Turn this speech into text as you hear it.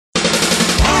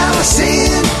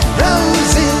Allison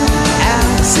Rosen.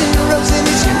 Allison Rosen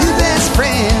is your new best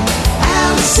friend.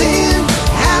 Allison,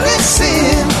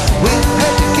 with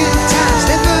her the good times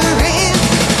never end.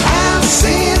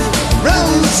 Allison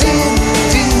Rosen,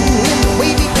 doing the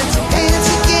wavy pencil dance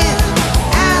again.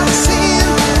 Allison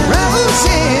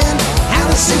Rosen,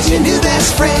 Allison's your new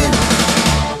best friend.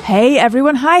 Hey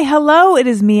everyone, hi, hello, it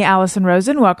is me, Allison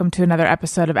Rosen. Welcome to another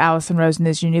episode of Allison Rosen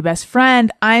is Your New Best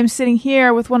Friend. I'm sitting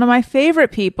here with one of my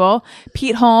favorite people,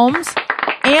 Pete Holmes,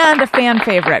 and a fan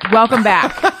favorite. Welcome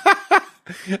back.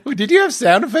 Did you have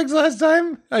sound effects last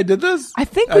time I did this? I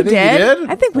think we did.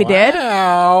 I think we did.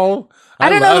 Wow. I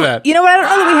don't love know. it. You know what? I don't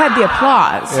know that we had the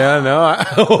applause. Yeah, no.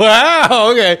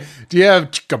 Wow. Okay. Do you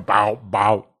have chicka bow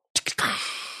bow?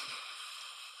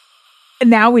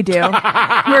 Now we do.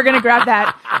 We're going to grab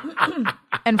that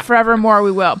and forevermore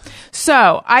we will.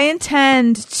 So I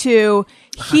intend to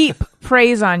heap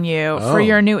praise on you for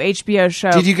your new HBO show.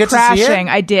 Did you get Crashing. to see it?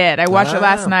 I did. I watched it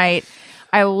last night.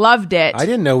 I loved it. I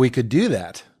didn't know we could do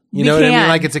that. You We know what I can. mean?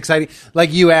 Like, it's exciting.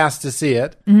 Like, you asked to see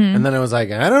it, and then I was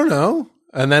like, I don't know.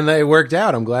 And then it worked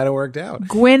out. I'm glad it worked out.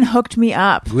 Gwyn hooked me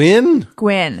up. Gwyn?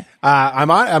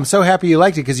 I'm so happy you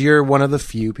liked it because you're one of the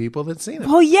few people that's seen it.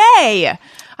 Oh, yay.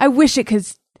 I wish it could.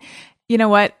 You know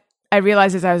what? I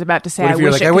realized as I was about to say, What if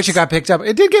you're like, I wish it got picked up?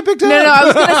 It did get picked up. No, I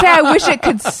was going to say,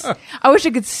 I wish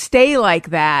it could stay like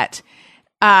that.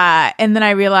 And then I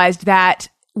realized that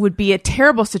would be a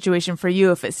terrible situation for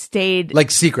you if it stayed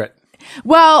Like secret.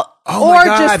 well, Oh or my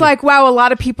God. just like, wow, a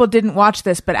lot of people didn't watch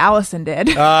this, but Allison did.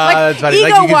 That's funny.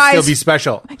 Like, you can still be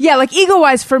special. Yeah, like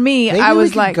ego-wise for me, Maybe I was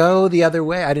we could like, go the other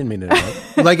way. I didn't mean to do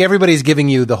that. Like, everybody's giving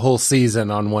you the whole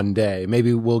season on one day.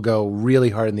 Maybe we'll go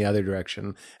really hard in the other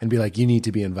direction and be like, you need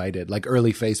to be invited. Like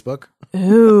early Facebook.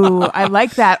 ooh, I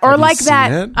like that. Or Have you like seen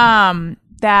that, it?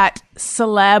 that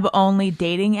celeb-only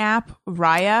dating app,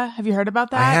 Raya. Have you heard about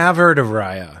that? I have heard of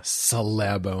Raya.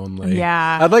 Celeb only.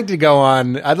 Yeah. I'd like to go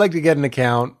on. I'd like to get an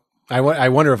account. I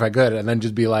wonder if I could, and then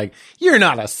just be like, you're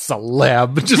not a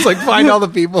celeb. Just like find all the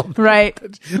people Right.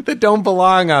 that don't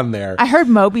belong on there. I heard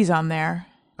Moby's on there.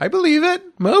 I believe it.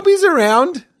 Moby's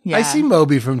around. Yeah. I see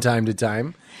Moby from time to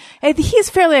time. He's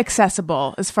fairly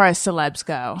accessible as far as celebs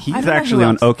go. I He's don't know actually who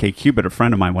on else. OkCupid. A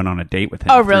friend of mine went on a date with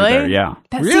him. Oh, through really? there. Yeah.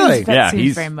 That Really?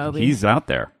 seems very Moby. He's out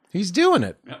there. He's doing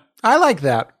it. I like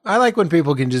that. I like when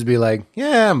people can just be like,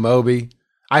 yeah, Moby.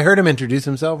 I heard him introduce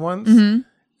himself once.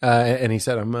 And he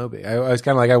said, I'm Moby. I was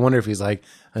kind of like, I wonder if he's like,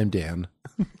 I'm Dan.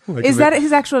 Like, Is that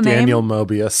his actual name? Daniel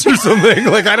Mobius or something.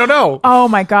 Like, I don't know. Oh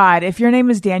my God. If your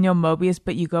name is Daniel Mobius,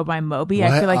 but you go by Moby,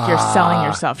 I feel like you're selling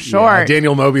yourself short. Yeah,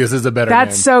 Daniel Mobius is a better name.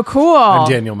 That's so cool. I'm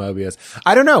Daniel Mobius.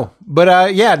 I don't know.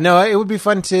 But yeah, no, it would be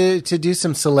fun to do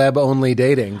some celeb-only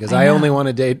dating because I only want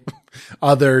to date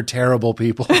other terrible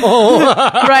people.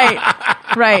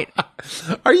 Right.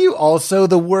 Are you also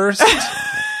the worst?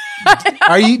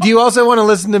 Do you also want to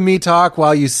listen to me talk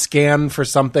while you scan for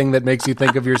something that makes you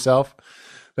think of yourself?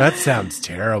 That sounds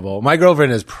terrible. My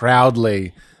girlfriend is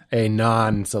proudly a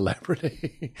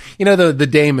non-celebrity. You know, the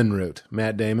Damon route,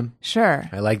 Matt Damon? Sure.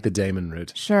 I like the Damon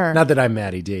route. Sure. Not that I'm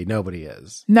Matty D. Nobody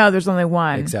is. No, there's only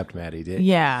one. Except Matty D.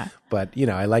 Yeah. But, you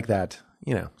know, I like that,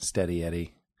 you know, steady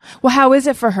Eddie. Well, how is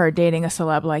it for her dating a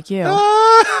celeb like you?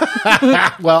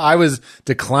 Well, I was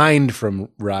declined from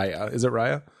Raya. Is it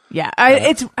Raya? Yeah.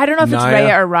 I don't know if it's Naya?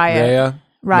 Raya or Raya.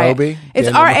 Raya? Moby? It's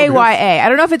Daniel Raya. I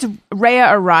don't know if it's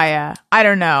Raya or Raya. I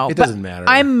don't know. It doesn't matter.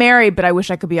 I'm married, but I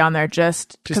wish I could be on there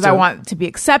just because I want to be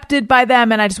accepted by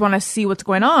them and I just want to see what's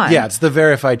going on. Yeah, it's the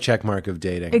verified checkmark of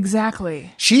dating.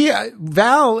 Exactly.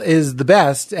 Val is the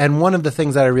best, and one of the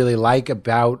things that I really like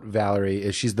about Valerie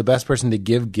is she's the best person to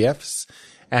give gifts,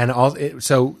 and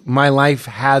so my life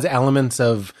has elements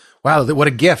of, wow, what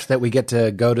a gift that we get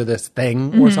to go to this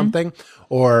thing or something,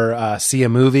 or see a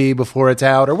movie before it's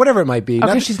out, or whatever it might be.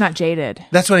 Okay, she's not jaded.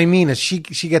 That's what I mean, is she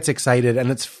gets excited,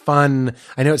 and it's fun.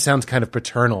 I know it sounds kind of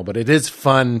paternal, but it is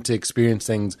fun to experience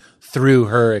things through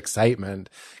her excitement.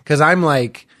 Because I'm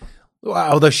like,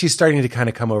 although she's starting to kind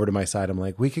of come over to my side, I'm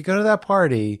like, we could go to that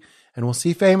party, and we'll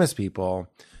see famous people.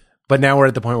 But now we're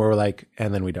at the point where we're like,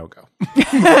 and then we don't go.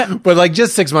 But like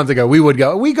just 6 months ago, we would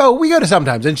go. We go to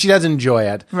sometimes, and she does enjoy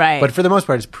it. Right. But for the most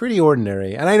part, it's pretty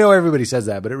ordinary. And I know everybody says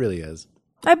that, but it really is.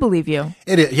 I believe you.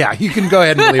 It is. Yeah, you can go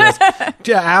ahead and believe us.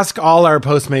 To ask all our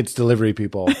Postmates delivery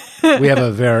people. We have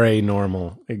a very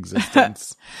normal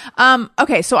existence.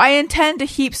 Okay, so I intend to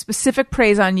heap specific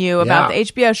praise on you about the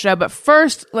HBO show, but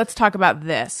first, let's talk about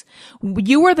this.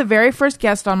 You were the very first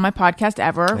guest on my podcast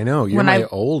ever. I know. You're my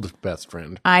old best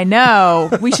friend. I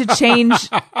know. We should change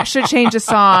a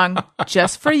song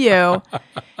just for you.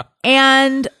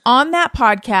 And on that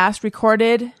podcast,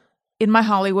 recorded in my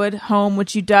Hollywood home,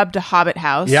 which you dubbed a Hobbit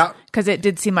house. Yeah. Because it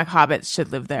did seem like hobbits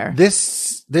should live there.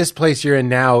 This place you're in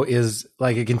now is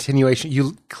like a continuation.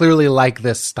 You clearly like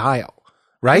this style,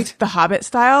 right? The Hobbit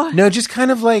style? No, just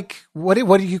kind of like, what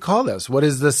do you call this? What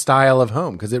is the style of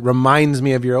home? Because it reminds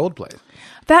me of your old place.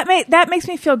 That makes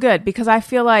me feel good because I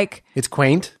feel like... It's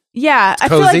quaint. Yeah. I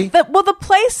cozy. feel like the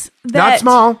place that... Not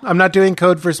small. I'm not doing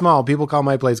code for small. People call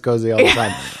my place cozy all the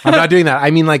time. I'm not doing that. I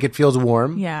mean, like, it feels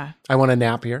warm. Yeah. I want to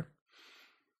nap here.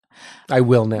 I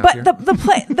will nap But here.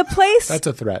 the place... That's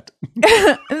a threat.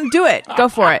 Do it. Go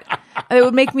for it. It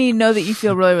would make me know that you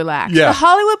feel really relaxed. Yeah. The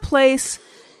Hollywood place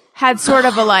had sort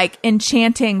of a like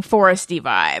enchanting foresty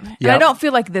vibe. And I Yep. don't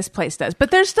feel like this place does.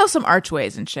 But there's still some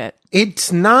archways and shit.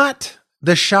 It's not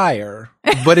the Shire,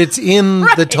 but it's in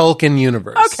the Tolkien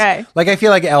universe. Okay. Like, I feel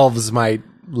like elves might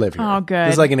live here. Oh, good.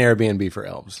 It's like an Airbnb for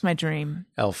elves. It's my dream.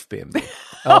 Elf B&B.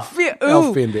 Elf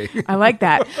Elf B&B. I like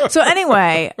that. So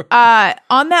anyway,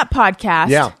 on that podcast,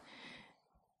 Yeah.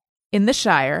 in the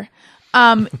Shire,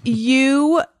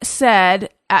 you said,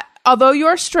 although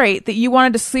you're straight, that you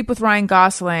wanted to sleep with Ryan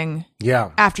Gosling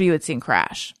Yeah. after you had seen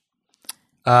Crash.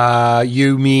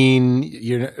 You mean,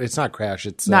 it's not Crash.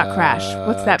 It's Not Crash.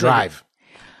 What's that movie? Drive.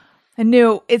 I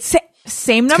knew it's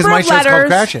same Because number my of show's letters. called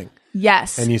Crashing.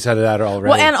 Yes. And you said it out already.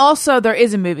 Well, and also there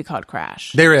is a movie called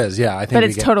Crash, there is, yeah. I think but we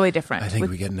it's get, totally different. I think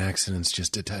With- we get in accidents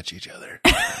just to touch each other.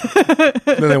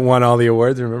 Then they won all the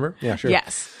awards, remember? Yeah, sure.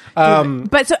 yes.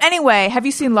 But so anyway, have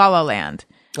you seen La La Land?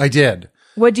 I did.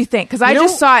 What'd you think? Because I know-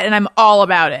 just saw it and I'm all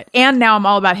about it. And now I'm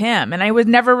all about him. And I was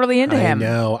never really into I him.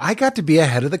 know. I got to be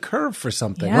ahead of the curve for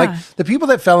something. Yeah. Like, the people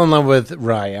that fell in love with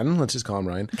Ryan, let's just call him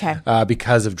Ryan, Okay.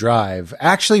 because of Drive,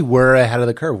 actually were ahead of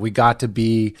the curve. We got to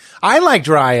be... I liked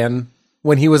Ryan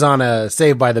when he was on a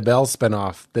Saved by the Bell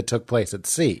spinoff that took place at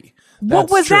sea. What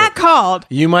That's was true. that called?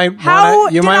 You might How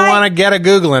want to did I- get a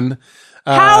Googling.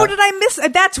 How did I miss?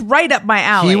 That's right up my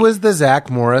alley. He was the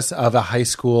Zach Morris of a high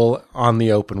school on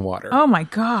the open water. Oh my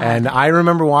God. And I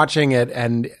remember watching it,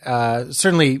 and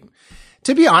certainly,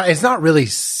 to be honest, it's not really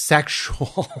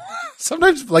sexual.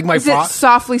 Sometimes, like my Is it father,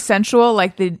 softly sensual,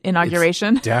 like the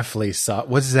inauguration? definitely saw.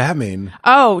 What does that mean?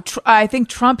 Oh, I think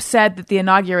Trump said that the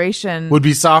inauguration Would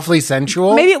be softly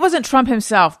sensual? Maybe it wasn't Trump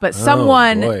himself, but boy.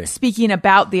 someone speaking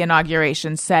about the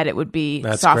inauguration said it would be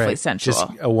That's softly great. sensual. Just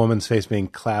a woman's face being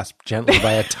clasped gently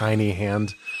by a tiny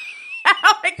hand.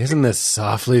 Isn't this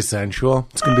softly sensual?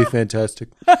 It's going to be fantastic.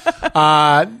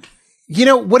 You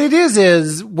know, what it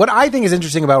is what I think is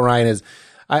interesting about Ryan is,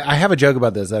 I have a joke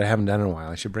about this that I haven't done in a while.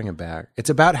 I should bring it back. It's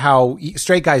about how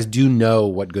straight guys do know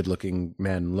what good-looking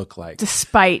men look like.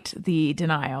 Despite the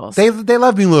denials. They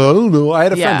love being like, I don't know. I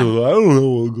had a Yeah. friend who, I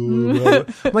don't know.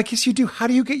 I'm like, yes, you do. How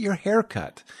do you get your hair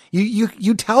cut?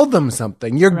 You tell them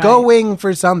something. You're Right. going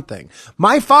for something.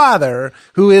 My father,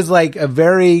 who is like a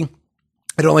very...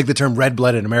 I don't like the term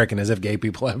red-blooded American, as if gay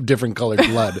people have different colored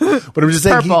blood. But I'm just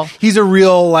saying Purple. he's a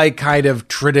real, like, kind of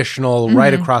traditional,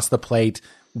 right across the plate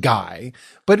guy.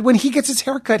 But when he gets his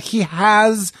haircut, he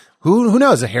has... Who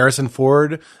knows? A Harrison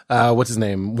Ford, what's his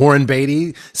name? Warren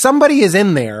Beatty. Somebody is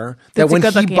in there that That's a when he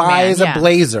good-looking buys man, yeah. a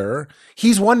blazer,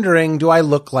 he's wondering, do I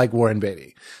look like Warren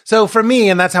Beatty? So for me,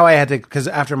 and that's how I had to, because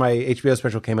after my HBO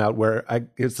special came out,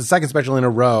 it's the second special in a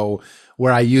row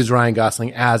where I used Ryan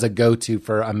Gosling as a go-to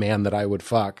for a man that I would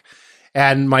fuck.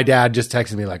 And my dad just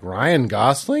texted me like, Ryan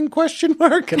Gosling, question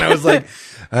mark? And I was like,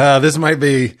 this might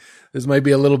be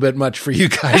a little bit much for you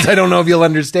guys. I don't know if you'll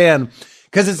understand.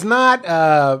 Because it's not,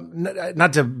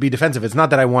 not to be defensive, it's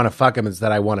not that I want to fuck him, it's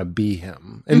that I want to be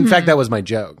him. In fact, that was my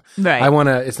joke. Right. I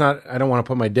don't want to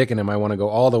put my dick in him, I want to go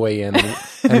all the way in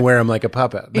and wear him like a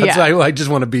puppet. That's Yeah. why I just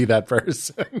want to be that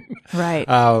person. Right.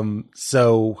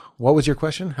 So what was your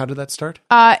question? How did that start?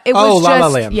 It was La La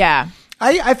just, Land. yeah.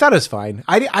 I thought it was fine.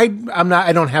 I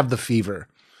don't have the fever.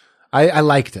 I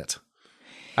liked it.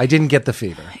 I didn't get the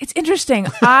fever. It's interesting.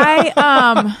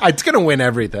 It's going to win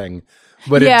everything,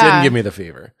 but it Yeah. didn't give me the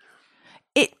fever.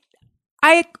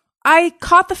 I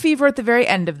caught the fever at the very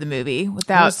end of the movie That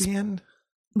without was the end.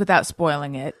 without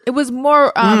spoiling it. It was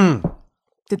more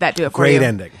did that do it for you? Great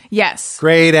ending. Yes.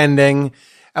 Great ending.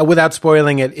 Without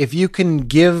spoiling it, if you can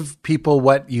give people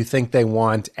what you think they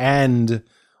want and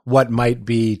what might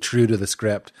be true to the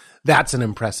script, that's an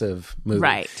impressive movie.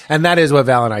 Right. And that is what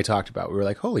Val and I talked about. We were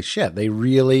like, holy shit, they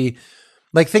really,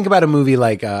 like, think about a movie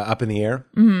like Up in the Air.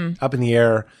 Mm-hmm. Up in the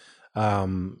Air,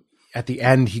 at the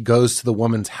end, he goes to the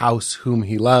woman's house whom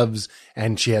he loves,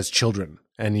 and she has children.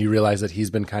 And you realize that he's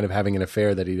been kind of having an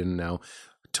affair that he didn't know.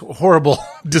 horrible,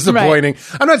 disappointing.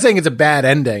 Right. I'm not saying it's a bad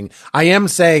ending. I am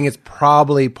saying it's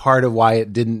probably part of why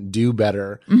it didn't do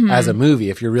better as a movie,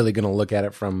 if you're really going to look at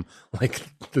it from like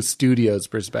the studio's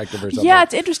perspective or something. Yeah,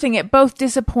 it's interesting. It both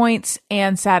disappoints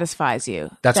and satisfies you.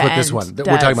 That's what this one, we're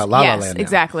talking about La La Land now.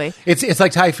 Exactly. It's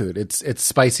like Thai food. It's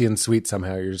spicy and sweet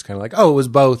somehow. You're just kind of like, oh, it was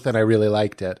both and I really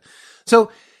liked it.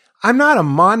 So I'm not a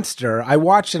monster. I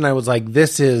watched it and I was like,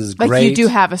 this is great. Like you do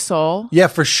have a soul. Yeah,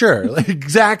 for sure. Like,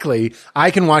 exactly. I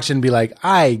can watch it and be like,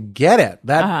 I get it.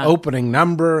 That opening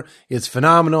number is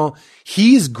phenomenal.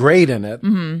 He's great in it.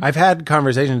 I've had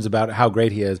conversations about how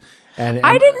great he is. And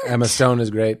Emma Stone is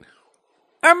great.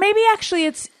 Or maybe actually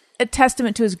it's a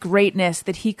testament to his greatness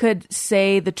that he could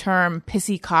say the term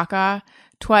pissy caca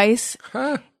twice.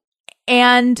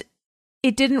 And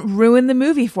it didn't ruin the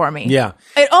movie for me. Yeah.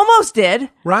 It almost did.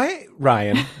 Right?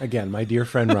 Ryan, again, my dear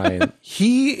friend Ryan,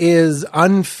 he is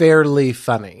unfairly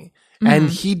funny.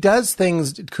 And he does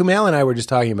things. Kumail and I were just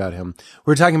talking about him. We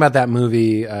were talking about that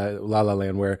movie, La La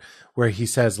Land, where he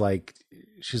says like,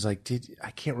 she's like,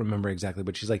 I can't remember exactly,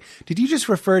 but she's like, did you just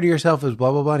refer to yourself as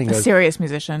blah, blah, blah? And he goes, a serious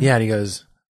musician. Yeah. And he goes,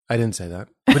 I didn't say that.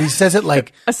 But he says it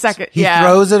like a second. He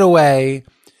throws it away.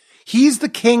 He's the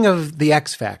king of the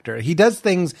X Factor. He does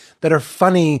things that are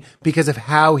funny because of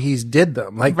how he's did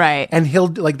them. Like, right. And he'll,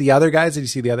 like the other guys. Did you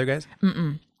see the other guys?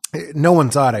 No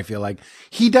one saw it, I feel like.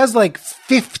 He does like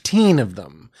 15 of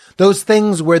them. Those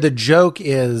things where the joke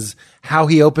is how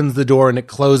he opens the door and it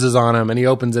closes on him and he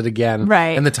opens it again.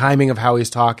 Right. And the timing of how he's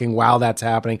talking while that's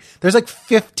happening. There's like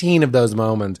 15 of those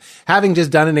moments. Having just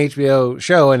done an HBO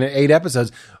show and 8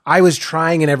 episodes, I was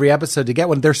trying in every episode to get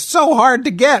one. They're so hard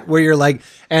to get where you're like,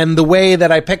 and the way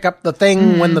that I pick up the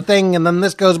thing when the thing, and then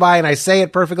this goes by and I say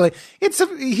it perfectly. He's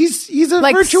a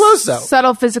like virtuoso.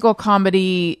 Subtle physical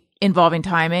comedy involving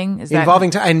timing. Is that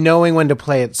involving time and knowing when to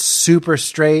play it super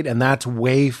straight, and that's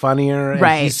way funnier. And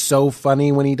right. He's so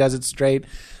funny when he does it straight.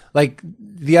 Like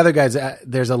the other guys,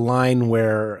 there's a line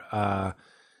where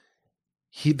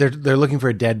they're looking for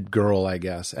a dead girl, I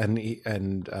guess,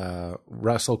 and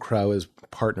Russell Crowe, his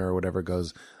partner or whatever,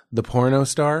 goes, the porno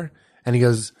star, and he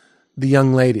goes, the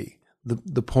young lady.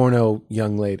 The porno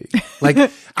young lady. Like,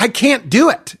 I can't do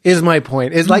it, is my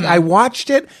point. Is like, I watched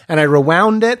it and I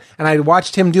rewound it and I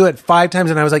watched him do it 5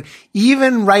 times and I was like,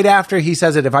 even right after he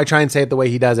says it, if I try and say it the way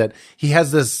he does it, he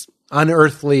has this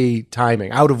unearthly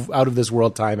timing, out of this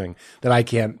world timing that I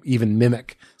can't even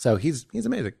mimic. So he's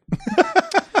amazing.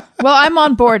 Well, I'm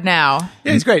on board now.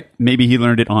 Yeah, he's great. Maybe he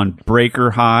learned it on Breaker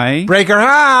High. Breaker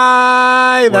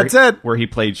High! That's it. Where he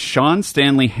played Sean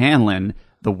Stanley Hanlon,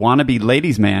 the wannabe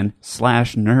ladies man /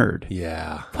 nerd.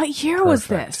 Yeah. What year was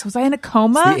this? Was I in a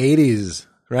coma? It's the 80s,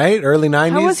 right? Early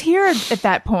 90s? I was here at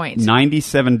that point.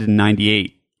 97 to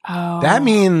 98. Oh. That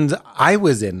means I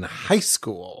was in high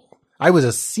school. I was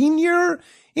a senior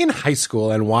in high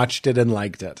school and watched it and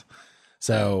liked it.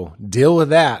 So deal with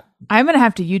that. I'm going to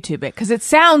have to YouTube it because it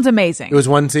sounds amazing. It was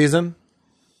 1 season?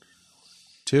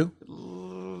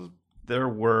 2? There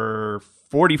were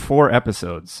 44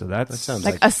 episodes, so that sounds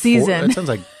like a season. That sounds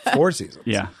like 4 seasons.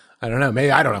 Yeah. I don't know. Maybe,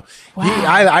 I don't know.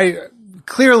 Wow.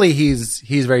 Clearly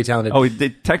he's very talented. Oh,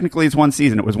 technically it's 1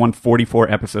 season. It was 1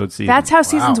 44-episode season. That's how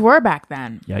seasons were back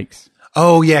then. Yikes.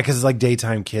 Oh, yeah, because it's like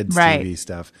daytime kids TV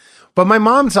stuff. But my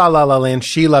mom saw La La Land.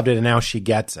 She loved it, and now she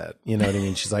gets it. You know what I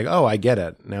mean? She's like, oh, I get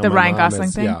it. Now the my Ryan mom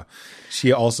Gosling thing? Yeah.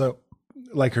 She also,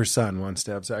 like her son, wants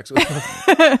to have sex with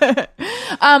her.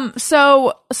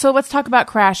 So let's talk about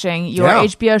Crashing, your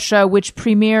HBO show, which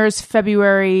premieres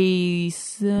February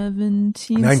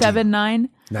 19.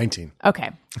 Okay.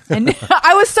 And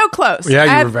I was so close.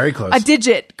 Yeah, you were very close. A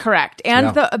digit correct.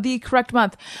 And the correct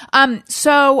month.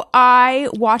 So I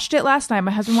watched it last night.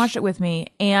 My husband watched it with me,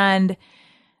 and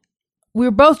we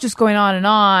were both just going on and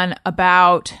on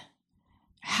about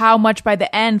how much by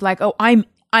the end, like, oh, I'm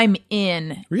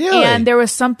in. Really? And there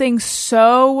was something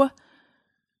so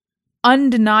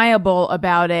undeniable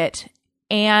about it.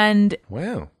 And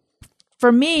wow.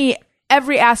 For me,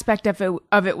 every aspect of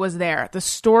it was there. The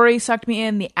story sucked me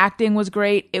in. The acting was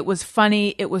great. It was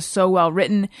funny. It was so well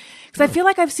written. Because I feel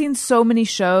like I've seen so many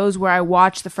shows where I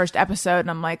watch the first episode and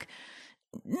I'm like,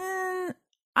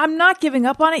 I'm not giving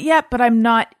up on it yet, but I'm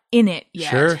not in it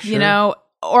yet. Sure. You know?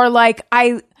 Or like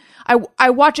I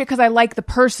watch it because I like the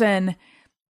person,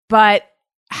 but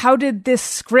how did this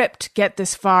script get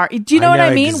this far? Do you know what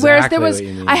I mean? Exactly. Whereas there was,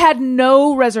 I had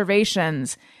no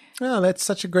reservations. Oh, that's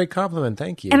such a great compliment.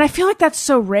 Thank you. And I feel like that's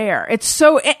so rare. It's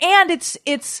so, and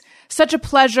it's such a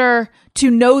pleasure to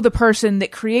know the person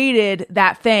that created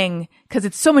that thing, because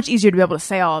it's so much easier to be able to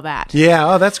say all of that.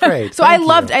 Yeah. Oh, that's great. So Thank you.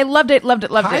 I loved it.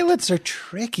 Pilots are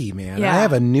tricky, man. Yeah. I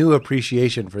have a new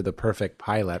appreciation for the perfect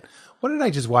pilot. What did I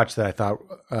just watch that I thought,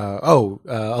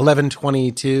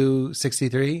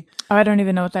 11/22/63? Oh, I don't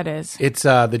even know what that is. It's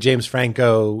the James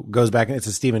Franco goes back. It's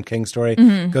a Stephen King story.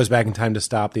 Goes back in time to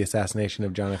stop the assassination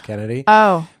of John F. Kennedy.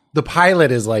 Oh. The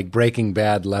pilot is like Breaking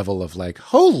Bad level of like,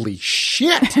 holy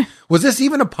shit. Was this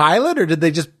even a pilot, or did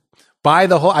they just buy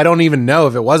the whole? I don't even know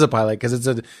if it was a pilot, because it's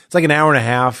like an hour and a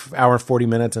half, hour 40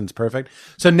 minutes, and it's perfect.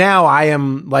 So now I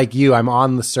am like you. I'm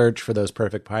on the search for those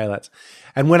perfect pilots.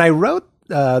 And when I wrote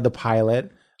the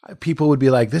pilot, people would be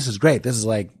like, this is great. This is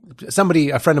like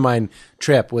a friend of mine,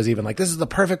 Tripp, was even like, this is the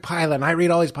perfect pilot. And I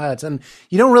read all these pilots, and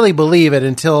you don't really believe it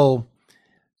until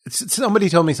somebody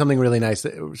told me something really nice,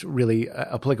 that was really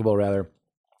applicable rather.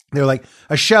 They're like,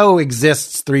 a show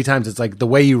exists 3 times. It's like the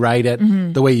way you write it,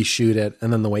 the way you shoot it,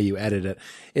 and then the way you edit it.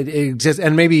 It exists.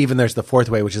 And maybe even there's the 4th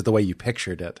way, which is the way you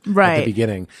pictured it at the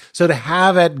beginning. So to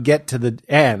have it get to the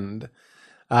end,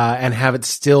 and have it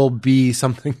still be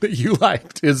something that you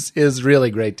liked is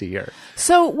really great to hear.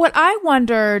 So what I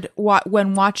wondered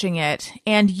when watching it,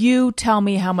 and you tell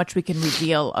me how much we can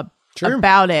reveal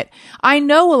about it. I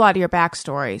know a lot of your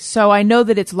backstory, so I know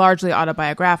that it's largely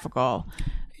autobiographical.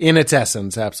 In its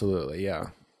essence, absolutely,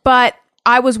 yeah. But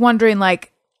I was wondering,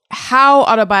 like, how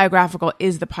autobiographical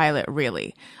is the pilot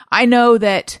really? I know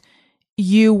that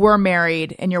you were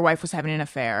married and your wife was having an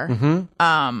affair.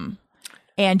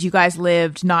 And you guys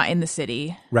lived not in the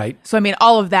city. Right. So, I mean,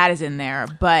 all of that is in there,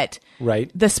 but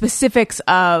the specifics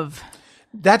of...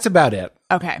 That's about it.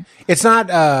 Okay. It's not...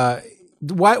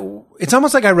 it's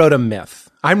almost like I wrote a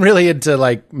myth. I'm really into,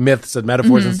 like, myths and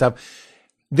metaphors and stuff.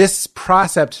 This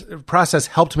process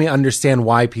helped me understand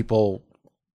why people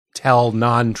tell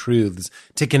non-truths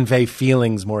to convey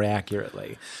feelings more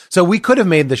accurately. So we could have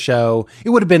made the show. It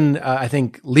would have been, I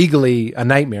think, legally a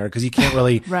nightmare, because you can't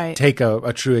really take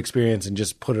a true experience and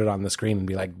just put it on the screen and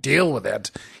be like, deal with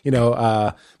it. You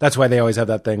know, that's why they always have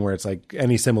that thing where it's like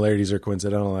any similarities are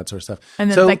coincidental, that sort of stuff.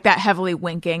 And then like that heavily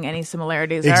winking, any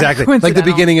similarities exactly. are coincidental. Like the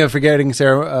beginning of Forgetting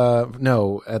Sarah,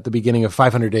 at the beginning of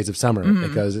 500 Days of Summer,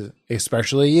 because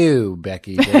especially you,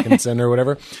 Becky Dickinson or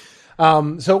whatever.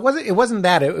 So it wasn't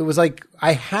that. It was like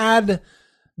I had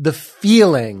the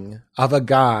feeling of a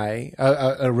guy,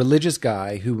 a religious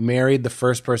guy who married the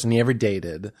first person he ever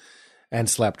dated and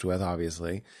slept with,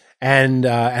 obviously. And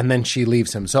then she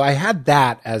leaves him. So I had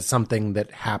that as something that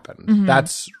happened.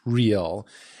 That's real.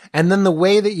 And then the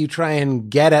way that you try and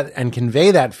get at and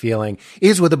convey that feeling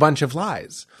is with a bunch of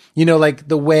lies. You know, like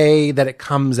the way that it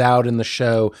comes out in the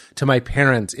show to my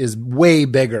parents is way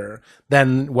bigger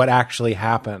than what actually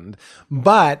happened.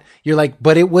 But you're like,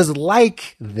 but it was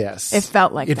like this. It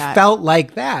felt like that. It felt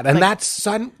like that. And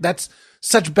that's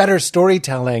such better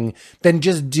storytelling than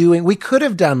just doing, we could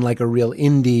have done like a real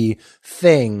indie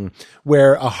thing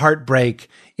where a heartbreak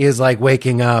is like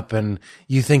waking up and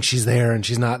you think she's there and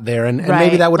she's not there. And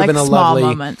maybe that would have like been a small lovely,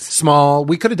 moments.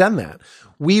 we could have done that.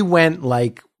 We went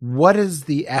like, what is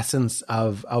the essence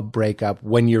of a breakup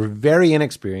when you're very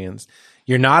inexperienced?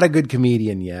 You're not a good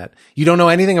comedian yet. You don't know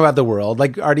anything about the world.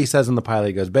 Like Artie says in the pilot,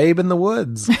 he goes, Babe in the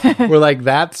Woods. We're like,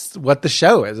 that's what the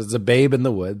show is. It's a babe in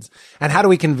the woods. And how do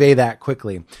we convey that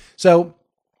quickly? So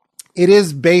it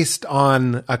is based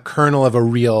on a kernel of a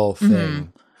real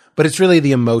thing. But it's really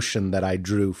the emotion that I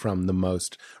drew from the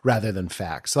most rather than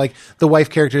facts. Like the wife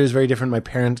character is very different. My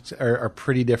parents are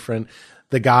pretty different.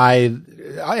 The guy,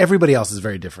 everybody else is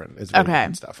very different. It's very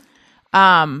different stuff.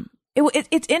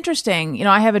 It's interesting. You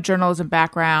know, I have a journalism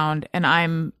background and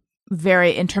I'm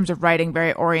very, in terms of writing,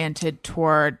 very oriented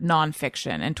toward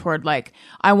nonfiction and toward like,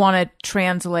 I want to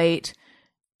translate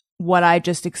what I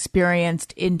just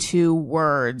experienced into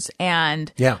words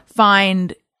and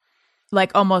find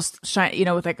like almost shine, you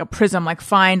know, with like a prism, like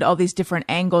find all these different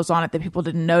angles on it that people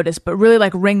didn't notice, but really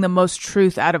like wring the most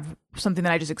truth out of something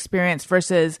that I just experienced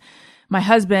versus my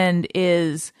husband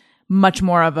is much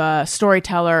more of a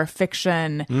storyteller,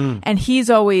 fiction, and he's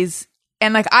always,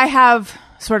 and like I have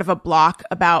sort of a block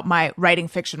about my writing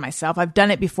fiction myself. I've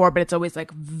done it before, but it's always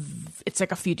like, it's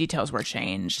like a few details were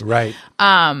changed. Right.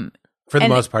 For the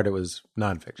most part, it was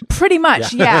nonfiction. Pretty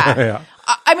much, yeah.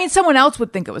 I mean, someone else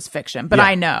would think it was fiction, but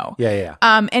I know. Yeah.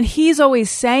 And he's always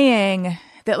saying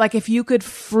that like if you could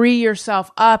free yourself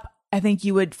up, I think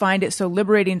you would find it so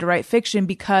liberating to write fiction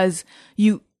because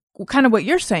you, kind of what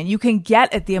you're saying, you can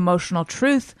get at the emotional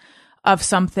truth of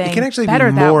something. It can actually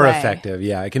be more effective.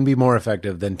 Yeah, it can be more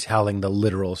effective than telling the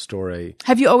literal story.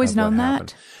 Have you always known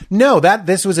that? No,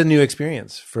 this was a new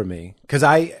experience for me because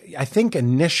I think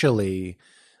initially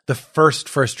the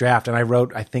first draft, and I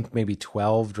wrote, I think, maybe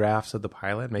 12 drafts of the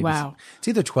pilot. Maybe Wow. it's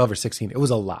either 12 or 16. It was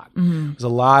a lot. It was a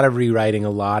lot of rewriting, a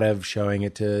lot of showing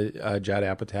it to Judd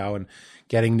Apatow and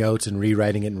getting notes and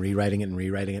rewriting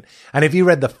it. And if you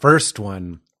read the first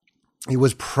one, it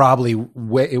was probably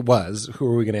it was. Who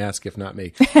are we going to ask if not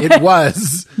me? It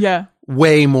was Yeah.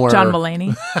 way more. John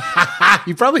Mulaney.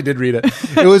 You probably did read it.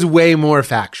 It was way more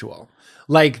factual.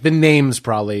 Like the names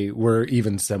probably were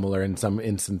even similar in some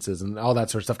instances and all that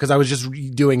sort of stuff. Cause I was just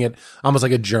doing it almost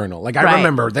like a journal. Like I Right.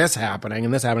 remember this happening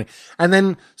and this happening. And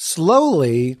then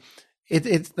slowly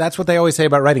that's what they always say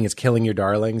about writing. It's killing your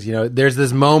darlings. You know, there's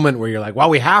this moment where you're like, well,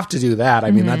 we have to do that.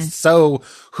 I mean, that's so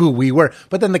who we were.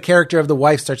 But then the character of the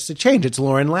wife starts to change. It's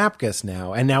Lauren Lapkus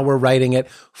now. And now we're writing it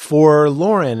for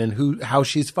Lauren and how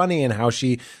she's funny and how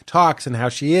she talks and how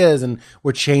she is. And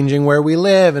we're changing where we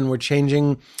live and we're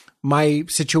changing my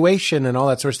situation and all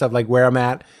that sort of stuff, like where I'm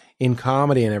at in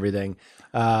comedy and everything,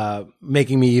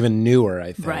 making me even newer,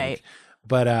 I think. Right.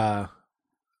 But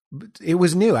it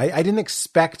was new. I didn't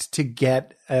expect to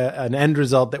get an end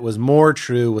result that was more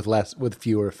true with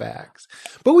fewer facts.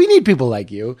 But we need people like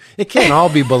you. It can't all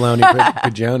be baloney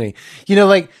pajoni. You know,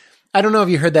 like, I don't know if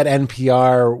you heard that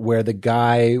NPR where the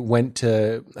guy went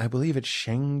to, I believe it's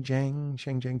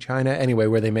Shenzhen, China, anyway,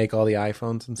 where they make all the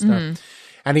iPhones and stuff.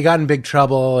 And he got in big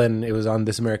trouble, and it was on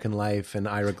This American Life, and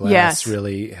Ira Glass Yes.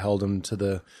 really held him to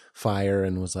the fire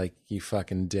and was like, you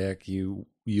fucking dick, you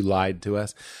lied to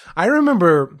us. I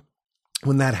remember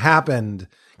when that happened,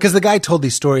 because the guy told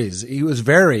these stories, he was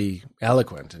very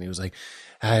eloquent, and he was like,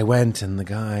 I went and the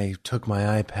guy took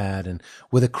my iPad and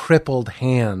with a crippled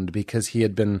hand, because he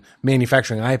had been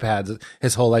manufacturing iPads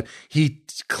his whole life, he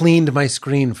cleaned my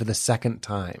screen for the second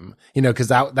time, you know, because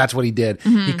that's what he did.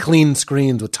 He cleaned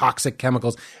screens with toxic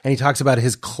chemicals, and he talks about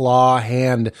his claw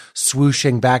hand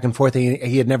swooshing back and forth.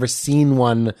 He had never seen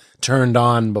one turned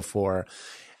on before.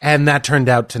 And that turned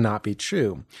out to not be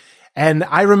true. And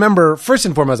I remember, first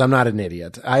and foremost, I'm not an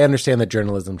idiot. I understand that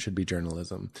journalism should be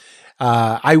journalism.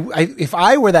 If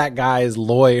I were that guy's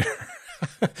lawyer,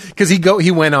 because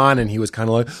he went on and he was kind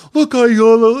of like, look,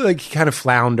 like he kind of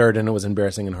floundered, and it was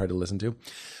embarrassing and hard to listen to.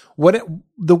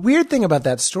 The weird thing about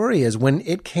that story is when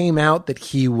it came out that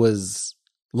he was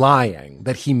lying,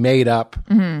 that he made up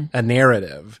a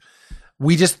narrative,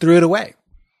 we just threw it away.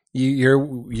 You're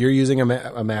using a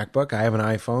MacBook. I have an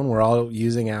iPhone. We're all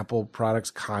using Apple products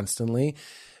constantly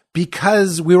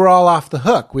because we were all off the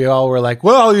hook. We all were like,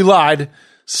 well, you lied,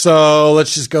 so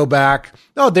let's just go back.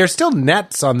 No, there's still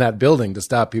nets on that building to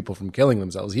stop people from killing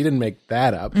themselves. He didn't make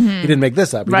that up. He didn't make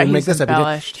this up. He didn't make this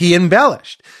up. He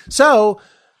embellished. So,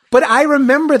 but I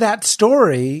remember that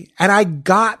story, and I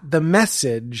got the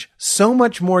message so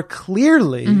much more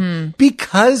clearly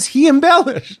because he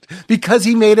embellished, because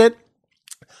he made it.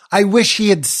 I wish he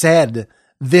had said,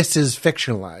 this is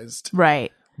fictionalized.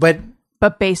 Right. But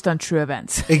based on true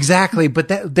events. Exactly.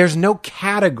 But there's no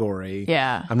category.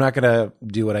 Yeah. I'm not going to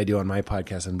do what I do on my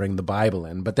podcast and bring the Bible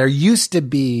in, but there used to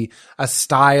be a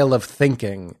style of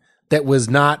thinking that was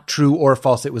not true or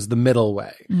false. It was the middle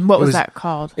way. What was that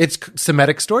called? It's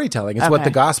Semitic storytelling. It's what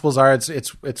the Gospels are.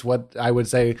 It's what I would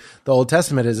say the Old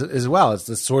Testament is as well. It's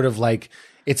this sort of like,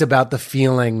 it's about the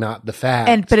feeling, not the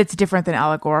fact. But it's different than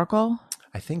allegorical?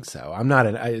 I think so. I'm not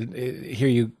here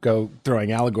you go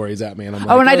throwing allegories at me, and I'm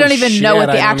like, and I don't even know what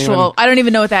the I don't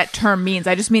even know what that term means.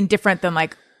 I just mean different than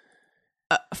like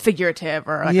figurative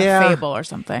or like a fable or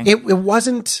something. It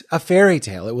wasn't a fairy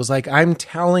tale. It was like, I'm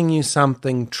telling you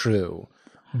something true,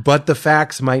 but the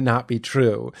facts might not be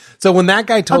true. So when that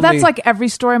guy told me, that's like every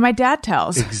story my dad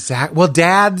tells. Exactly. Well,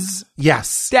 dads,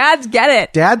 yes. Dads get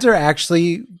it. Dads are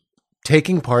actually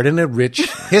taking part in a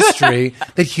rich history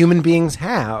that human beings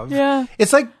have. Yeah.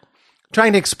 It's like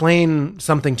trying to explain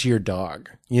something to your dog.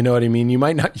 You know what I mean? You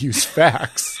might not use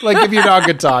facts. Like if your dog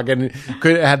could talk and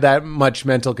could have that much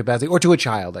mental capacity, or to a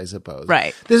child, I suppose.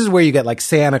 Right. This is where you get like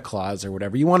Santa Claus or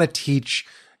whatever. You want to teach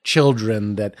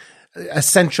children that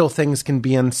essential things can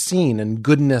be unseen and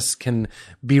goodness can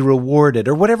be rewarded,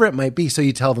 or whatever it might be. So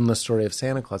you tell them the story of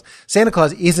Santa Claus. Santa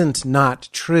Claus isn't not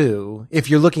true if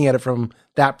you're looking at it from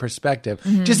that perspective.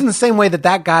 Just in the same way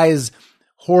that guy's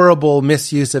horrible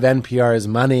misuse of NPR's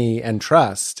money and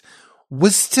trust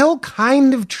was still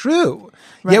kind of true.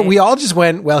 Right. Yet we all just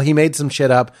went, well, he made some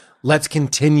shit up. Let's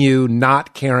continue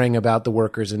not caring about the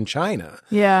workers in China.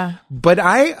 Yeah. But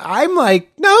I'm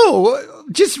like, no,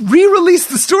 just re-release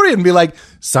the story and be like,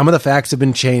 some of the facts have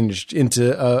been changed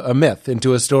into a myth,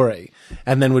 into a story.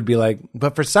 And then would be like,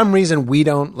 but for some reason we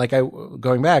don't,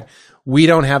 going back, we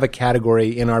don't have a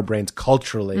category in our brains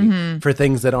culturally for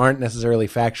things that aren't necessarily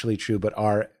factually true, but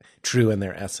are true in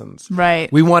their essence.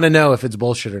 Right. We want to know if it's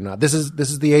bullshit or not. This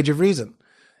is the age of reason.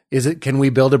 Can we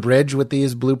build a bridge with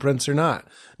these blueprints or not?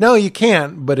 No, you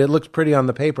can't, but it looks pretty on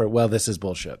the paper. Well, this is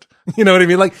bullshit. You know what I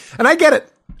mean? Like, and I get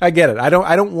it. I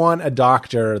don't want a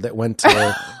doctor that went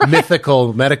to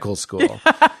mythical medical school.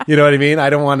 You know what I mean? I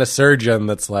don't want a surgeon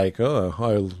that's like,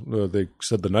 they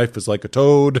said the knife is like a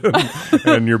toad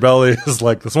and your belly is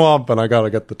like the swamp and I got to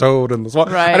get the toad and the swamp.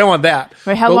 Right. I don't want that.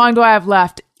 Wait, how long do I have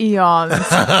left? Eons.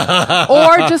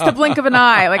 Or just a blink of an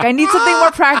eye. Like, I need something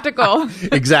more practical.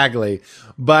 Exactly.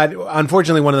 But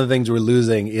unfortunately, one of the things we're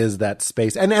losing is that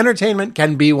space. And entertainment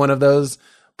can be one of those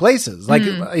places. Like,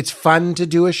 it's fun to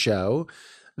do a show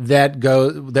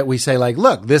that we say, like,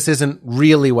 look, this isn't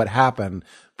really what happened,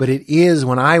 but it is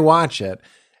when I watch it.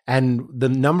 And the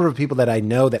number of people that I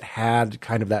know that had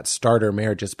kind of that starter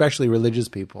marriage, especially religious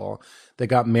people that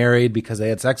got married because they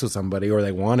had sex with somebody or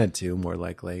they wanted to, more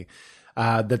likely,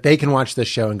 that they can watch this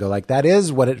show and go, like, that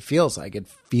is what it feels like. It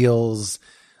feels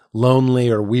lonely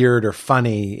or weird or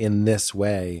funny in this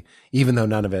way, even though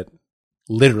none of it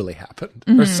literally happened,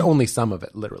 or only some of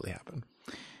it literally happened.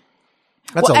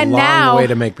 That's a long way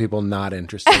to make people not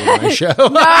interested in my show.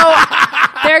 No,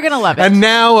 they're going to love it. And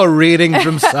now a reading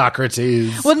from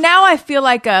Socrates. Well, now I feel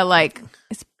like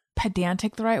is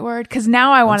pedantic the right word? Because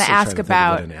now I want to ask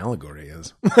about what an allegory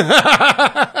is.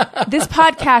 This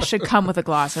podcast should come with a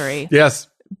glossary. Yes.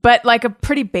 But like a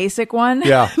pretty basic one.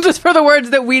 Yeah. Just for the words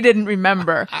that we didn't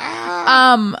remember.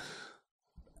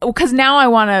 Because now I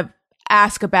want to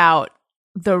ask about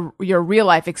your real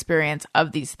life experience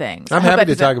of these things. I'm happy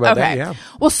to talk about that. Yeah.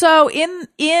 Well, so in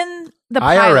the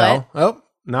IRL. pilot,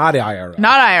 Not IRL.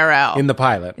 not IRL. In the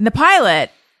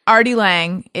pilot, Artie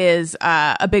Lang is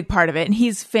a big part of it, and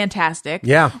he's fantastic.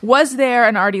 Yeah. Was there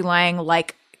an Artie Lang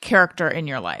like character in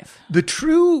your life? The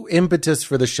true impetus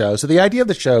for the show. So the idea of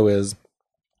the show is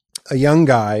a young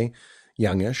guy,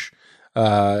 youngish,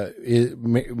 is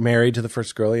married to the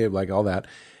first girl, like all that.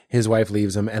 His wife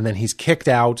leaves him, and then he's kicked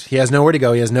out. He has nowhere to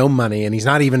go. He has no money, and he's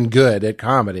not even good at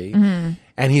comedy. Mm-hmm.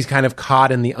 And he's kind of caught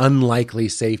in the unlikely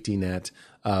safety net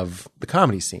of the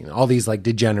comedy scene. All these like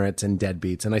degenerates and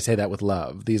deadbeats, and I say that with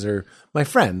love. These are my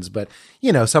friends, but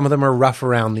you know, some of them are rough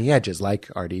around the edges, like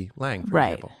Artie Lang, for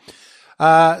example.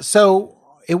 So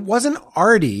it wasn't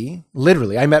Artie,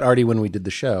 literally. I met Artie when we did the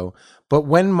show, but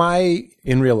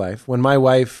in real life, when my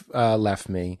wife left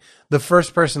me, the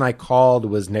first person I called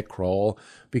was Nick Kroll,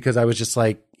 because I was just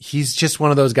like, he's just one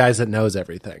of those guys that knows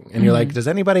everything. And you're like, does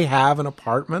anybody have an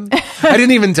apartment? I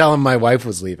didn't even tell him my wife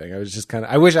was leaving. I was just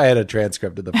I wish I had a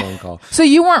transcript of the phone call. So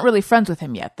you weren't really friends with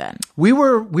him yet then? We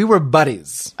were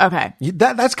buddies. Okay.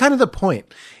 That's kind of the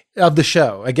point of the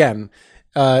show. Again,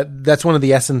 that's one of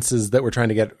the essences that we're trying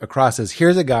to get across is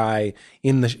here's a guy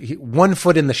in one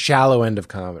foot in the shallow end of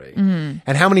comedy. Mm-hmm.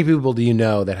 And how many people do you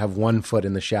know that have one foot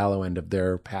in the shallow end of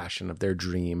their passion, of their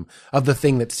dream, of the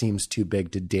thing that seems too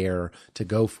big to dare to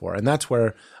go for? And that's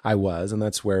where I was, and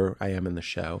that's where I am in the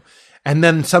show. And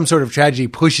then some sort of tragedy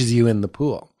pushes you in the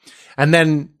pool. And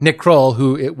then Nick Kroll,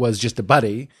 who it was just a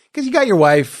buddy, because you got your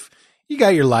wife, you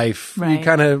got your life, right. You're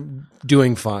kind of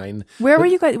doing fine. Where were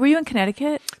you guys? Were you in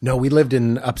Connecticut? No, we lived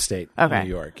in upstate New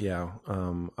York,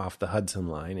 off the Hudson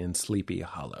line in Sleepy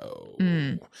Hollow.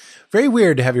 Very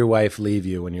weird to have your wife leave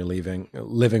you when you're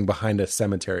living behind a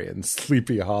cemetery in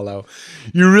Sleepy Hollow.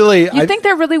 You think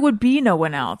there really would be no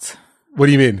one else? What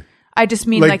do you mean? I just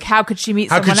mean, like how could she meet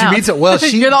someone else? How could she meet Well,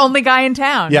 you're the only guy in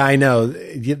town. Yeah, I know.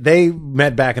 They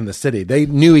met back in the city. They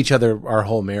knew each other our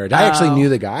whole marriage. I actually knew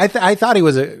the guy. I thought he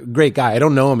was a great guy. I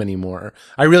don't know him anymore.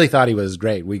 I really thought he was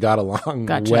great. We got along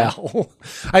well.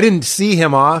 I didn't see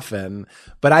him often,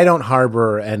 but I don't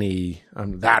harbor any,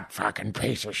 that fucking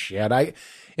piece of shit.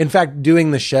 In fact,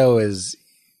 doing the show is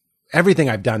everything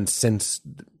I've done since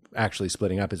actually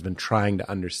splitting up has been trying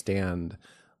to understand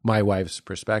my wife's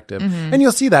perspective. Mm-hmm. And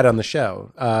you'll see that on the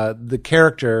show. The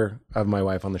character of my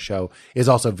wife on the show is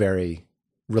also very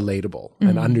relatable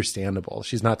and understandable.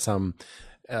 She's not some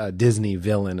Disney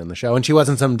villain in the show, and she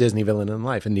wasn't some Disney villain in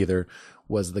life, and neither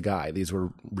was the guy. These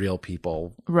were real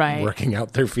people working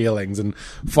out their feelings and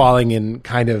falling in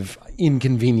kind of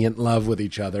inconvenient love with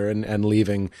each other and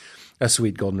leaving a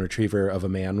sweet golden retriever of a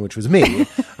man, which was me.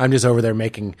 I'm just over there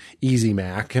making Easy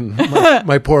Mac, and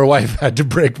my poor wife had to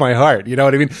break my heart. You know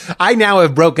what I mean? I now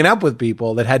have broken up with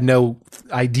people that had no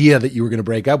idea that you were going to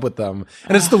break up with them,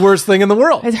 and it's the worst thing in the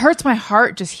world. It hurts my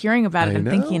heart just hearing about it and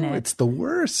thinking it. It's the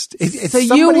worst. So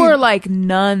you were like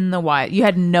none the wise. You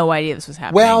had no idea this was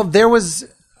happening. Well, there was,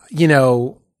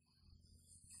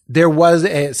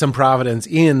 some providence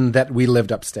in that we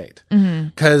lived upstate.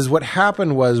 Because what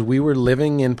happened was we were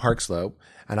living in Park Slope,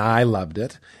 and I loved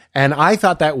it. And I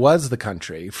thought that was the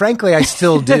country. Frankly, I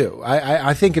still do.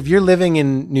 I think if you're living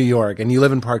in New York and you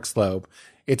live in Park Slope,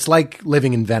 it's like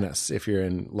living in Venice if you're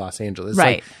in Los Angeles. It's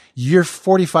Right. like you're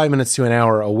 45 minutes to an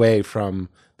hour away from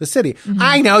the city. Mm-hmm.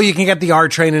 I know you can get the R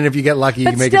train, and if you get lucky, you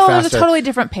But can make still, it there's faster. a totally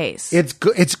different pace. It's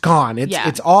gone.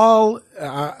 It's all.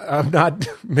 I'm not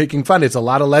making fun. It's a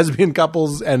lot of lesbian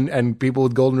couples and people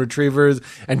with golden retrievers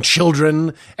and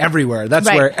children everywhere. That's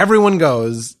Right. where everyone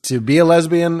goes to be a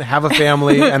lesbian, have a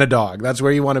family, and a dog. That's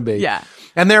where you want to be. Yeah.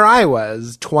 And there I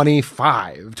was,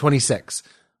 25, 26.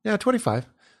 Yeah, 25.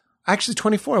 Actually,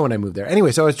 24 when I moved there.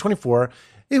 Anyway, so I was 24.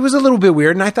 It was a little bit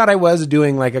weird, and I thought I was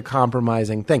doing like a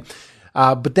compromising thing.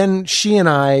 But then she and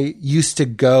I used to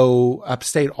go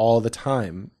upstate all the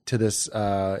time to this,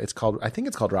 I think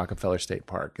it's called Rockefeller State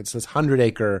Park. It's this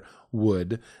 100-acre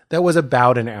wood that was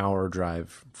about an hour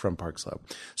drive from Park Slope.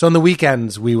 So on the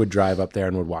weekends, we would drive up there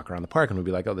and would walk around the park and we'd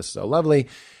be like, oh, this is so lovely.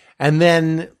 And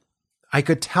then I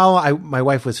could tell my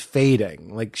wife was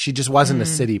fading. Like she just wasn't a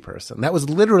city person. That was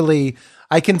literally,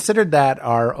 I considered that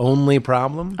our only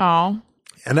problem. Oh.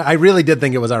 And I really did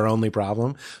think it was our only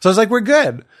problem. So I was like, we're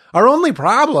good. Our only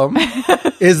problem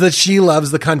is that she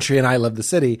loves the country and I love the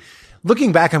city.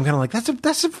 Looking back, I'm kind of like,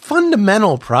 that's a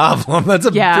fundamental problem. That's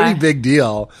a pretty big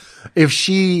deal. If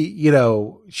she,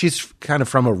 she's kind of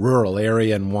from a rural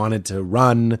area and wanted to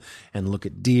run and look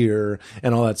at deer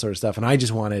and all that sort of stuff. And I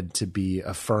just wanted to be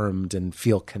affirmed and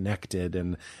feel connected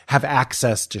and have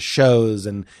access to shows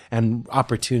and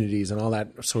opportunities and all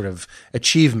that sort of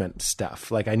achievement stuff.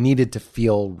 Like I needed to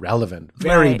feel relevant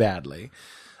very badly.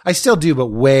 I still do, but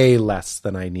way less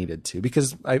than I needed to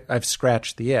because I've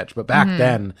scratched the itch. But back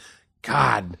then,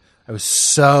 God, I was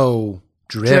so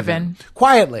driven.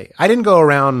 Quietly. I didn't go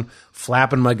around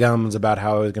flapping my gums about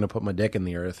how I was going to put my dick in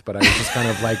the earth, but I was just kind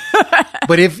of like,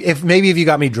 but if you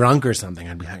got me drunk or something,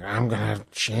 I'd be like, I'm going to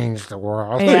change the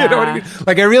world. Yeah. You know what I mean?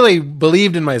 Like I really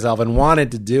believed in myself and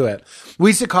wanted to do it. We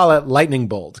used to call it lightning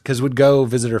bolt because we'd go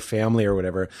visit her family or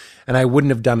whatever. And I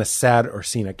wouldn't have done a set or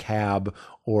seen a cab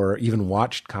or even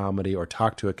watched comedy or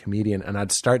talked to a comedian. And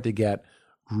I'd start to get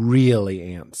really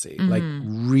antsy, like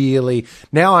really.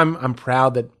 Now I'm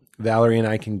proud that Valerie and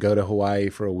I can go to Hawaii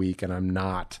for a week and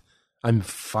I'm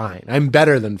fine. I'm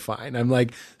better than fine. I'm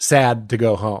like sad to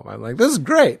go home. I'm like, this is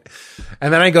great.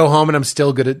 And then I go home and I'm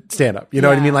still good at stand up. You know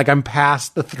what I mean? Like I'm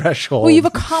past the threshold. Well, you've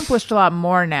accomplished a lot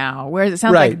more now, whereas it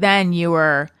sounds like then you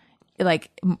were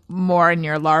like more in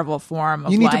your larval form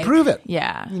of you need to prove it.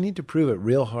 Yeah. You need to prove it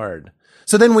real hard.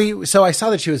 So then so I saw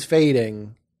that she was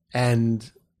fading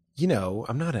and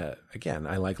I'm not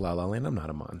I like La La Land. I'm not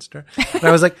a monster. And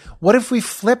I was like, what if we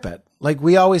flip it? Like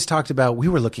we always talked about, we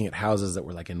were looking at houses that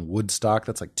were like in Woodstock.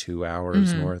 That's like 2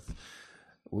 hours north.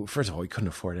 First of all, we couldn't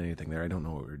afford anything there. I don't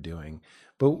know what we were doing,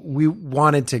 but we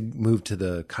wanted to move to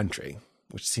the country,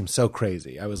 which seems so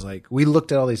crazy. I was like, we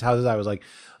looked at all these houses. I was like,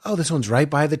 oh, this one's right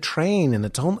by the train. And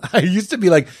I used to be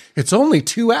like, it's only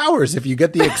 2 hours if you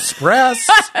get the express.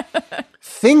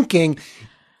 Thinking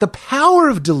the power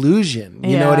of delusion,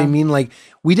 you know what I mean? Like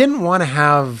we didn't want to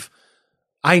have,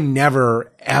 I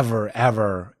never, ever,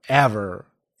 ever, ever,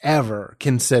 ever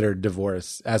considered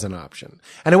divorce as an option.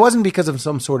 And it wasn't because of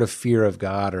some sort of fear of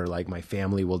God or like my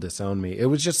family will disown me. It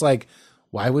was just like,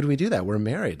 why would we do that? We're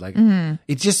married. Like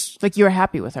it just, like you were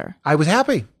happy with her. I was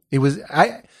happy.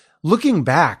 Looking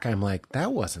back, I'm like,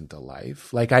 that wasn't the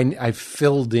life. Like I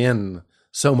filled in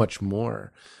so much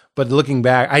more. But looking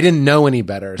back, I didn't know any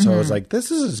better. So I was like, this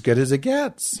is as good as it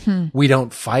gets. We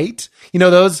don't fight.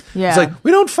 Those, it's like,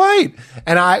 we don't fight.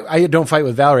 And I don't fight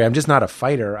with Valerie. I'm just not a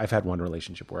fighter. I've had one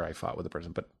relationship where I fought with a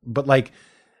person, but like,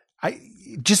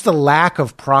 just the lack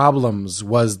of problems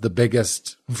was the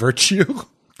biggest virtue.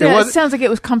 It sounds like it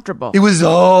was comfortable. It was,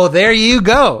 there you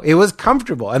go. It was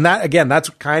comfortable. And that, again, that's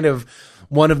kind of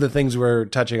one of the things we're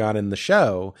touching on in the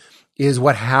show is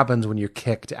what happens when you're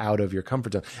kicked out of your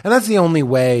comfort zone. And that's the only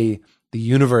way the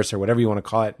universe or whatever you want to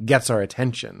call it gets our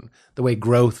attention, the way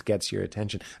growth gets your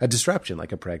attention. A disruption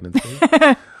like a pregnancy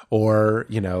or,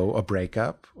 a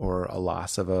breakup or a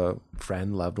loss of a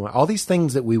friend, loved one. All these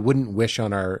things that we wouldn't wish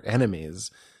on our enemies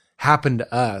happen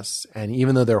to us. And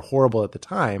even though they're horrible at the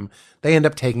time, they end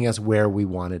up taking us where we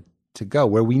wanted to go,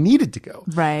 where we needed to go.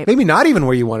 Right. Maybe not even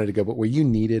where you wanted to go, but where you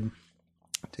needed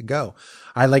to go.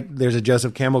 There's a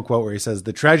Joseph Campbell quote where he says,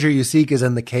 the treasure you seek is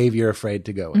in the cave you're afraid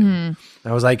to go in. And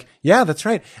I was like, yeah, that's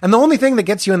right. And the only thing that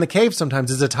gets you in the cave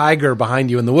sometimes is a tiger behind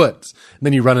you in the woods. And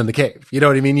then you run in the cave. You know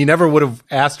what I mean? You never would have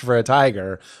asked for a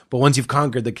tiger, but once you've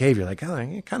conquered the cave, you're like, oh,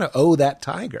 I kind of owe that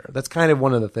tiger. That's kind of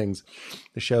one of the things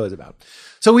the show is about.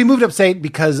 So we moved upstate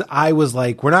because I was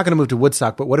like, we're not going to move to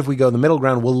Woodstock, but what if we go in the middle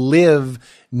ground? We'll live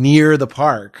near the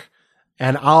park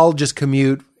and I'll just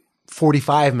commute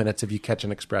 45 minutes if you catch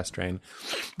an express train.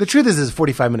 The truth is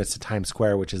 45 minutes to Times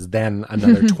Square, which is then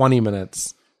another 20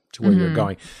 minutes to where you're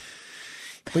going.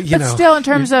 But still, in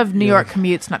terms of New York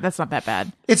commutes, that's not that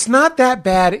bad. It's not that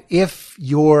bad if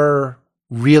you're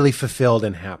really fulfilled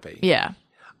and happy. Yeah.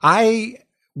 I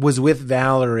was with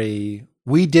Valerie.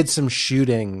 We did some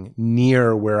shooting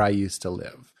near where I used to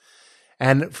live.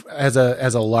 And as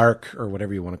a lark or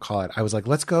whatever you want to call it, I was like,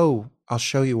 let's go. I'll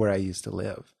show you where I used to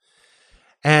live.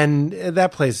 And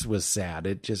that place was sad.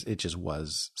 It just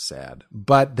was sad.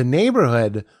 But the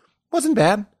neighborhood wasn't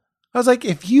bad. I was like,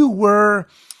 if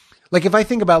I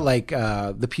think about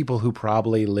the people who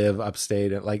probably live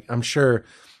upstate, like I'm sure,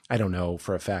 I don't know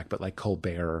for a fact, but like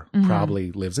Colbert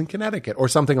probably lives in Connecticut or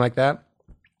something like that.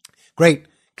 Great.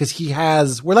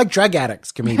 Because we're like drug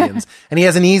addicts, comedians, and he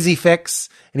has an easy fix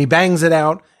and he bangs it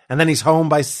out and then he's home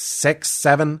by 6,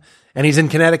 7 and he's in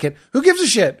Connecticut. Who gives a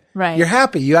shit? Right. You're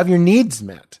happy. You have your needs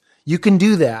met. You can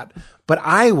do that. But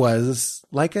I was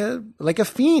like a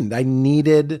fiend. I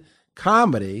needed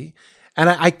comedy and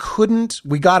I couldn't,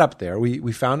 we got up there,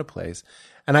 we found a place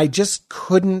and I just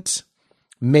couldn't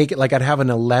make it. Like I'd have an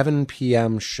 11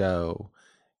 p.m. show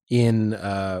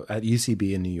at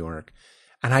UCB in New York.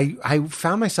 And I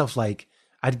found myself like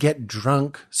I'd get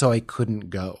drunk so I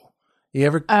couldn't go. You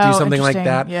ever do something like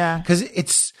that? Yeah.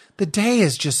 Because the day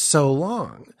is just so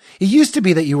long. It used to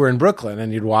be that you were in Brooklyn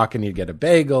and you'd walk and you'd get a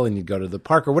bagel and you'd go to the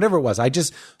park or whatever it was. I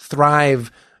just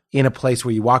thrive in a place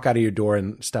where you walk out of your door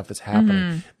and stuff is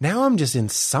happening. Now I'm just in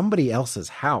somebody else's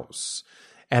house.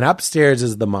 And upstairs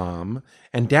is the mom,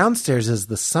 and downstairs is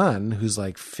the son, who's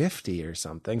like 50 or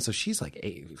something. So she's like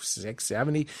 86,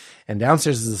 70. And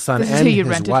downstairs is the son and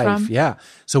his wife. From? Yeah.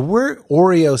 So we're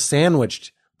Oreo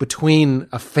sandwiched between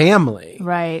a family.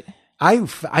 Right.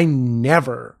 I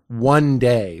never, one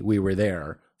day we were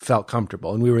there, felt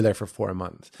comfortable. And we were there for 4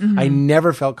 months. I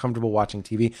never felt comfortable watching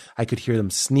TV. I could hear them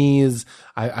sneeze.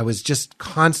 I was just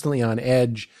constantly on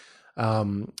edge.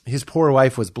 His poor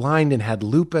wife was blind and had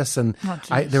lupus, and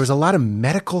there was a lot of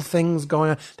medical things going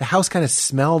on. The house kind of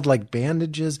smelled like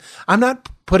bandages. I'm not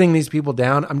putting these people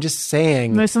down. I'm just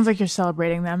saying. No, it sounds like you're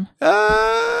celebrating them.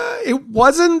 It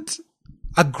wasn't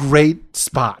a great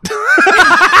spot.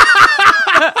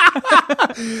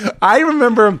 I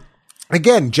remember,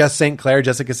 again,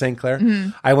 Jessica St.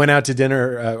 Clair. I went out to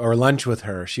dinner or lunch with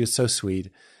her. She was so sweet.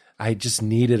 I just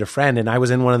needed a friend. And I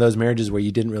was in one of those marriages where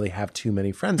you didn't really have too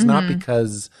many friends, not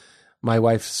because my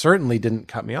wife certainly didn't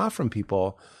cut me off from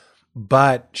people,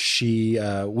 but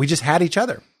we just had each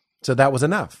other. So that was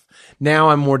enough. Now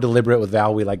I'm more deliberate with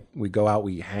Val. We go out,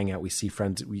 we hang out, we see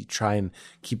friends. We try and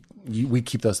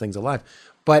keep those things alive.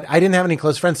 But I didn't have any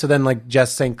close friends. So then like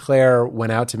Jess St. Clair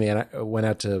went out to me and went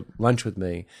out to lunch with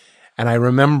me. And I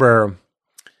remember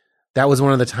that was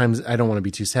one of the times, I don't want to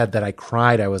be too sad, that I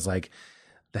cried. I was like,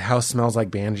 the house smells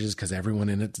like bandages because everyone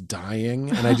in it's dying.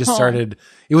 And I just started,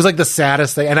 it was like the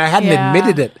saddest thing. And I hadn't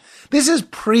admitted it. This is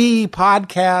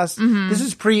pre-podcast. This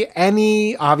is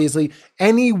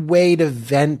any way to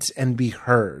vent and be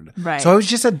heard. Right. So I was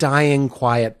just a dying,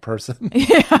 quiet person.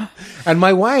 Yeah. And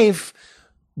my wife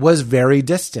was very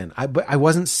distant. I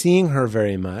wasn't seeing her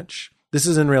very much. This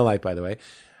is in real life, by the way.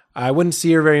 I wouldn't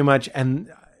see her very much.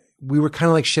 And we were kind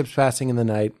of like ships passing in the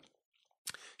night.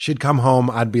 She'd come home.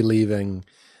 I'd be leaving.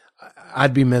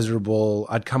 I'd be miserable.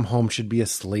 I'd come home. She'd be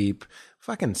asleep.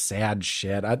 Fucking sad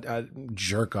shit. I'd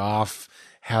jerk off,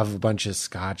 have a bunch of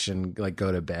scotch and like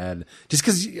go to bed just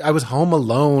because I was home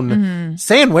alone,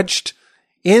 sandwiched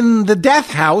in the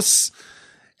death house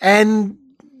and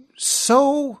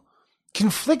so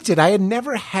conflicted. I had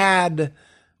never had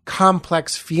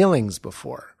complex feelings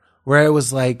before where I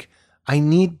was like, I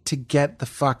need to get the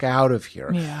fuck out of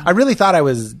here. Yeah. I really thought I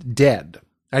was dead.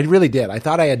 I really did. I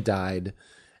thought I had died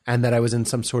and that I was in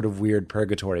some sort of weird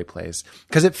purgatory place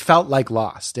because it felt like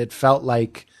Lost. It felt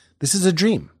like this is a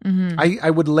dream.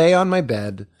 I would lay on my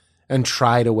bed and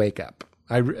try to wake up.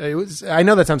 I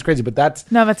know that sounds crazy, but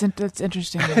that's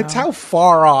interesting. It's how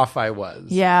far off I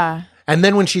was. Yeah. And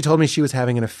then when she told me she was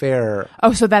having an affair.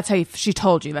 Oh, so that's how she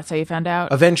told you. That's how you found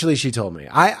out. Eventually she told me.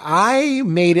 I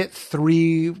made it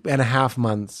 3.5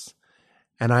 months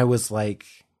and I was like,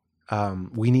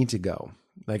 we need to go.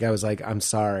 Like, I was like, I'm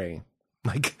sorry.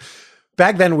 Like,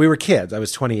 back then we were kids. I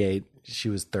was 28. She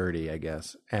was 30, I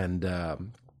guess.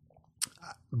 And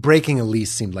breaking a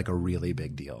lease seemed like a really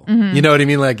big deal. You know what I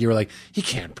mean? Like, you were like, you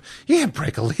can't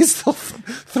break a lease. They'll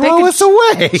throw us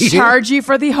away. Charge you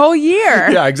for the whole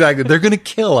year. Yeah, exactly. They're going to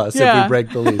kill us if we break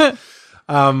the lease.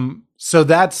 So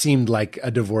that seemed like a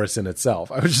divorce in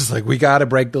itself. I was just like, we got to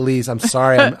break the lease. I'm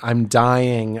sorry. I'm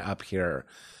dying up here.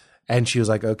 And she was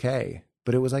like, okay.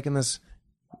 But it was like in this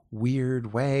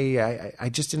weird way. I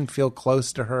just didn't feel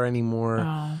close to her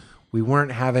anymore. We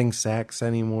weren't having sex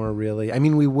anymore, really. I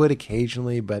mean, we would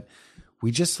occasionally, but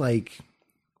we just like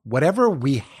whatever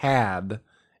we had.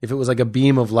 If it was like a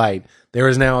beam of light, there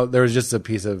was just a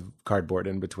piece of cardboard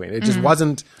in between. It just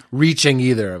wasn't reaching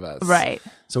either of us. Right.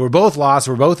 So we're both lost.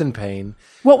 We're both in pain.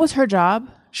 What was her job?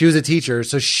 She was a teacher.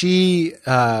 So she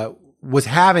was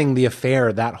having the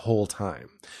affair that whole time.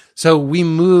 So we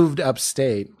moved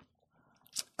upstate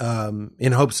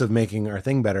in hopes of making our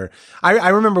thing better. I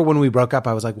remember when we broke up,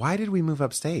 I was like, why did we move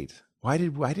upstate? Why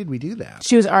did we do that?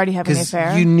 She was already having an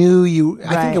affair? You knew I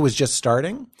think Right. it was just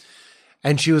starting.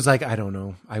 And she was like, I don't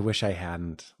know. I wish I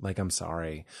hadn't. Like, I'm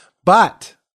sorry.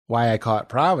 But why I call it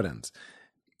Providence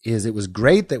is it was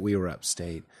great that we were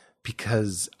upstate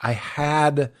because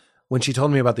when she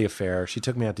told me about the affair, she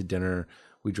took me out to dinner.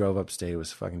 We drove upstate. It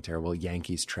was fucking terrible.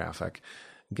 Yankees traffic.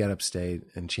 Get upstate.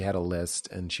 And she had a list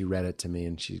and she read it to me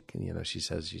and she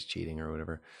says she's cheating or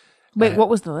whatever. Wait, what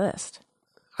was the list?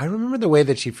 I remember the way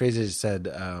that she phrased it. She said,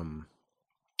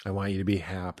 I want you to be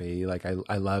happy. Like,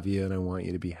 I love you and I want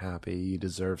you to be happy. You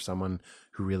deserve someone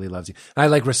who really loves you. And I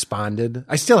like responded.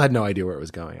 I still had no idea where it was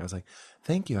going. I was like,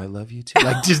 thank you. I love you too.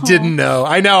 Like, just didn't know.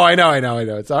 I know.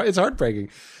 It's heartbreaking.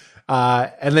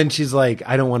 And then she's like,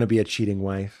 I don't want to be a cheating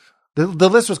wife. The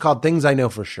list was called Things I Know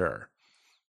for Sure.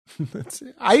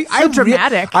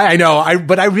 Dramatic. I know.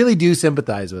 But I really do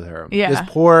sympathize with her. Yeah.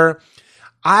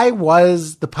 I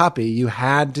was the puppy you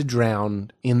had to drown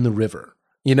in the river.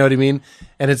 You know what I mean?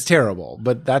 And it's terrible,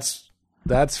 but that's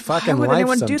fucking life. Why would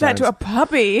anyone sometimes. do that to a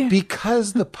puppy?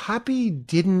 Because the puppy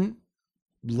didn't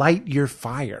light your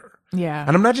fire. Yeah.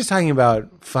 And I'm not just talking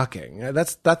about fucking.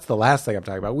 That's the last thing I'm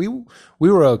talking about. We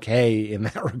were okay in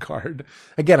that regard.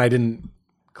 Again, I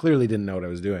clearly didn't know what I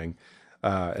was doing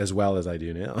as well as I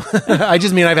do now. I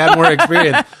just mean I've had more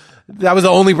experience. That was the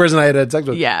only person I had sex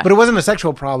with. Yeah. But it wasn't a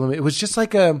sexual problem. It was just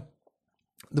like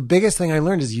the biggest thing I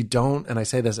learned is you don't, and I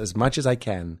say this as much as I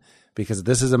can, because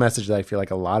this is a message that I feel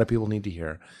like a lot of people need to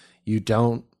hear. You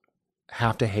don't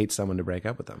have to hate someone to break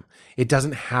up with them. It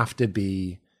doesn't have to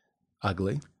be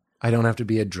ugly. I don't have to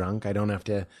be a drunk. I don't have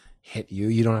to hit you.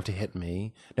 You don't have to hit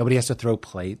me. Nobody has to throw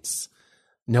plates.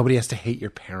 Nobody has to hate your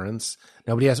parents.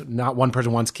 Not one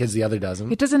person wants kids, the other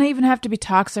doesn't. It doesn't even have to be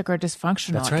toxic or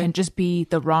dysfunctional. That's It right. can just be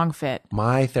the wrong fit.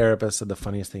 My therapist said the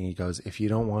funniest thing. He goes, if you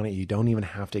don't want it, you don't even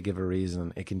have to give a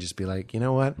reason. It can just be like, you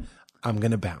know what? I'm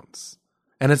going to bounce.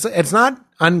 And it's not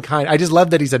unkind. I just love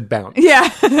that he said bounce. Yeah.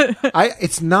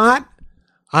 It's not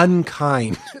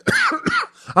unkind.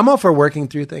 I'm all for working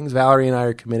through things. Valerie and I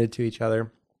are committed to each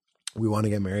other. We want to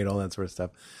get married, all that sort of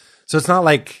stuff. So it's not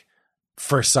like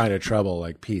first sign of trouble,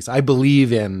 like peace. I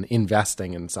believe in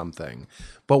investing in something.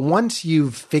 But once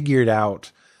you've figured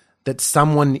out that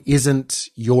someone isn't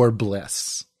your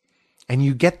bliss and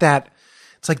you get that,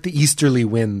 it's like the easterly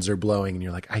winds are blowing and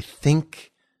you're like, I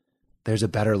think there's a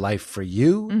better life for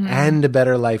you and a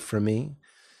better life for me.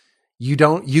 You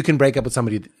can break up with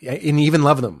somebody and even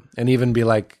love them and even be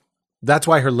like, that's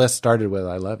why her list started with,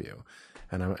 I love you.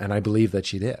 And I believe that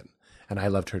she did. And I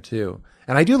loved her too.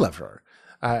 And I do love her.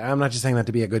 I'm not just saying that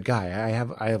to be a good guy. I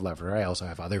have love for her. I also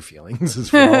have other feelings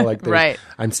as well. Like Right.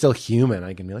 I'm still human.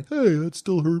 I can be like, hey, that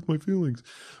still hurt my feelings.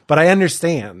 But I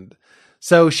understand.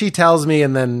 So she tells me,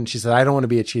 and then she said, I don't want to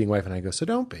be a cheating wife. And I go, so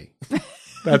don't be.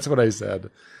 That's what I said.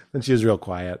 Then she was real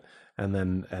quiet. And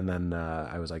then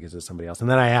I was like, is it somebody else? And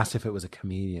then I asked if it was a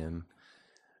comedian.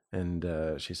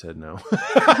 And she said no.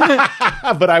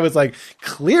 But I was like,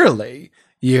 clearly,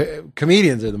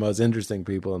 comedians are the most interesting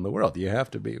people in the world. You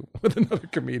have to be with another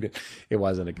comedian. It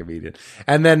wasn't a comedian.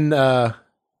 And then the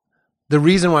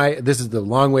reason why, this is the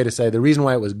long way to say, the reason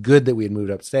why it was good that we had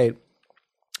moved upstate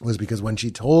was because when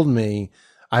she told me,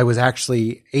 I was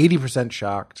actually 80%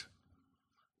 shocked.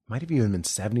 Might have even been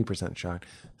 70% shocked,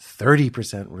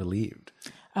 30% relieved.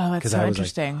 Oh, that's so I was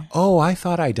interesting. like, oh, I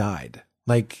thought I died.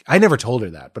 Like, I never told her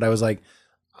that, but I was like,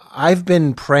 I've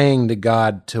been praying to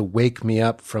God to wake me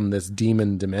up from this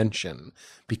demon dimension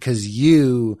because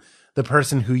you, the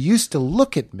person who used to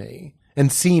look at me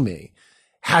and see me,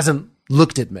 hasn't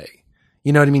looked at me.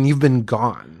 You know what I mean? You've been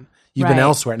gone. You've been Right.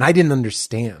 elsewhere. And I didn't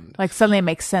understand. Like suddenly it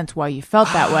makes sense why you felt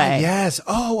that way. Yes.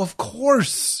 Oh, of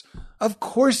course. Of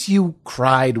course you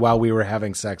cried while we were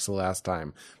having sex the last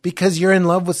time because you're in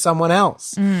love with someone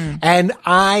else. And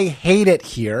I hate it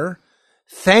here.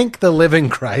 Thank the living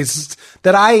Christ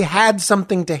that I had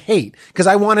something to hate because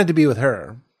I wanted to be with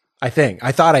her. I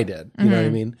thought I did. You know what I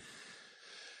mean?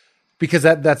 Because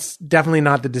that's definitely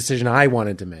not the decision I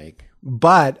wanted to make,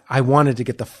 but I wanted to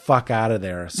get the fuck out of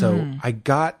there. So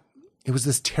it was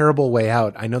this terrible way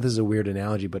out. I know this is a weird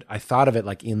analogy, but I thought of it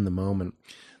like in the moment.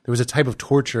 there was a type of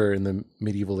torture in the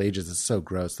medieval ages that's so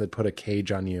gross. They'd put a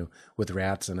cage on you with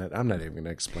rats in it. I'm not even going to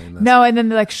explain this. No, and then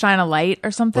they like shine a light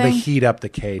or something. Well, they heat up the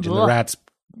cage and the Ugh. rats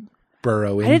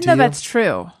burrow into I didn't know you. that's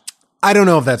true. I don't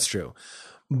know if that's true,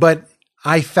 but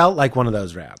I felt like one of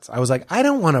those rats. I was like, I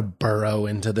don't want to burrow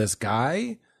into this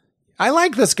guy. I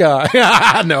like this guy.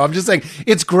 No, I'm just saying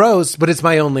it's gross, but it's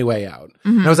my only way out.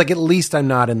 And I was like, at least I'm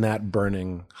not in that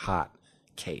burning hot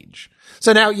cage.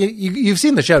 So now you've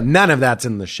seen the show. None of that's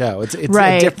in the show. It's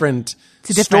Right. a different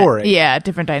story. Yeah,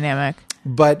 different dynamic.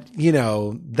 But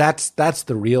that's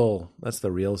the real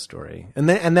story. And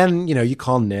then you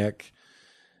call Nick,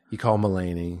 you call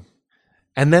Mulaney,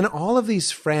 and then all of these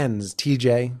friends,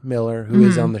 TJ Miller, who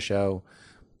is on the show.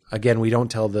 Again, we don't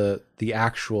tell the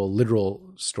actual literal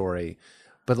story,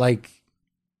 but like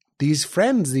these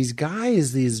friends, these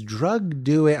guys, these drug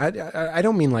doing. I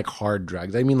don't mean like hard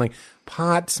drugs. I mean like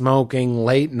pot smoking,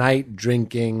 late night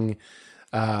drinking,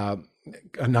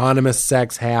 anonymous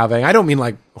sex having. I don't mean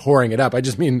like whoring it up. I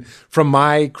just mean from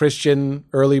my Christian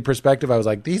early perspective, I was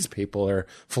like, these people are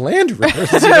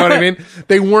philanderers. You know what I mean?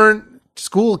 They weren't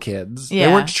school kids. Yeah.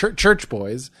 They weren't church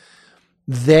boys.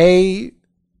 They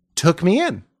took me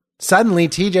in. Suddenly,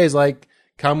 TJ's like,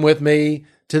 come with me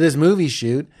to this movie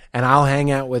shoot and I'll hang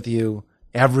out with you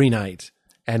every night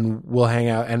and we'll hang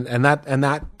out. And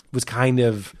that was kind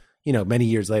of, many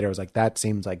years later, I was like, that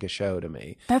seems like a show to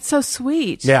me. That's so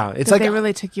sweet. Yeah. It's that like they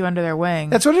really took you under their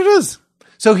wing. That's what it is.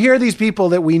 So here are these people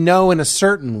that we know in a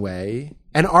certain way.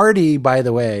 And Artie, by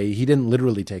the way, he didn't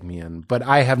literally take me in, but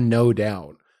I have no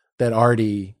doubt that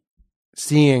Artie,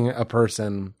 seeing a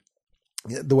person,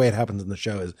 the way it happens in the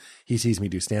show is he sees me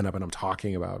do stand up and I'm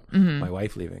talking about my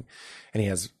wife leaving and he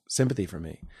has sympathy for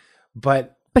me.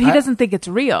 But he doesn't think it's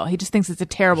real. He just thinks it's a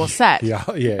terrible set.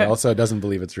 Yeah. Also doesn't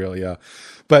believe it's real. Yeah.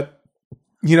 But,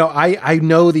 I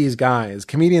know these guys.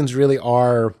 Comedians really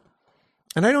are,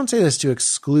 and I don't say this to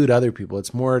exclude other people.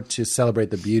 It's more to celebrate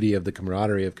the beauty of the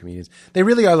camaraderie of comedians. They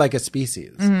really are like a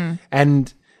species.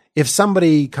 And if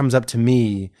somebody comes up to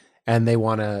me and they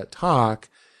want to talk,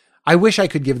 I wish I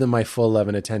could give them my full love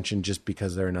and attention just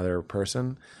because they're another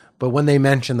person. But when they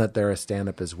mention that they're a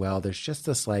stand-up as well, there's just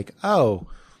this like, oh,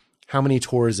 how many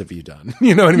tours have you done?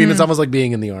 You know what I mean? It's almost like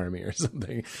being in the army or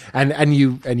something. And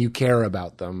you care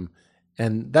about them.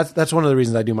 And that's one of the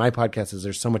reasons I do my podcast is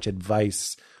there's so much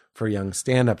advice for young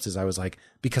stand-ups is I was like,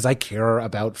 because I care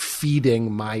about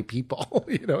feeding my people.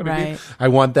 You know what I mean? I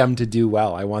want them to do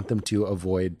well. I want them to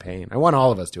avoid pain. I want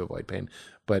all of us to avoid pain.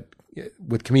 But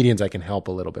with comedians, I can help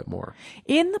a little bit more.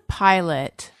 In the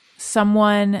pilot,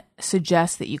 someone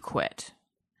suggests that you quit.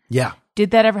 Yeah.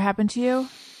 Did that ever happen to you?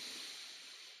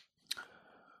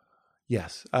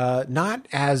 Yes. Not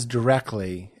as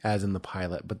directly as in the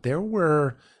pilot, but there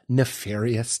were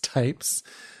nefarious types.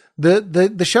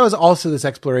 The show is also this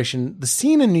exploration. The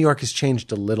scene in New York has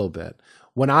changed a little bit.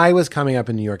 When I was coming up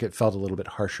in New York, it felt a little bit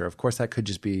harsher. Of course, that could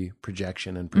just be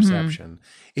projection and perception.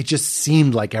 It just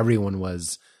seemed like everyone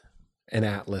was an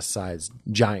Atlas-sized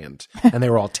giant, and they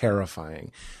were all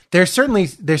terrifying. There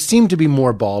seemed to be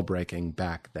more ball breaking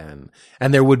back then,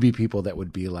 and there would be people that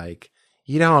would be like,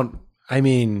 you don't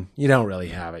really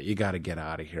have it. You got to get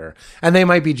out of here. And they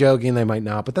might be joking, they might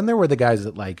not. But then there were the guys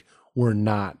that like were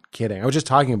not kidding. I was just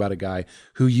talking about a guy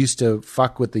who used to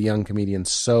fuck with the young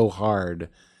comedians so hard.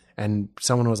 And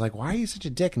someone was like, why are you such a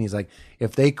dick? And he's like,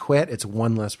 if they quit, it's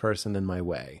one less person in my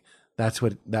way. That's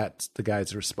the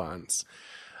guy's response.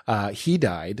 He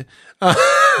died. Would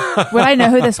I know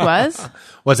who this was?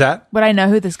 What's that? Would I know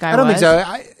who this guy was? I don't think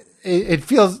so. It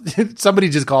feels, somebody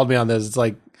just called me on this. It's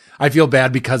like, I feel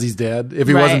bad because he's dead. If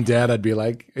he wasn't dead, I'd be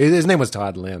like, his name was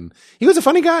Todd Lynn. He was a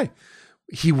funny guy.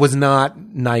 He was not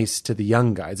nice to the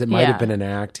young guys. It might have been an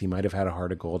act. He might have had a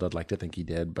heart of gold. I'd like to think he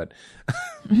did, but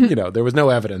there was no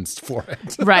evidence for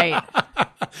it. Right.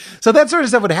 So that sort of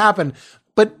stuff would happen.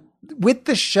 But with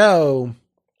the show,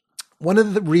 one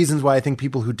of the reasons why I think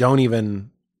people who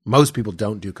most people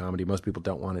don't do comedy, most people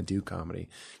don't want to do comedy,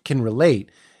 can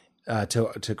relate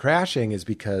to Crashing is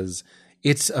because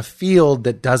it's a field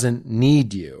that doesn't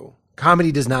need you.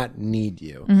 Comedy does not need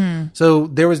you. So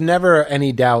there was never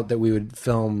any doubt that we would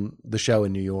film the show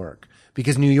in New York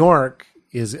because New York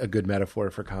is a good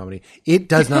metaphor for comedy. It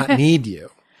does not need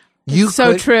you.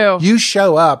 True. You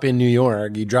show up in New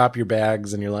York, you drop your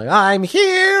bags and you're like, I'm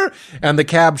here. And the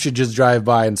cab should just drive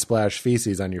by and splash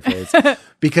feces on your face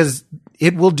because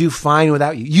it will do fine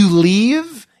without you. You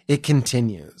leave, it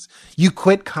continues. You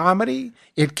quit comedy,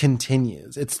 it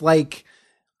continues. It's like,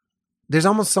 there's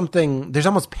almost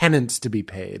penance to be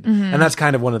paid. And that's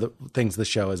kind of one of the things the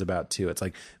show is about too. It's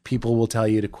like people will tell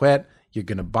you to quit. You're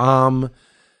going to bomb.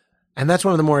 And that's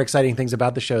one of the more exciting things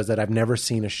about the show is that I've never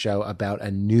seen a show about a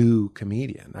new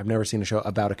comedian. I've never seen a show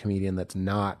about a comedian that's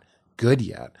not good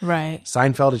yet. Right.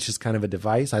 Seinfeld is just kind of a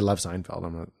device. I love Seinfeld.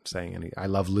 I'm not saying any. I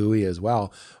love Louis as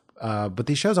well. But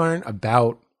these shows aren't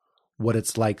about what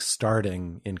it's like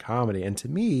starting in comedy. And to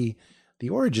me, the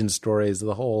origin story is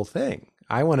the whole thing.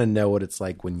 I want to know what it's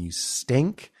like when you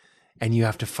stink and you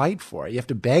have to fight for it. You have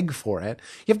to beg for it.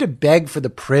 You have to beg for the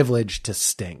privilege to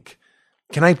stink.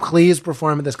 Can I please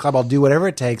perform at this club? I'll do whatever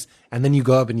it takes. And then you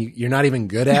go up and you're not even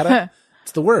good at it.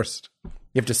 It's the worst. You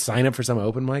have to sign up for some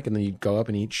open mic and then you go up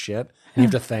and eat shit. And you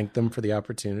have to thank them for the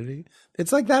opportunity.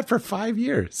 It's like that for 5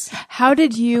 years. How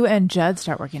did you and Judd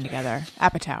start working together?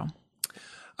 Apatow.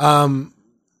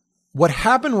 What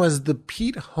happened was the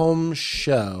Pete Holmes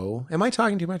show. Am I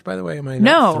talking too much, by the way? Am I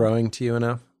No. not throwing to you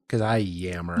enough? Because I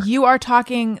yammer. You are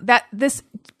talking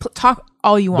talk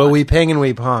all you want. But we ping and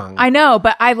we pong. I know,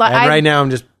 but I like. And right now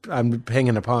I'm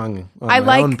pinging a pong on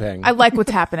my own ping. I like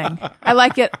what's happening. I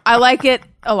like it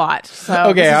a lot. So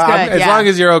Okay, this is good. as long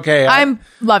as you're okay. I'm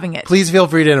loving it. Please feel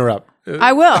free to interrupt.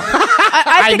 I will.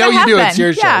 I think know you have do. been. It's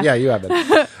your show. Yeah, you have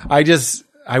it.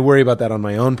 I worry about that on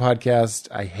my own podcast.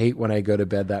 I hate when I go to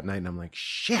bed that night and I'm like,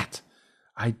 shit,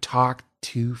 I talk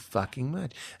too fucking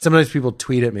much. Sometimes people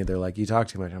tweet at me. They're like, you talk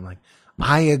too much. I'm like,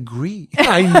 I agree.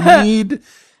 I need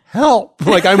help.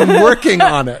 Like I'm working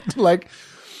on it. Like,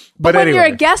 but when anyway.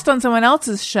 you're a guest on someone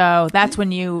else's show, that's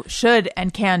when you should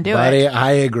and can do Buddy, it.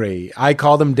 I agree. I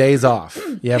call them days off.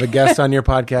 You have a guest on your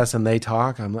podcast and they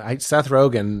talk. Seth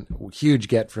Rogen, huge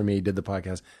get for me, did the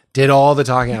podcast, did all the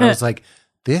talking. And I was like,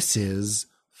 this is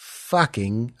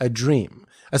fucking a dream.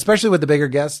 Especially with the bigger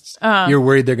guests. You're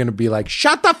worried they're going to be like,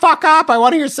 shut the fuck up. I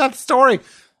want to hear Seth's story.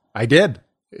 I did.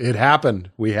 It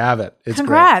happened. We have it. It's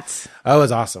Congrats. great. Oh, it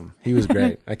was awesome. He was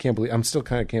great. I'm still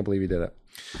kind of can't believe he did it.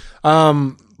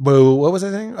 What was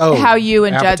I saying? Oh, How you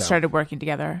and Judd Apatow. started working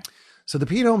together. So the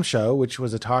Pete Holmes show, which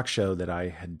was a talk show that I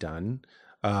had done,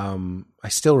 I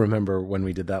still remember when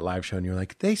we did that live show and you were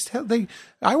like,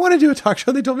 I want to do a talk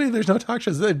show. They told me there's no talk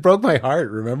shows. It broke my heart.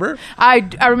 Remember? I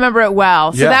remember it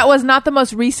well. So Yeah. that was not the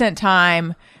most recent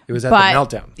time. It was at the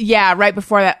Meltdown. Yeah, right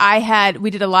before that.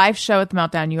 We did a live show at the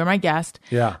Meltdown. You were my guest.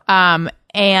 Yeah.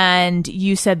 And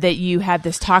you said that you had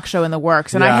this talk show in the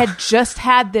works. And I Yeah. had just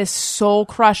had this soul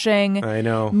crushing I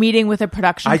know. meeting with a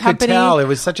production I company. could tell. It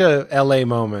was such a LA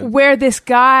moment. Where this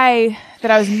guy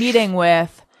that I was meeting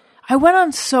with, I went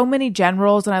on so many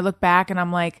generals and I look back and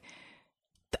I'm like,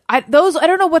 I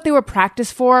don't know what they were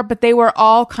practiced for, but they were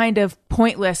all kind of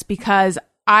pointless because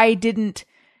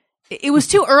it was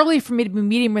too early for me to be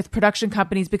meeting with production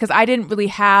companies because I didn't really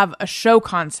have a show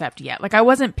concept yet. Like I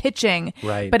wasn't pitching,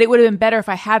 Right. but it would have been better if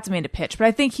I had something to pitch. But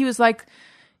I think he was like,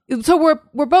 so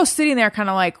we're both sitting there kind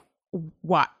of like,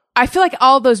 what? I feel like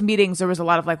all those meetings, there was a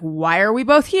lot of like, why are we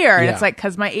both here? And Yeah. it's like,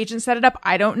 cause my agent set it up.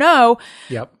 I don't know.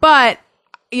 Yep. But,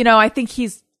 I think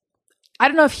I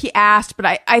don't know if he asked, but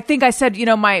I think I said,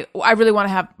 I really want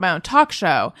to have my own talk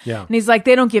show. Yeah. And he's like,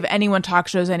 they don't give anyone talk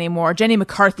shows anymore. Jenny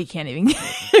McCarthy can't even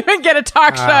get a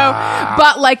talk show.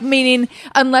 But like, meaning,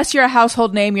 unless you're a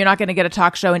household name, you're not going to get a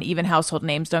talk show, and even household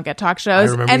names don't get talk shows.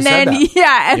 I remember and you said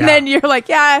then, that. then you're like,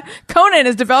 Conan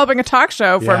is developing a talk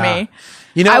show for Yeah.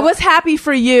 me. I was happy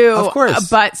for you, Of course.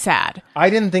 but sad. I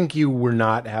didn't think you were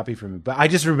not happy for me, but I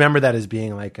just remember that as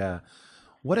being like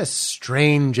what a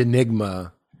strange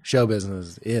enigma show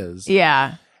business is.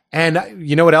 Yeah. And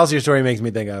you know what else your story makes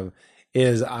me think of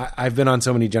is I've been on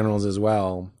so many generals as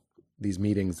well, these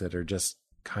meetings that are just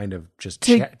kind of just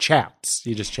chats.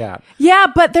 You just chat. Yeah,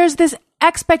 but there's this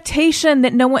expectation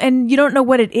that no one, and you don't know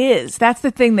what it is. That's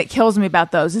the thing that kills me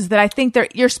about those, is that I think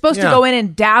you're supposed to Yeah. go in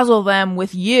and dazzle them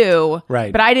with you.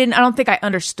 Right. But I don't think I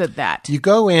understood that. You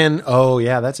go in, oh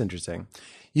yeah, that's interesting.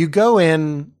 You go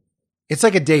in, it's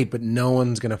like a date, but no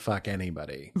one's going to fuck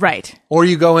anybody. Right. Or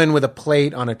you go in with a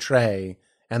plate on a tray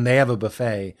and they have a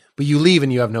buffet, but you leave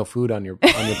and you have no food on your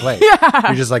plate.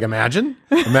 You're just like, imagine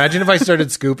if I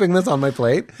started scooping this on my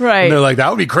plate. Right. And they're like, that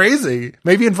would be crazy.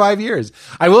 Maybe in 5 years.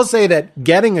 I will say that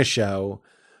getting a show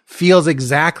feels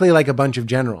exactly like a bunch of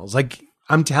generals. Like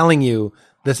I'm telling you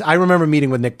this, I remember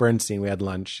meeting with Nick Bernstein. We had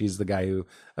lunch. He's the guy who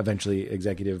eventually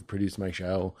executive produced my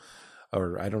show.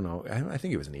 Or I don't know. I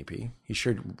think it was an EP. He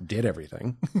sure did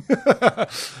everything.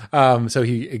 So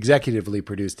he executively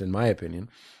produced, in my opinion.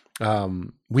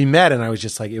 We met and I was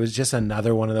just like, it was just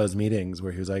another one of those meetings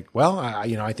where he was like, well,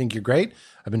 I think you're great.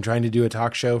 I've been trying to do a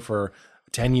talk show for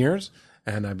 10 years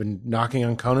and I've been knocking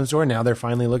on Conan's door. Now they're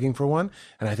finally looking for one.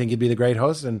 And I think you'd be the great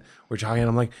host. And we're talking and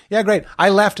I'm like, yeah, great. I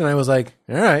left and I was like,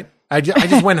 all right. I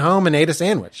just went home and ate a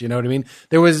sandwich. You know what I mean?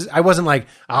 I wasn't like,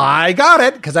 I got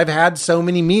it. Cause I've had so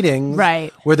many meetings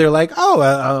right. where they're like, oh,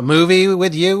 a movie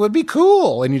with you would be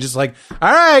cool. And you're just like,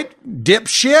 all right,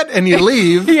 dipshit. And you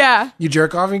leave. Yeah. You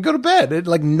jerk off and you go to bed.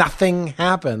 Like nothing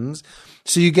happens.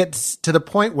 So you get to the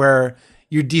point where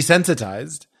you're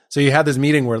desensitized. So you had this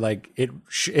meeting where like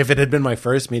if it had been my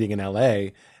first meeting in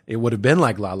LA, it would have been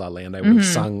like La La Land. I would have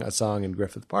sung a song in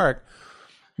Griffith Park.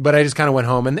 But I just kind of went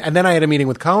home. And then I had a meeting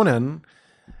with Conan,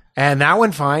 and that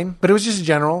went fine. But it was just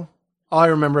general. All I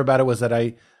remember about it was that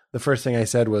the first thing I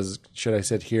said was, should I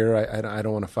sit here? I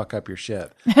don't want to fuck up your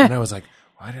shit. And I was like,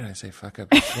 why did I say fuck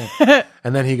up your shit?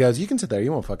 And then he goes, you can sit there.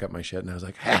 You won't fuck up my shit. And I was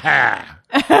like, ha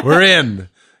ha, we're in.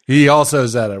 He also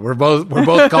said it. We're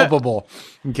both culpable,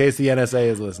 in case the NSA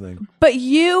is listening. But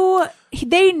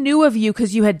they knew of you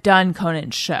because you had done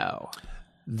Conan's show.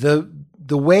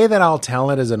 The way that I'll tell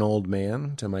it as an old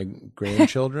man to my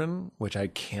grandchildren, which I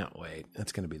can't wait.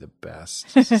 That's going to be the best.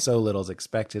 So little's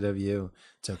expected of you.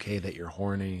 It's okay that you're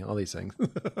horny. All these things.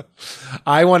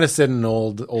 I want to sit in an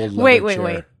old leather chair.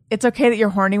 Wait. It's okay that you're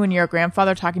horny when you're a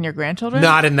grandfather talking to your grandchildren?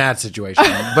 Not in that situation.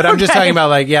 But I'm just talking about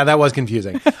like, yeah, that was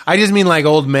confusing. I just mean like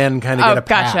old men kind of get a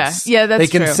pass. Gotcha. Yeah, that's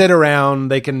true. They can sit around.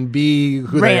 They can be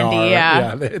who Randy, they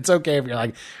are. yeah. It's okay if you're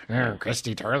like,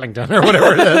 Christy Turlington or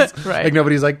whatever it is. Right. Like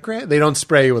nobody's like, they don't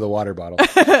spray you with a water bottle.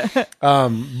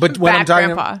 But when I'm talking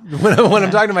when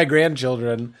I'm talking to my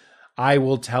grandchildren, I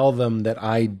will tell them that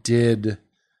I did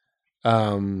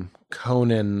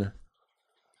Conan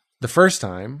the first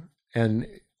time and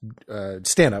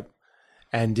stand up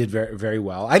and did very, very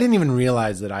well. I didn't even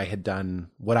realize that I had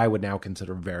done what I would now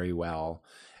consider very well.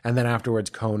 And then afterwards,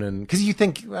 Conan, because you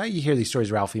think, you hear these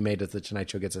stories, Ralphie made it, the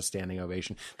Tonight Show gets a standing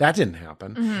ovation. That didn't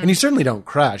happen. And you certainly don't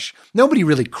crush. Nobody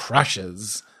really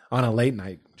crushes on a late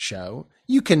night show.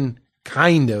 You can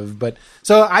kind of, but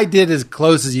so I did as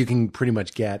close as you can pretty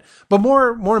much get. But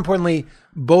more importantly,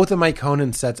 both of my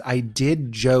Conan sets, I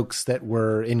did jokes that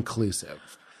were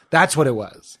inclusive. That's what it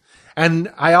was.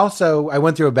 And I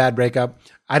went through a bad breakup.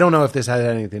 I don't know if this had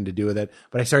anything to do with it,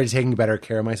 but I started taking better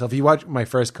care of myself. If you watch my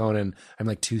first Conan, I'm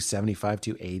like 275,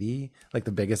 280, like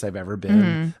the biggest I've ever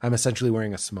been. I'm essentially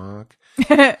wearing a smock.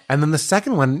 And then the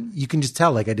second one, you can just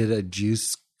tell, like I did a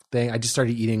juice thing. I just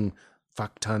started eating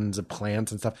fuck tons of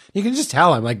plants and stuff. You can just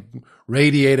tell I'm like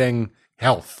radiating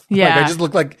health. Yeah. Like I just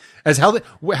look like as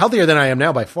healthier than I am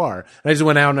now by far. And I just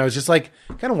went out and I was just like,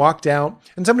 kind of walked out.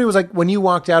 And somebody was like, when you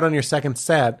walked out on your second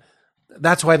set,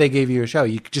 that's why they gave you a show.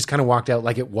 You just kind of walked out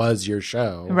like it was your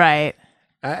show. Right.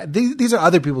 These are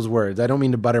other people's words. I don't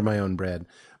mean to butter my own bread.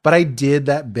 But I did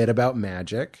that bit about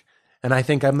magic. And I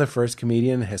think I'm the first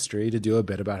comedian in history to do a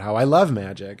bit about how I love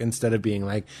magic instead of being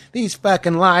like, these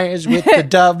fucking liars with the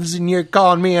doves and you're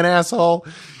calling me an asshole.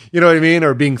 You know what I mean?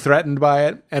 Or being threatened by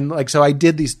it. And like, so I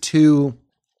did these two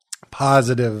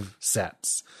positive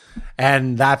sets.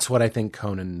 And that's what I think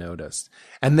Conan noticed.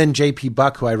 And then JP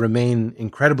Buck, who I remain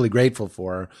incredibly grateful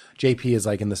for, JP is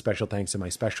like in the special thanks to my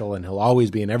special, and he'll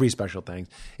always be in every special thanks,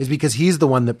 is because he's the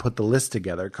one that put the list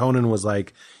together. Conan was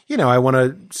like, I want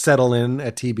to settle in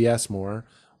at TBS more.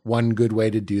 One good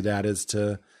way to do that is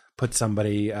to put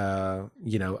somebody,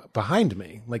 behind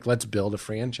me. Like, let's build a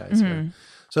franchise here.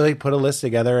 So they put a list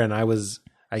together, and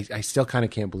I still kind of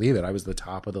can't believe it. I was the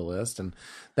top of the list. And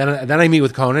then I meet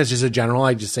with Conan. It's just a general.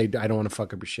 I just say, I don't want to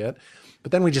fuck up your shit.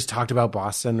 But then we just talked about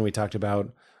Boston. We talked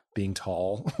about being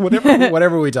tall,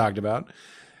 whatever we talked about.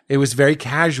 It was very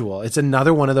casual. It's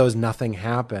another one of those nothing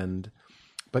happened.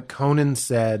 But Conan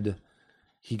said,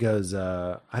 he goes,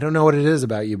 I don't know what it is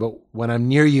about you, but when I'm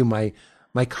near you, my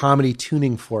comedy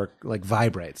tuning fork like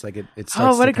vibrates. Like it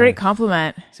starts. Oh, what a great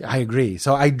compliment. I agree.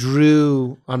 So I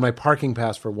drew on my parking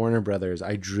pass for Warner Brothers,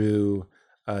 I drew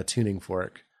a tuning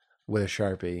fork with a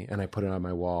Sharpie and I put it on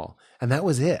my wall. And that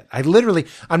was it.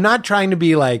 I'm not trying to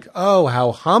be like, oh,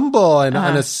 how humble and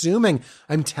unassuming.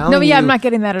 I'm telling you. No, yeah, I'm not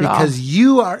getting that at all. Because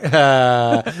you are,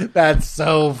 that's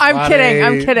so funny.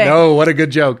 I'm kidding. No, what a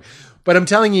good joke. But I'm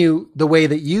telling you the way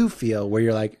that you feel, where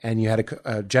you're like, and you had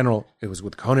a general, it was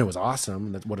with Conan, it was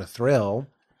awesome. What a thrill.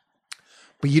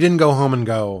 But you didn't go home and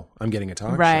go, I'm getting a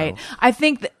talk show. Right. I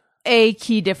think a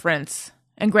key difference,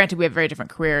 and granted we have very different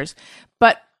careers,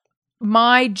 but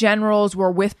my generals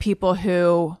were with people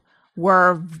who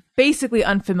were basically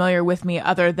unfamiliar with me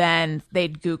other than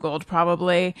they'd Googled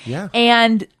probably. Yeah.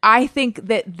 And I think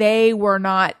that they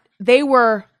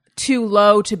were too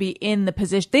low to be in the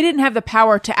position. They didn't have the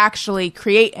power to actually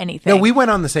create anything. No, we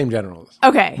went on the same generals.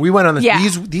 Okay. We went on the yeah.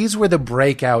 These were the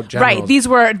breakout generals. Right. These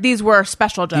were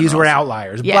special generals. These were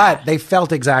outliers. Yeah. But they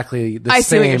felt exactly the same. I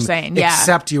see what you're saying. Yeah.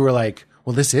 Except you were like,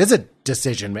 well, this is a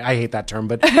decision maker. I hate that term,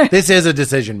 but this is a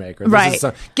decision maker. This Right.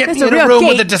 Is get It's me a in a real room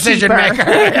with a decision gatekeeper.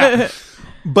 maker. Yeah.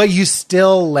 But you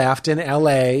still left in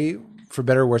LA, for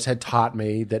better or worse, had taught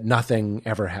me that nothing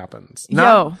ever happens.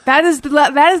 That is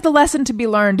the lesson to be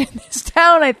learned in this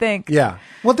town, I think. Yeah.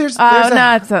 Well, there's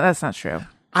that's not true.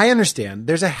 I understand.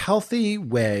 There's a healthy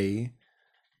way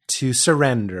to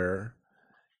surrender.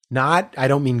 I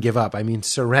don't mean give up. I mean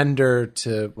surrender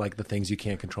to like the things you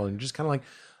can't control. And you're just kind of like,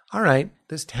 all right,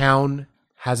 this town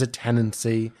has a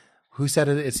tendency. Who said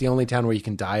it? It's the only town where you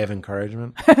can die of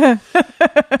encouragement.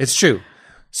 It's true.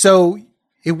 So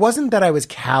it wasn't that I was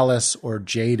callous or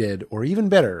jaded or even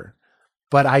bitter,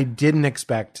 but I didn't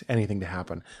expect anything to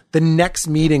happen. The next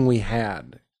meeting we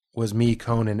had was me,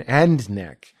 Conan, and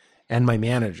Nick, and my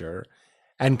manager,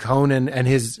 and Conan and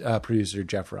his producer,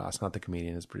 Jeff Ross, not the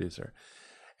comedian, his producer.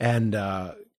 And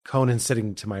Conan's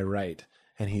sitting to my right,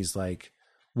 and he's like,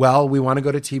 well, we want to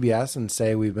go to TBS and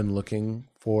say we've been looking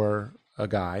for a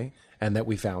guy and that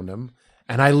we found him.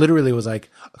 And I literally was like,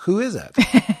 who is it?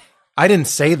 I didn't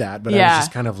say that, but I was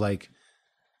just kind of like,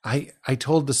 I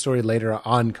told the story later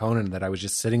on Conan that I was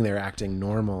just sitting there acting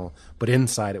normal, but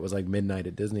inside it was like midnight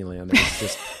at Disneyland. There was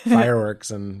just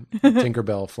fireworks and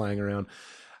Tinkerbell flying around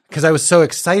because I was so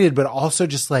excited, but also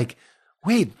just like,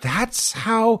 wait, that's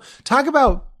how, talk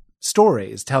about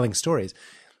stories, telling stories.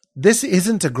 This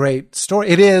isn't a great story.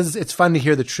 It is. It's fun to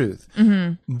hear the truth.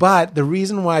 Mm-hmm. But the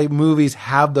reason why movies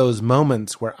have those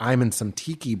moments where I'm in some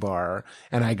tiki bar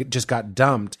and I just got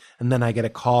dumped and then I get a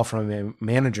call from a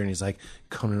manager and he's like,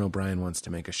 Conan O'Brien wants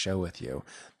to make a show with you.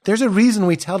 There's a reason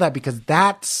we tell that because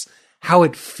that's how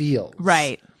it feels.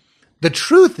 Right. The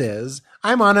truth is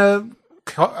I'm on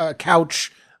a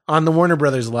couch on the Warner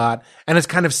Brothers lot and it's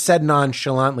kind of said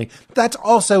nonchalantly. That's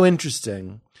also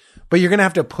interesting. But you're going to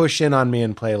have to push in on me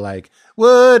and play like,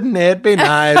 wouldn't it be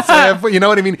nice if, you know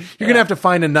what I mean? You're going to have to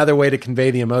find another way to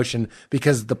convey the emotion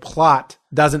because the plot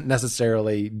doesn't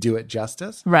necessarily do it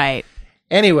justice. Right.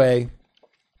 Anyway,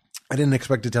 I didn't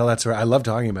expect to tell that story. I love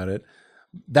talking about it.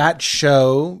 That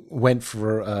show went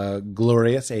for a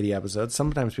glorious 80 episodes.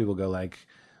 Sometimes people go like,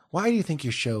 why do you think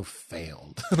your show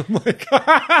failed? And I'm like, You're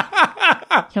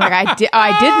like, I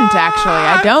didn't actually.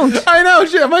 I don't. I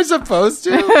know. Am I supposed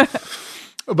to?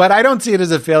 But I don't see it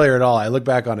as a failure at all. I look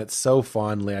back on it so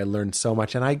fondly. I learned so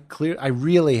much, and I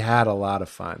really had a lot of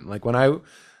fun. Like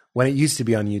when it used to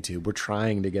be on YouTube, we're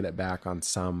trying to get it back on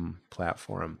some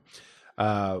platform.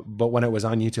 But when it was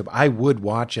on YouTube, I would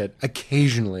watch it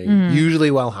occasionally,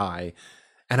 usually while high,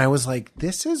 and I was like,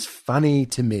 "This is funny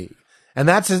to me," and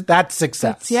that's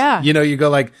success. You know, you go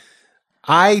like,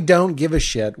 "I don't give a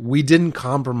shit. We didn't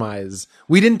compromise.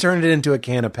 We didn't turn it into a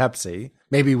can of Pepsi.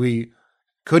 Maybe we."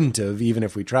 Couldn't have, even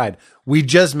if we tried. We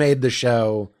just made the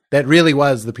show that really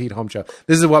was the Pete Holmes Show.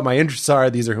 This is what my interests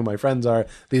are. These are who my friends are.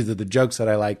 These are the jokes that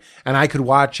I like. And I could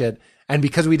watch it. And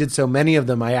because we did so many of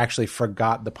them, I actually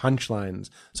forgot the punchlines.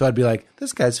 So I'd be like,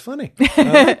 this guy's funny.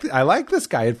 I like this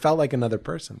guy. It felt like another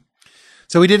person.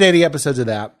 So we did 80 episodes of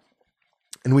that.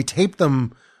 And we taped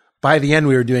them. By the end,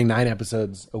 we were doing 9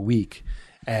 episodes a week.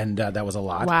 And that was a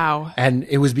lot. Wow. And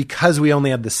it was because we only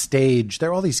had the stage.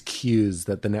 There are all these cues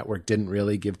that the network didn't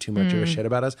really give too much of a shit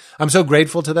about us. I'm so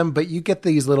grateful to them, but you get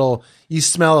these you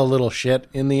smell a little shit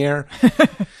in the air.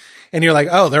 And you're like,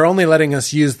 oh, they're only letting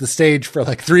us use the stage for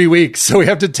like 3 weeks. So we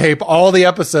have to tape all the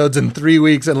episodes in 3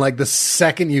 weeks. And like the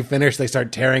second you finish, they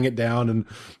start tearing it down and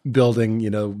building,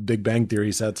 Big Bang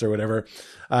Theory sets or whatever.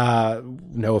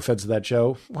 No offense to that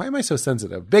show. Why am I so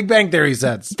sensitive? Big Bang Theory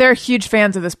sets. They're huge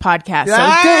fans of this podcast. So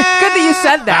good that you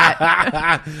said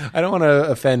that. I don't want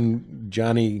to offend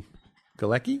Johnny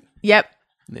Galecki. Yep.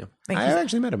 No. I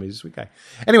actually met him. He's a sweet guy.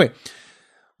 Anyway,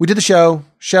 we did the show.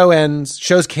 Show ends.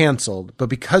 Show's canceled. But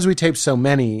because we taped so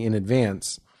many in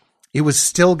advance, it was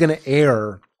still going to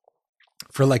air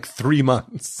for like 3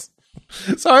 months.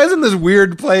 So I was in this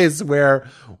weird place where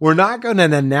we're not going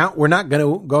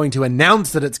to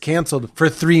announce that it's canceled for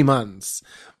 3 months,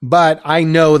 but I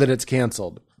know that it's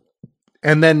canceled.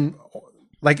 And then,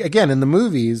 like again in the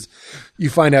movies, you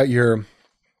find out your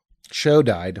show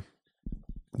died.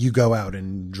 You go out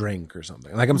and drink or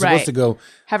something. Like I'm supposed to go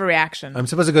have a reaction. I'm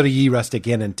supposed to go to Ye Rustic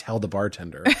Inn and tell the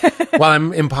bartender while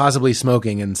I'm impossibly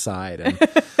smoking inside. And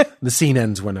the scene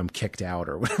ends when I'm kicked out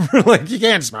or whatever. Like, you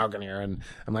can't smoke in here. And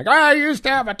I'm like, I used to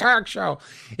have a talk show.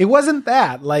 It wasn't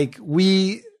that. Like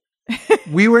we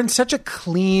were in such a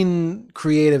clean,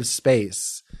 creative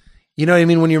space. You know what I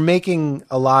mean? When you're making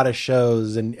a lot of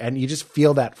shows and you just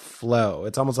feel that flow,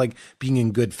 it's almost like being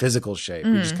in good physical shape.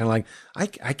 You're just kind of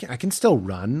like, I can still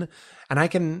run and I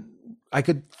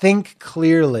could think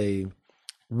clearly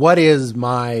what is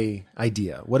my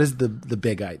idea? What is the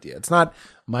big idea? It's not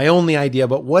my only idea,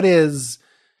 but what is...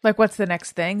 Like, what's the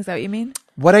next thing? Is that what you mean?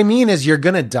 What I mean is you're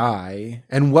going to die,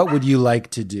 and what would you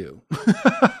like to do?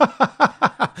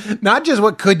 Not just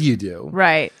what could you do.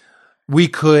 Right. We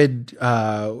could,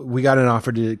 we got an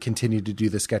offer to continue to do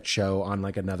the sketch show on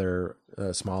like another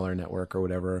smaller network or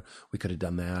whatever. We could have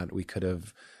done that. We could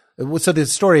have. So the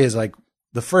story is like,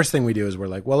 the first thing we do is we're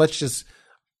like, well, let's just,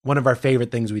 one of our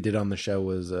favorite things we did on the show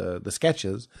was the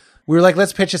sketches. We were like,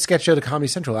 let's pitch a sketch show to Comedy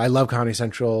Central. I love Comedy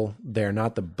Central. They're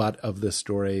not the butt of the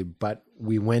story, but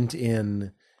we went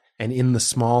in, and in the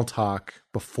small talk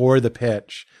before the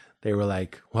pitch, they were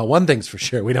like, well, one thing's for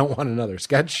sure, we don't want another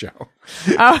sketch show.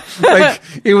 Oh. Like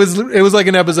it was like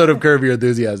an episode of Curb Your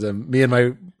Enthusiasm. Me and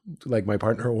my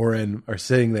partner Oren are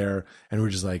sitting there, and we're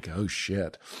just like, oh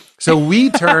shit. So we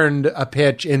turned a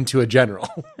pitch into a general.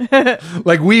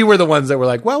 Like we were the ones that were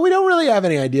like, well, we don't really have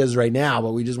any ideas right now,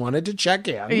 but we just wanted to check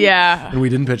in. Yeah. And we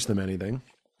didn't pitch them anything.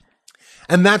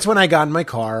 And that's when I got in my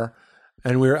car,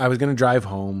 and I was going to drive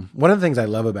home. One of the things I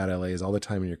love about LA is all the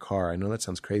time in your car. I know that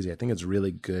sounds crazy. I think it's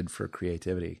really good for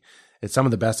creativity. It's some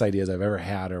of the best ideas I've ever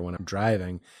had are when I'm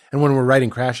driving. And when we're writing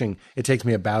Crashing, it takes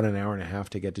me about an hour and a half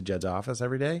to get to Jed's office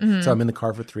every day. Mm-hmm. So I'm in the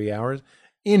car for 3 hours.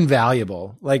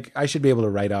 Invaluable. Like I should be able to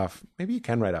write off, maybe you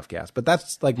can write off gas, but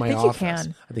that's like my office.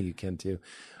 I think you can too.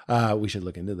 We should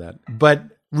look into that. But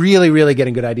really, really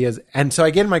getting good ideas. And so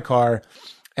I get in my car,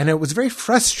 and it was very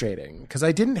frustrating because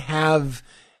I didn't have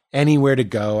anywhere to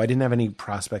go. I didn't have any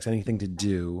prospects, anything to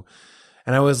do.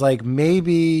 And I was like,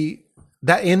 maybe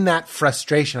that in that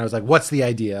frustration, I was like, what's the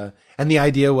idea? And the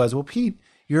idea was, well, Pete,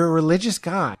 you're a religious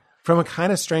guy from a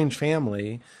kind of strange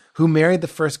family who married the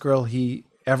first girl he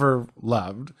ever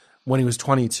loved when he was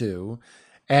 22.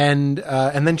 And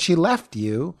then she left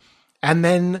you. And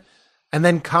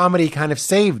then comedy kind of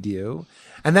saved you.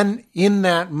 And then in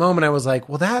that moment, I was like,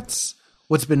 well, that's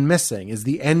what's been missing is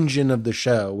the engine of the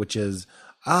show, which is,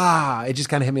 it just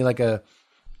kind of hit me like a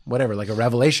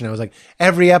revelation. I was like,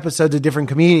 every episode's a different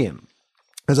comedian.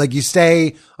 It was like, you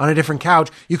stay on a different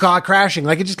couch, you call it Crashing.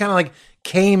 Like it just kind of like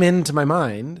came into my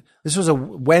mind. This was a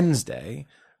Wednesday,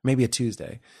 maybe a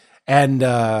Tuesday. And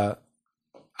I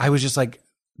was just like,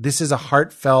 this is a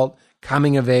heartfelt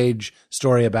coming of age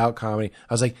story about comedy.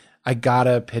 I was like, I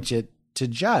gotta pitch it to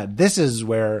Judd. This is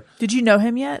where... Did you know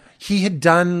him yet? He had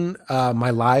done my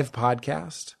live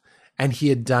podcast. And he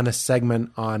had done a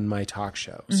segment on my talk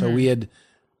show. So we had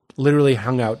literally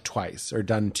hung out twice or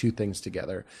done two things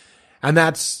together. And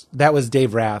that was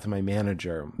Dave Rath, my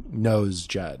manager, knows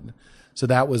Judd. So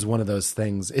that was one of those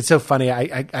things. It's so funny.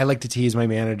 I like to tease my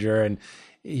manager, and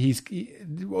he's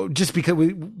just because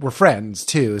we're friends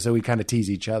too. So we kind of tease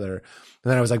each other.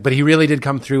 And then I was like, but he really did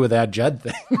come through with that Judd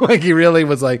thing. Like he really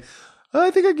was like, oh,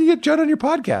 I think I can get Judd on your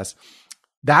podcast.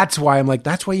 That's why I'm like,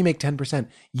 that's why you make 10%.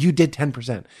 You did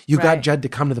 10%. You got Judd to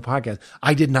come to the podcast.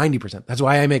 I did 90%. That's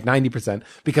why I make 90%,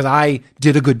 because I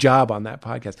did a good job on that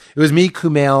podcast. It was me,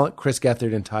 Kumail, Chris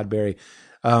Gethard, and Todd Barry.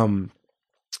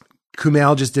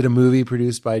 Kumail just did a movie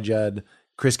produced by Judd.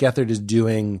 Chris Gethard is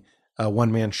doing a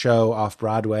one-man show off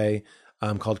Broadway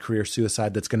called Career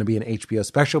Suicide that's going to be an HBO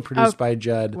special produced by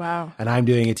Judd. Wow. And I'm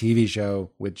doing a TV show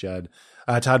with Judd.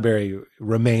 Todd Barry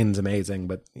remains amazing,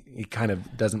 but he kind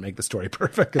of doesn't make the story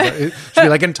perfect. It should be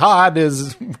like, and Todd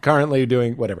is currently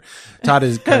doing whatever. Todd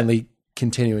is currently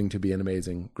continuing to be an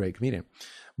amazing, great comedian.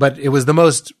 But it was the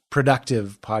most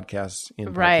productive podcast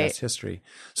in podcast history.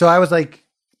 So I was like,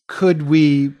 could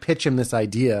we pitch him this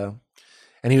idea?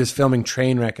 And he was filming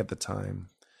Trainwreck at the time.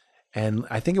 And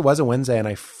I think it was a Wednesday, and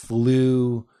I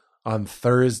flew on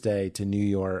Thursday to New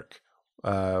York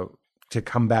to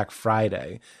come back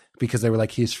Friday. Because they were like,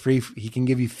 he's free. He can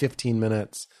give you 15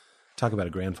 minutes. Talk about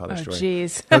a grandfather story.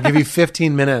 Jeez. He'll give you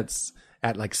 15 minutes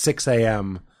at like 6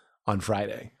 a.m. on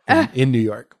Friday in New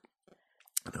York.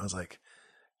 And I was like,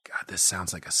 God, this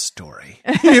sounds like a story.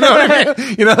 You know what I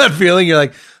mean? You know that feeling? You're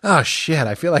like, oh shit,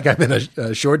 I feel like I'm in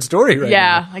a short story right now.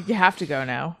 Yeah, like you have to go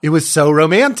now. It was so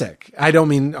romantic. I don't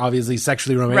mean obviously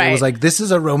sexually romantic. Right. It was like, this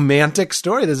is a romantic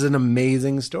story. This is an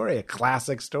amazing story, a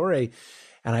classic story.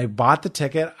 And I bought the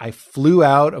ticket. I flew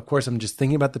out. Of course, I'm just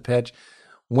thinking about the pitch.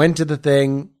 Went to the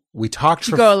thing. We talked.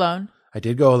 Did you go alone? I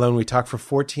did go alone. We talked for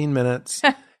 14 minutes.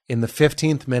 In the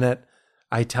 15th minute,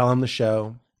 I tell him the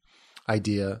show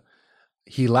idea.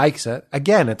 He likes it.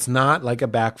 Again, it's not like a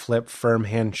backflip, firm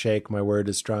handshake, my word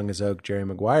is strong as oak, Jerry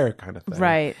Maguire kind of thing.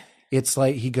 Right. It's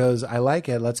like he goes, I like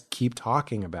it. Let's keep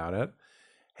talking about it.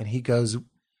 And he goes,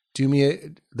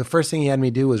 the first thing he had me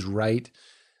do was write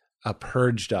a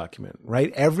purge document,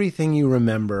 right? Everything you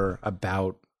remember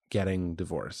about getting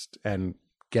divorced and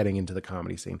getting into the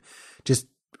comedy scene. Just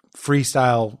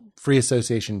freestyle, free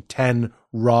association, 10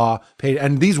 raw page.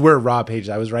 And these were raw pages.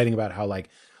 I was writing about how like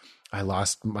I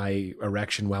lost my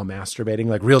erection while masturbating,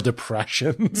 like real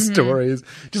depression stories.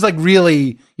 Just like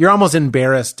really, you're almost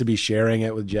embarrassed to be sharing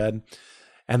it with Jed.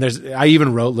 And I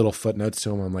even wrote little footnotes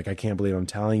to him. I'm like, I can't believe I'm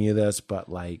telling you this, but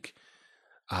like,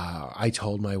 I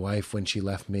told my wife when she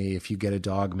left me, if you get a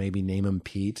dog, maybe name him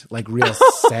Pete. Like real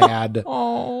sad,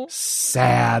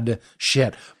 sad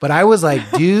shit. But I was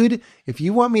like, dude, if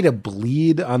you want me to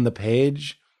bleed on the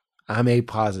page, I'm A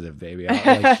positive, baby.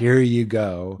 Like, here you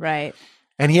go. Right.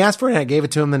 And he asked for it and I gave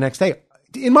it to him the next day.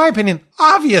 In my opinion,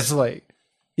 obviously.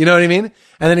 You know what I mean?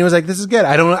 And then he was like, this is good.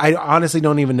 I honestly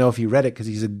don't even know if he read it because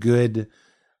he's a good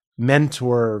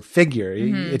mentor figure.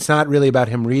 It's not really about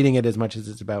him reading it as much as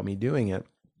it's about me doing it.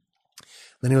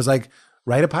 Then he was like,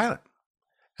 write a pilot.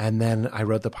 And then I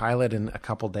wrote the pilot in a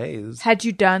couple days. Had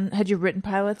you written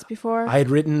pilots before? I had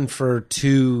written for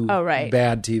 2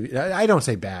 bad TV. I don't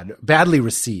say bad, badly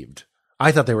received.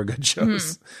 I thought they were good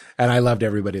shows. And I loved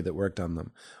everybody that worked on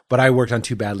them. But I worked on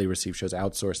 2 badly received shows,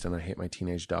 Outsourced and I Hate My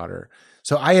Teenage Daughter.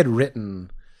 So I had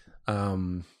written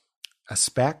a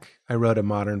spec. I wrote a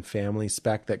Modern Family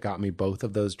spec that got me both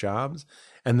of those jobs.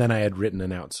 And then I had written an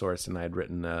Outsourced and I had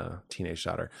written a Teenage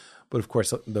Daughter. But of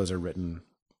course, those are written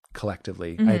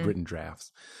collectively. I had written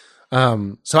drafts.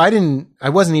 So I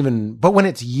wasn't even, but when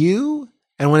it's you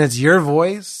and when it's your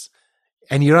voice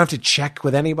and you don't have to check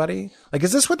with anybody, like,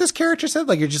 is this what this character said?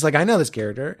 Like, you're just like, I know this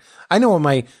character. I know what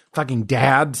my fucking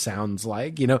dad sounds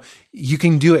like, you know, you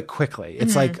can do it quickly.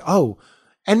 It's like, oh,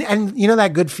 and you know,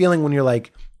 that good feeling when you're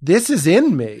like, this is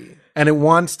in me and it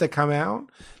wants to come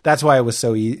out. That's why it was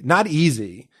so not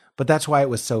easy. But that's why it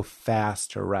was so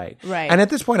fast to write. Right. And at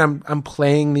this point, I'm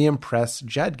playing the impress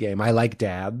Jed game. I like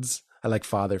dads. I like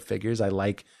father figures. I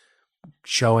like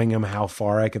showing him how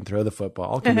far I can throw the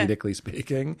football, comedically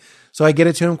speaking. So I get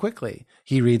it to him quickly.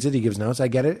 He reads it. He gives notes. I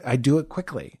get it. I do it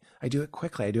quickly.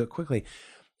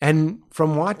 And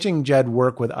from watching Jed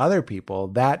work with other people,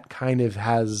 that kind of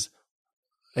has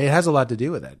a lot to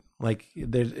do with it. Like you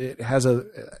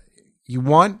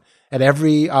want at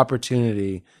every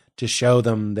opportunity to show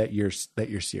them that you're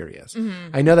serious.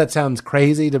 I know that sounds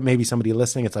crazy to maybe somebody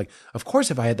listening. It's like, of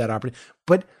course, if I had that opportunity,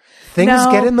 but things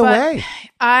get in the way.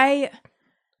 I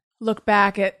look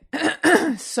back at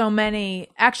so many,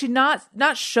 actually not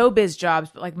showbiz jobs,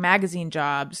 but like magazine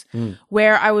jobs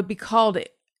where I would be called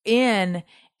in,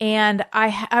 and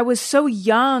I was so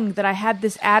young that I had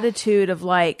this attitude of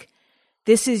like,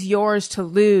 this is yours to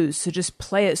lose, so just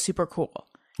play it super cool.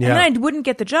 And then I wouldn't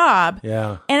get the job.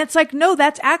 Yeah. And it's like, no,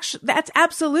 that's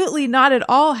absolutely not at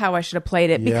all how I should have played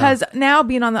it. Because now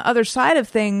being on the other side of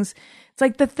things, it's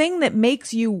like the thing that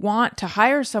makes you want to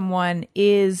hire someone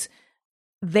is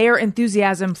their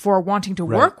enthusiasm for wanting to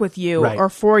work with you or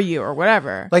for you or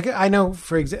whatever. Like, I know,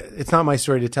 for example, it's not my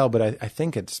story to tell, but I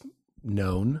think it's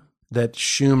known that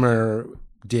Schumer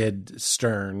did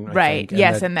Stern. I think,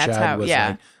 yes. And that's Chad how, was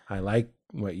like, I like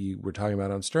what you were talking about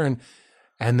on Stern.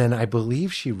 And then I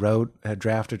believe she wrote a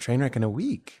draft of Trainwreck in a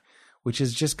week, which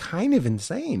is just kind of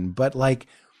insane. But like,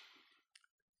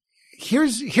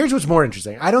 here's what's more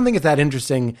interesting. I don't think it's that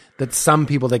interesting that some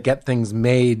people that get things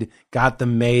made got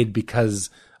them made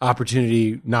because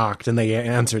opportunity knocked and they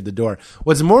answered the door.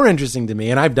 What's more interesting to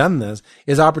me, and I've done this,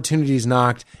 is opportunities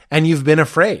knocked and you've been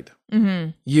afraid.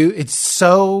 It's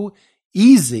so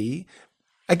easy.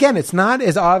 Again, it's not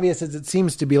as obvious as it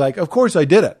seems to be. Like, of course I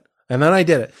did it. And then I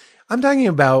did it. I'm talking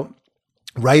about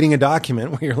writing a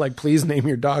document where you're like, please name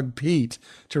your dog Pete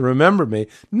to remember me.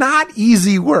 Not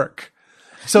easy work.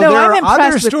 So there are I'm other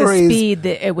impressed stories. With the speed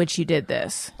at which you did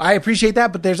this. I appreciate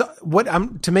that, but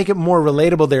to make it more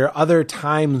relatable, there are other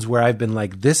times where I've been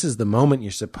like, this is the moment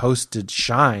you're supposed to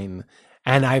shine,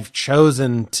 and I've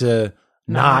chosen to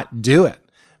not do it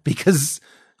because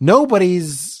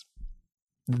nobody's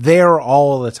there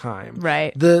all the time.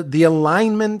 Right. The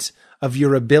alignment of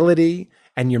your ability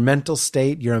and your mental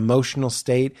state, your emotional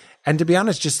state, and to be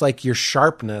honest, just like your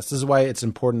sharpness. This is why it's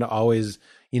important to always,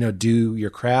 do your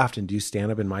craft and do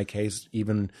stand-up in my case,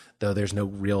 even though there's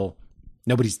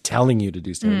nobody's telling you to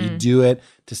do stand-up. You do it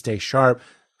to stay sharp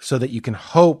so that you can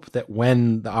hope that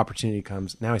when the opportunity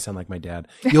comes, now I sound like my dad,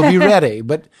 you'll be ready.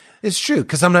 But it's true,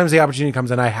 because sometimes the opportunity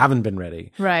comes and I haven't been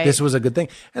ready. Right. This was a good thing.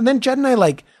 And then Jed and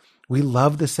I, we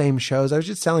love the same shows. I was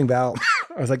just telling Val,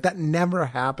 I was like, that never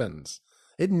happens.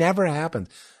 It never happens.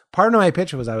 Part of my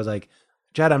pitch was, I was like,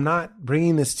 Jed, I'm not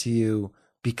bringing this to you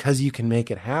because you can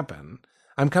make it happen.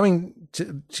 I'm coming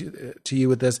to you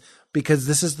with this because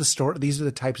this is the story. These are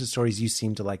the types of stories you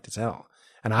seem to like to tell.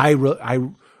 And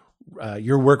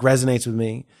your work resonates with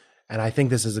me. And I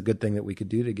think this is a good thing that we could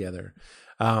do together.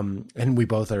 And we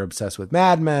both are obsessed with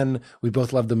Mad Men. We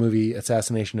both love the movie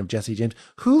Assassination of Jesse James.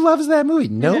 Who loves that movie?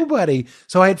 Nobody.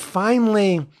 So I'd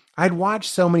watched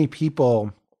so many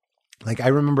people. Like I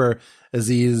remember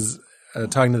Aziz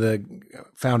talking to the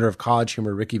founder of College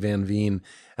Humor, Ricky Van Veen,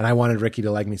 and I wanted Ricky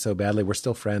to like me so badly. We're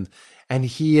still friends. And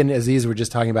he and Aziz were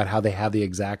just talking about how they have the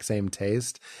exact same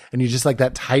taste. And you just like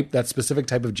that specific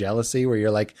type of jealousy where you're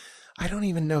like, I don't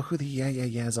even know who the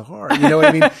yeahs are. You know what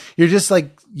I mean? You're just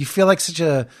like, you feel like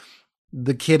the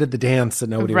kid at the dance that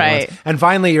nobody wants. And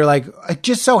finally you're like, it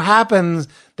just so happens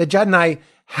that Judd and I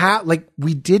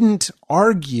we didn't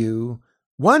argue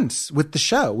once with the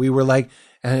show. We were like,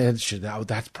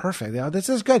 that's perfect. Oh, this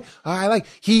is good.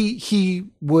 He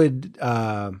would,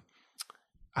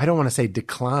 I don't want to say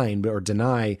decline or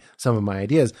deny some of my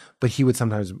ideas, but he would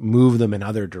sometimes move them in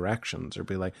other directions or I'd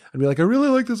be like, I really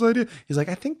like this idea. He's like,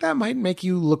 I think that might make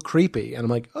you look creepy. And I'm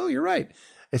like, oh, you're right.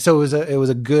 And so it was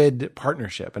a good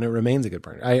partnership, and it remains a good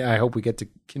partnership. I hope we get to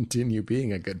continue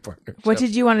being a good partnership. What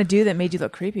did you want to do that made you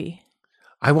look creepy?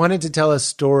 I wanted to tell a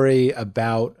story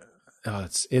about,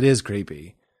 it is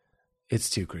creepy. It's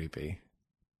too creepy.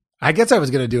 I guess I was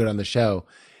going to do it on the show.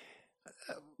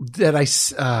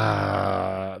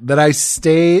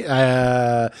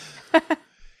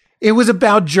 It was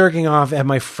about jerking off at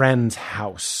my friend's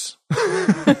house.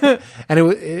 And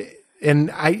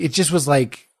it just was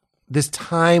like this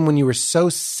time when you were so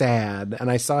sad,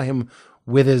 and I saw him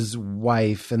with his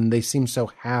wife and they seemed so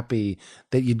happy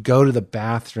that you'd go to the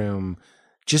bathroom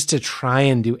just to try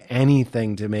and do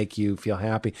anything to make you feel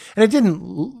happy. And it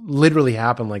didn't literally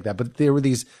happen like that, but there were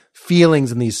these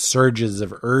feelings and these surges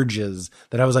of urges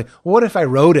that I was like, well, what if I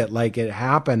wrote it like it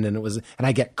happened and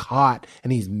I get caught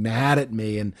and he's mad at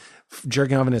me and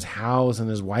jerking off in his house and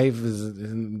his wife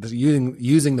is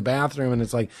using the bathroom and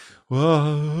it's like,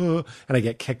 whoa, and I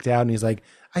get kicked out and he's like,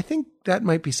 I think that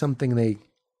might be something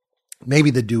maybe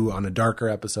they do on a darker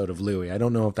episode of Louie. I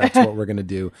don't know if that's what we're going to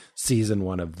do season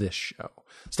 1 of this show.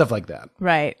 Stuff like that.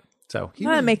 Right. So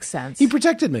that makes sense. He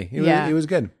protected me. He was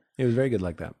good. He was very good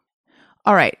like that.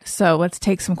 All right. So let's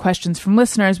take some questions from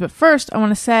listeners. But first, I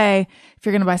want to say, if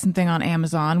you're going to buy something on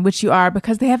Amazon, which you are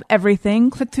because they have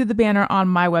everything, click through the banner on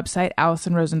my website,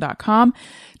 AlisonRosen.com.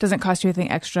 It doesn't cost you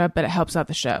anything extra, but it helps out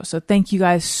the show. So thank you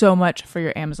guys so much for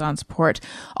your Amazon support.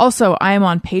 Also, I am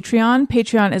on Patreon.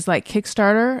 Patreon is like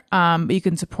Kickstarter, but you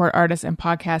can support artists and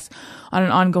podcasts on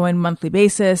an ongoing monthly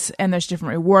basis. And there's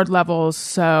different reward levels.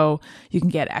 So you can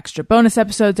get extra bonus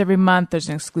episodes every month. There's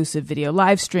an exclusive video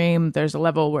live stream. There's a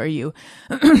level where you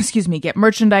get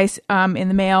merchandise in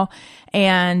the mail.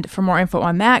 And for more info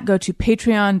on that, go to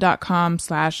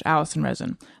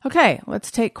patreon.com/AlisonRosen. Okay,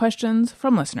 let's take questions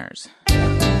from listeners.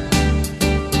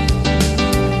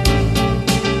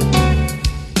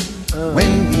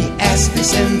 When we ask, they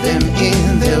send them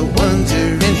in. They're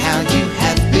wondering how you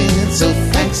have been. So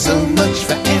thanks so much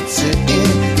for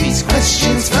answering these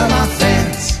questions from our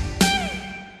fans.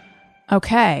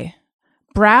 Okay.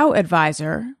 Brow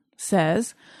Advisor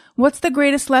says, what's the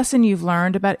greatest lesson you've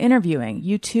learned about interviewing?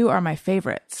 You two are my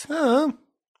favorites. Oh,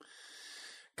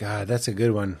 God, that's a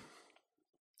good one.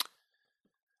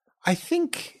 I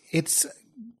think it's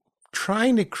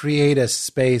trying to create a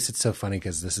space. It's so funny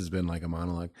because this has been like a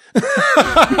monologue.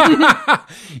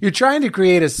 You're trying to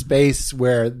create a space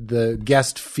where the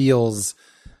guest feels,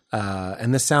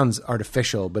 and this sounds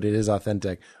artificial, but it is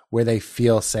authentic, where they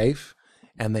feel safe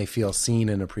and they feel seen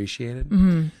and appreciated.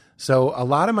 Mm-hmm. So a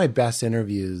lot of my best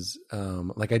interviews,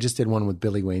 like I just did one with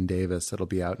Billy Wayne Davis that'll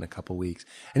be out in a couple weeks.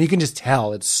 And you can just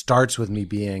tell it starts with me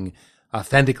being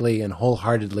authentically and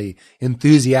wholeheartedly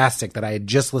enthusiastic that I had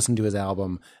just listened to his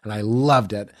album and I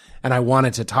loved it and I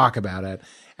wanted to talk about it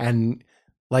and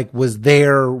like was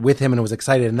there with him and was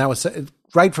excited. And that was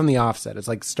right from the offset. It's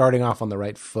like starting off on the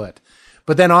right foot.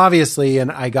 But then obviously,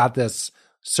 and I got this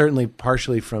certainly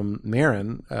partially from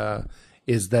Marin,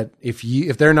 is that if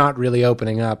they're not really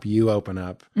opening up, you open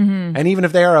up. Mm-hmm. And even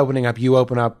if they are opening up, you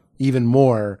open up even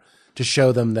more to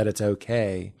show them that it's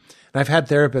okay. And I've had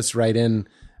therapists write in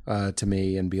to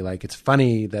me and be like, it's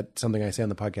funny that something I say on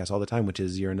the podcast all the time, which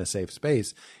is you're in a safe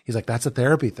space. He's like, that's a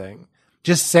therapy thing.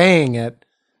 Just saying it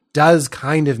does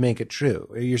kind of make it true.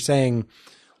 You're saying,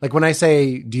 like when I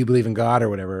say, do you believe in God or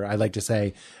whatever, I like to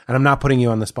say, and I'm not putting you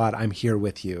on the spot, I'm here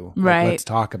with you. Right. Like, let's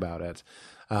talk about it.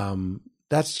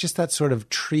 That's just that sort of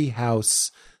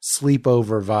treehouse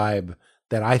sleepover vibe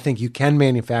that I think you can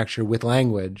manufacture with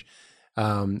language.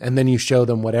 And then you show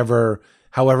them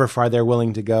however far they're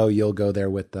willing to go, you'll go there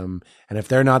with them. And if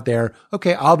they're not there,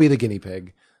 okay, I'll be the guinea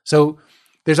pig. So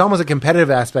there's almost a competitive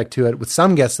aspect to it with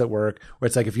some guests at work where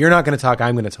it's like, if you're not going to talk,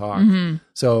 I'm going to talk.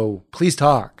 So please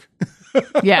talk.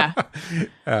 Yeah.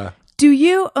 Do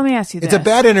you, let me ask you this. It's a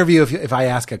bad interview if I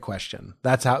ask a question.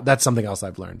 That's something else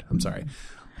I've learned. I'm sorry.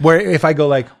 Where if I go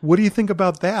like, what do you think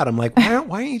about that? I'm like, why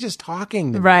aren't you just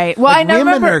talking to me? Right. Well, like, I know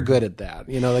women are good at that.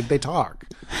 Like they talk.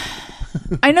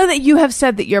 I know that you have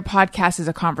said that your podcast is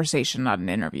a conversation, not an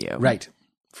interview. Right.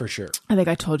 For sure. I think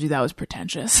I told you that was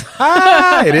pretentious.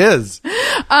 It is.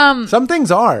 Some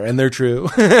things are, and they're true.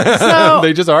 So,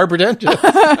 they just are pretentious.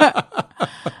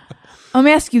 Let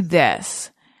me ask you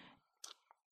this.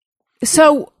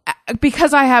 So,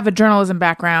 because I have a journalism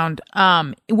background,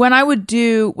 when I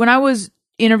was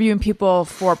interviewing people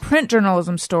for print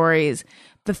journalism stories,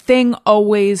 the thing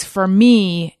always for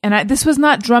me, and this was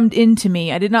not drummed into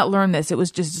me, I did not learn this, it was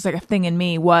just like a thing in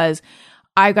me, was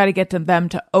I got to get them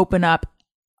to open up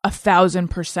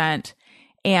 1,000%,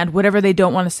 and whatever they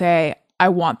don't want to say, I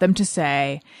want them to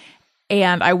say.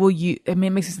 And I will use, it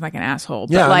makes me sound like an asshole,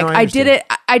 but I did it.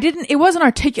 It wasn't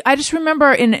articulate. I just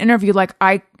remember in an interview,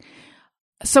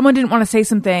 someone didn't want to say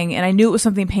something and I knew it was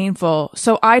something painful.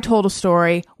 So I told a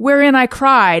story wherein I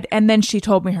cried and then she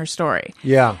told me her story.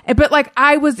 Yeah. But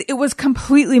it was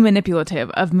completely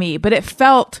manipulative of me, but it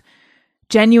felt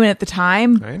genuine at the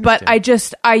time. But I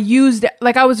used,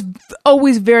 I was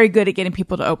always very good at getting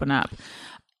people to open up.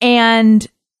 And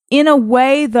in a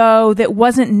way, though, that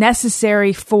wasn't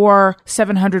necessary for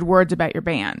 700 words about your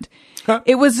band.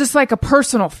 It was just like a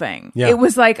personal thing. Yeah. It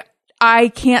was like, I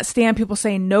can't stand people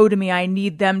saying no to me. I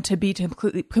need them to be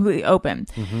completely open.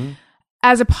 Mm-hmm.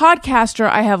 As a podcaster,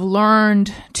 I have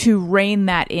learned to rein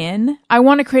that in. I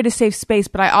want to create a safe space,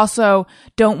 but I also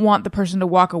don't want the person to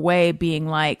walk away being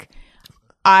like,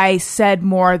 I said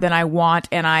more than I want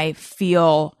and I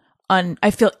feel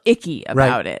icky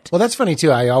about it. Well, that's funny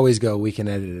too. I always go, we can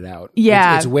edit it out.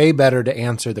 Yeah. It's way better to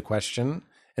answer the question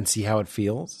and see how it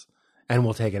feels, and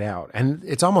we'll take it out. And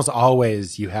it's almost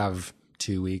always you have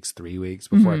 2 weeks, 3 weeks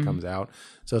before it comes out.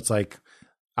 So it's like,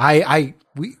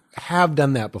 we have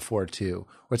done that before too,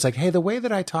 where it's like, hey, the way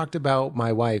that I talked about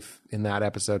my wife in that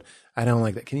episode, I don't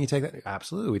like that. Can you take that?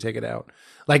 Absolutely. We take it out.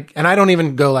 And I don't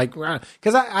even go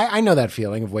because I know that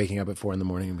feeling of waking up at 4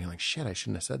 a.m. and being like, shit, I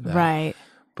shouldn't have said that. Right.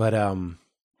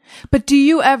 But do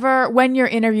you ever, when you're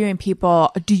interviewing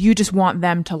people, do you just want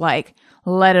them to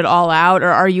let it all out, or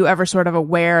are you ever sort of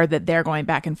aware that they're going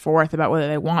back and forth about whether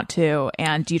they want to,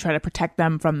 and do you try to protect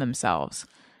them from themselves?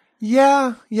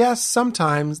 Yeah, yes,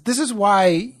 sometimes. This is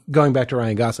why, going back to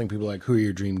Ryan Gosling, people are like, who are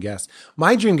your dream guests?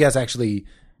 My dream guests actually,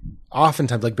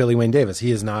 oftentimes, like Billy Wayne Davis, he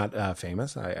is not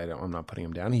famous. I'm not putting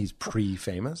him down. He's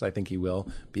pre-famous. I think he will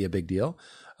be a big deal.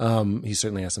 He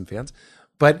certainly has some fans.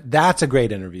 But that's a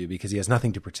great interview because he has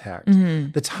nothing to protect.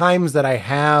 Mm-hmm. The times that I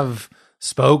have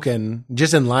spoken,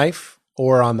 just in life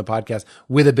or on the podcast,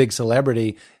 with a big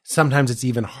celebrity, sometimes it's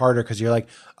even harder because you're like,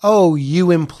 oh,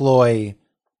 you employ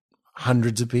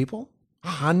hundreds of people?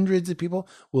 Hundreds of people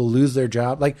will lose their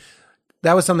job.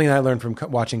 That was something that I learned from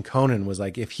watching Conan, was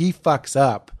like, if he fucks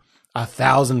up,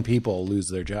 1,000 people lose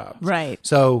their jobs. Right.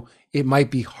 So it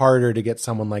might be harder to get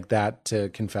someone like that to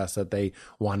confess that they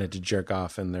wanted to jerk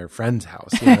off in their friend's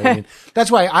house. You know what I mean?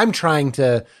 That's why I'm trying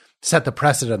to set the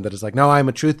precedent that it's like, no, I'm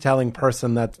a truth-telling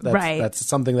person. That's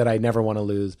something that I never want to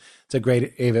lose. It's a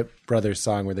great Avett Brothers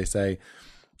song where they say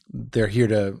they're here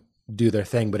to do their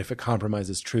thing, but if it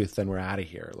compromises truth, then we're out of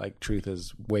here. Truth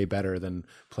is way better than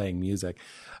playing music.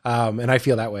 And I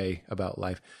feel that way about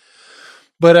life.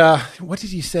 But what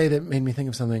did you say that made me think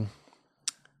of something?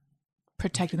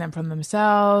 Protecting them from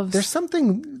themselves. There's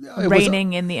something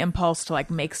reining in the impulse to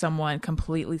make someone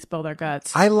completely spill their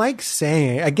guts. I like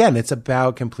saying, again, it's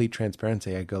about complete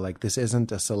transparency. I go this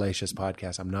isn't a salacious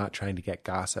podcast. I'm not trying to get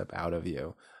gossip out of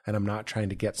you, and I'm not trying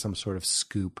to get some sort of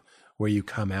scoop where you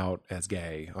come out as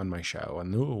gay on my show.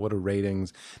 And what are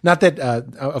ratings? Not that,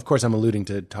 of course, I'm alluding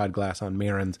to Todd Glass on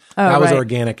Maron's. That was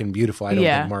organic and beautiful. I don't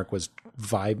think Mark was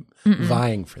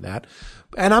vying for that.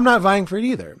 And I'm not vying for it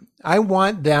either. I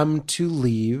want them to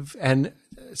leave. And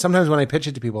sometimes when I pitch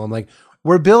it to people, I'm like,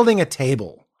 we're building a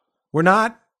table. We're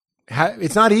not,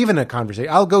 it's not even a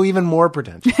conversation. I'll go even more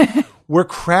pretentious. We're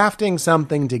crafting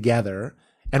something together.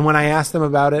 And when I ask them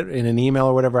about it in an email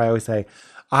or whatever, I always say,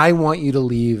 I want you to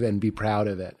leave and be proud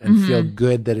of it and feel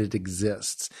good that it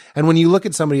exists. And when you look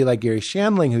at somebody like Gary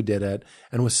Shandling, who did it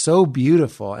and was so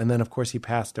beautiful, and then of course he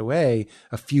passed away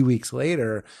a few weeks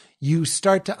later, you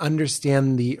start to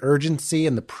understand the urgency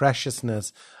and the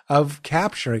preciousness of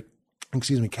capturing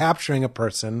a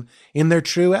person in their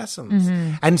true essence.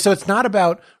 Mm-hmm. And so it's not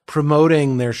about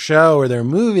promoting their show or their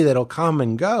movie that'll come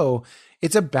and go.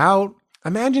 It's about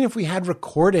Imagine if we had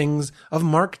recordings of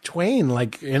Mark Twain,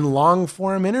 like in long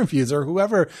form interviews or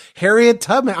whoever, Harriet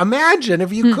Tubman. Imagine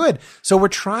if you could. So we're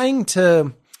trying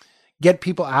to get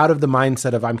people out of the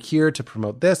mindset of I'm here to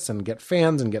promote this and get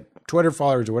fans and get Twitter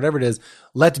followers or whatever it is.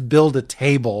 Let's build a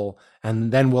table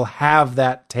and then we'll have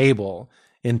that table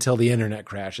until the internet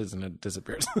crashes and it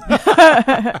disappears.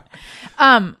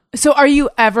 So are you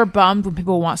ever bummed when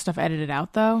people want stuff edited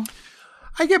out though?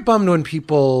 I get bummed when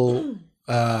people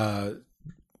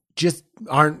just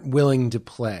aren't willing to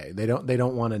play. They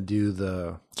don't want to do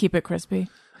the Keep it crispy.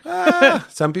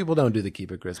 some people don't do the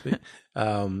keep it crispy.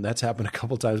 That's happened a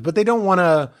couple times, but they don't want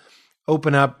to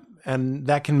open up, and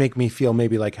that can make me feel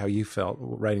maybe like how you felt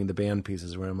writing the band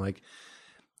pieces, where I'm like,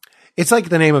 it's like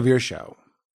the name of your show.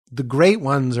 The great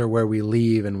ones are where we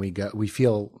leave and we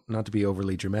feel, not to be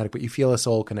overly dramatic, but you feel a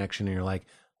soul connection and you're like,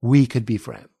 we could be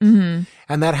friends. Mm-hmm.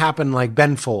 And that happened, like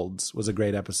Ben Folds was a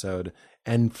great episode.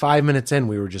 And 5 minutes in,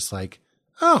 we were just like,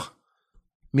 oh,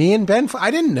 me and Ben,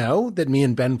 I didn't know that me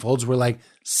and Ben Folds were like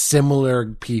similar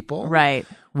people. Right.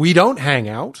 We don't hang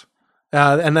out.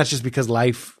 And that's just because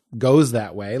life goes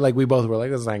that way. Like we both were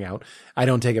like, let's hang out. I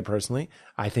don't take it personally.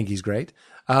 I think he's great.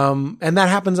 And that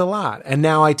happens a lot. And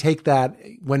now I take that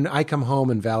when I come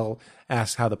home and Val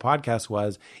asks how the podcast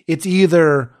was, it's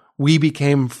either we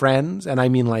became friends, and I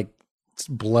mean like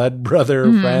blood brother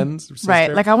friends. Sister.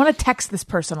 Right. Like I want to text this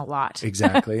person a lot.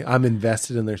 Exactly. I'm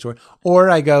invested in their story. Or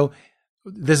I go,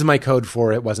 this is my code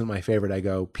for it wasn't my favorite. I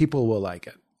go, people will like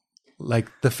it.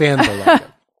 Like the fans will like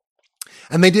it.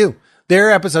 And they do. There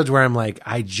are episodes where I'm like,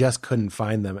 I just couldn't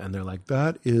find them. And they're like,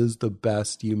 that is the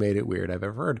best You Made It Weird I've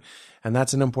ever heard. And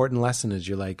that's an important lesson is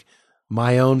you're like,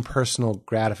 my own personal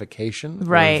gratification or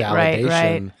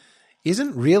validation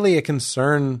isn't really a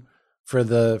concern for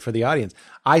the audience.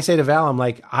 I say to Val, I'm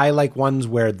like, I like ones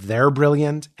where they're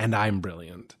brilliant and I'm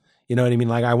brilliant. You know what I mean?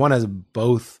 Like I want us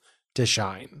both to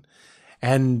shine.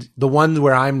 And the ones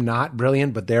where I'm not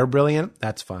brilliant, but they're brilliant,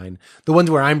 that's fine. The ones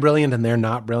where I'm brilliant and they're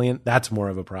not brilliant, that's more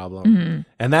of a problem.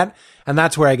 Mm-hmm. And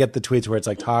that's where I get the tweets where it's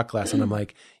like talk less. And I'm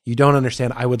like, you don't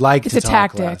understand. I would like to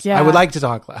talk less. Yeah. I would like to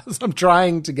talk less. I'm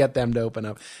trying to get them to open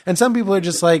up. And some people are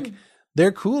just like,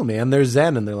 they're cool, man. They're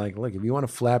zen. And they're like, look, if you want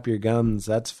to flap your gums,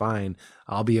 that's fine.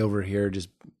 I'll be over here just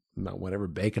whatever,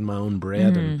 baking my own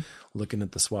bread and looking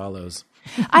at the swallows.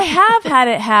 I have had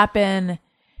it happen.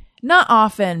 Not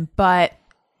often, but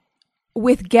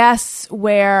with guests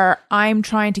where I'm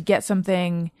trying to get them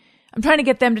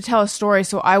to tell a story,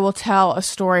 so I will tell a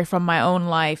story from my own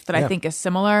life that I think is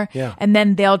similar. Yeah. And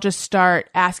then they'll just start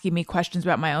asking me questions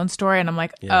about my own story, and I'm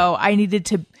like, oh, I needed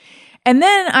to. And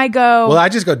then I go, well, I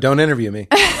just go, don't interview me.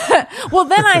 Well,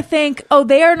 then I think, oh,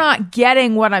 they are not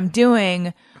getting what I'm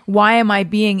doing. Why am I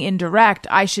being indirect?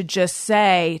 I should just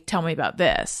say, tell me about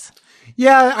this.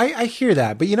 Yeah, I hear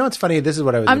that. But you know what's funny? This is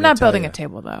what I was I'm not tell building you. a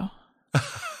table, though.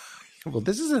 Well,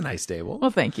 this is a nice table. Well,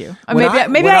 thank you.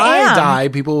 When Maybe I am. die,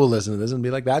 people will listen to this and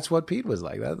be like, that's what Pete was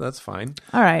like. That's fine.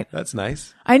 All right. That's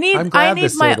nice. I'm glad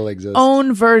this my table exists.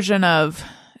 own version of.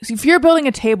 So if you're building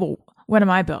a table, what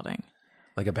am I building?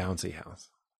 Like a bouncy house.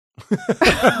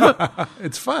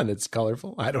 It's fun. It's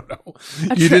colorful. I don't know.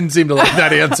 You didn't seem to like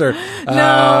that answer.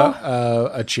 No.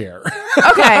 A chair.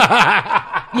 Okay.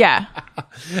 Yeah.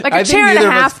 Like a chair and a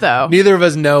half, though. Neither of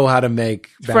us know how to make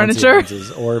bouncy Furniture?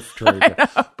 houses or furniture.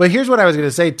 But here's what I was going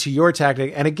to say to your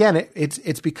tactic. And again,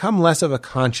 it's become less of a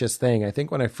conscious thing. I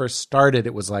think when I first started,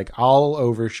 it was like I'll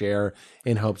overshare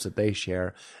in hopes that they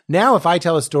share. Now, if I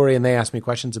tell a story and they ask me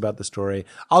questions about the story,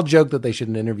 I'll joke that they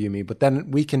shouldn't interview me, but then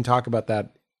we can talk about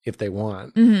that if they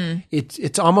want. Mm-hmm.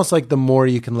 It's almost like the more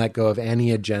you can let go of any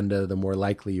agenda, the more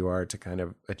likely you are to kind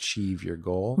of achieve your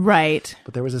goal. Right.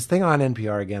 But there was this thing on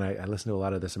NPR, again, I listen to a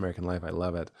lot of This American Life, I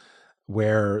love it,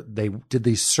 where they did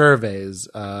these surveys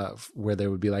where they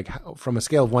would be like, from a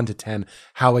scale of 1 to 10,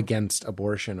 how against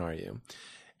abortion are you?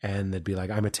 And they'd be like,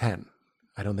 I'm a 10.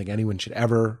 I don't think anyone should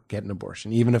ever get an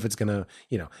abortion, even if it's going to,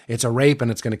 it's a rape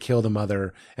and it's going to kill the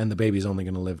mother and the baby's only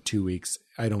going to live 2 weeks.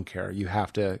 I don't care. You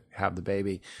have to have the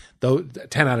baby. Though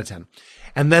 10 out of 10.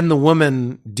 And then the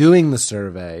woman doing the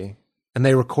survey, and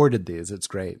they recorded these. It's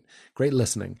great. Great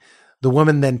listening. The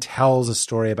woman then tells a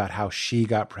story about how she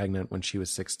got pregnant when she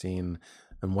was 16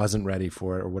 and wasn't ready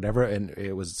for it or whatever. And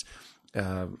it was,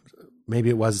 maybe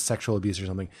it was sexual abuse or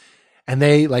something. And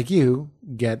they, like you,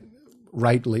 get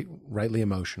rightly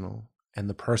emotional, and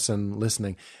the person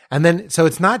listening. And then, so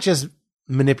it's not just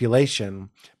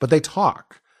manipulation, but they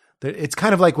talk. It's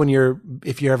kind of like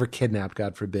if you're ever kidnapped,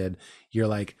 God forbid, you're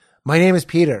like, my name is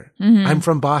Peter. Mm-hmm. I'm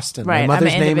from Boston. Right. My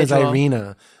mother's name is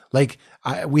Irina. Like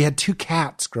we had 2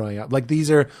 cats growing up. Like these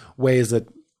are ways that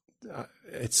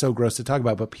it's so gross to talk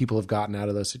about, but people have gotten out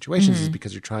of those situations is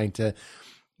because you're trying to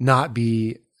not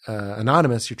be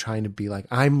anonymous. You're trying to be like,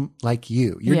 I'm like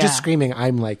you. You're just screaming,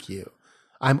 I'm like you.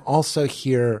 I'm also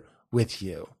here with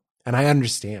you. And I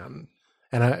understand.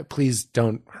 And please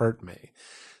don't hurt me.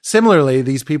 Similarly,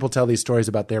 these people tell these stories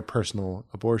about their personal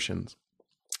abortions.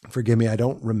 Forgive me, I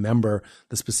don't remember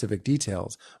the specific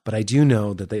details, but I do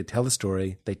know that they tell the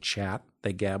story, they chat,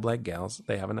 they gab like gals,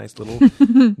 they have a nice little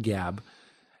gab.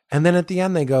 And then at the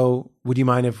end they go, would you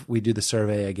mind if we do the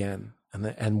survey again?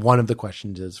 And one of the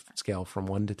questions is scale from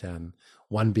 1 to 10,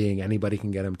 1 being anybody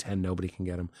can get them, 10 nobody can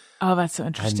get them. Oh, that's so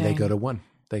interesting. And they go to 1.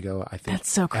 They go, I think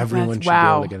that's so cool. Everyone should be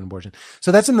able to get an abortion.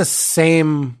 So that's in the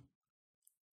same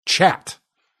chat.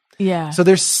 Yeah. So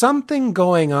there's something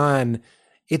going on.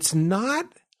 It's not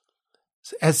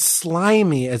as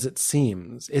slimy as it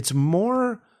seems. It's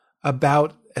more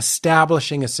about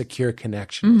establishing a secure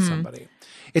connection with somebody.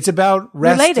 It's about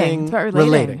resting, It's about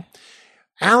relating.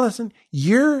 Allison,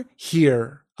 you're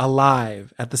here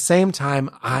alive at the same time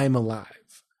I'm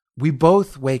alive. We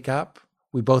both wake up.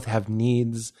 We both have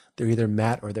needs. They're either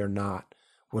met or they're not.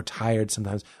 We're tired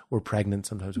sometimes. We're pregnant.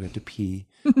 Sometimes we have to pee.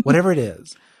 Whatever it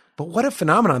is. But what a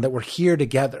phenomenon that we're here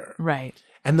together. Right.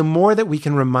 And the more that we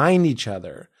can remind each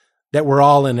other that we're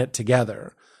all in it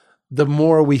together, the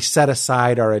more we set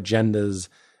aside our agendas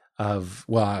of,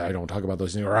 well, I don't talk about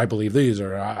those things, or I believe these,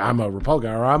 or I'm a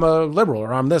Republican, or I'm a liberal,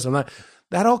 or I'm this and that.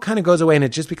 That all kind of goes away, and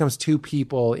it just becomes two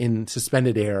people in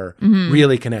suspended air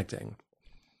really connecting.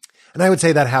 And I would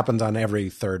say that happens on every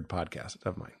third podcast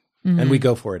of mine. And we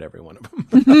go for it, every one of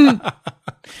them.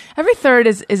 Every third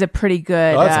is a pretty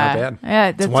good. Oh, that's not bad.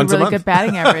 Yeah, that's a once a really month. good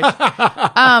batting average.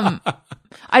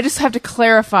 I just have to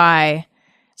clarify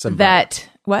Some that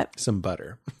what? Some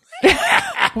butter.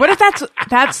 What if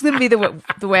that's going to be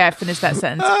the way I finish that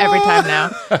sentence every time now?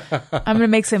 I'm going to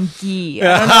make some ghee.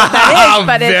 I don't know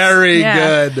what that is, but Very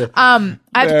good. I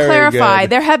have to Very clarify. good.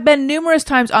 There have been numerous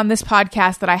times on this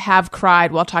podcast that I have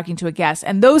cried while talking to a guest,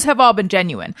 and those have all been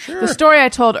genuine. The story I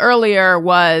told earlier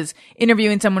was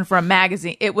interviewing someone for a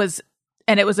magazine. It was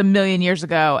a million years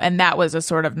ago, and that was a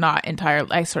sort of not entire.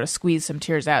 I sort of squeezed some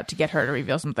tears out to get her to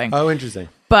reveal something. Oh, interesting.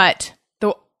 But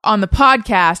on the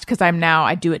podcast, because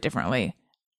I do it differently.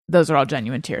 Those are all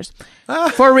genuine tears.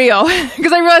 For real.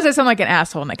 Because I realize I sound like an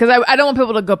asshole. Because I don't want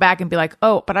people to go back and be like,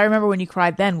 oh, but I remember when you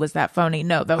cried then. Was that phony?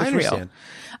 No, that was I understand.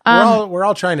 real. We're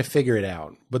all trying to figure it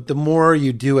out. But the more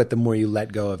you do it, the more you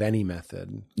let go of any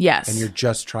method. Yes. And you're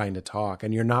just trying to talk.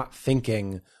 And you're not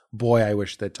thinking, boy, I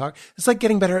wish they'd talk. It's like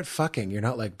getting better at fucking. You're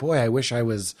not like, boy, I wish I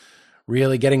was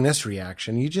really getting this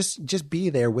reaction. You just be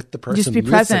there with the person. Just be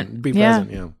present. Be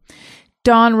present, yeah.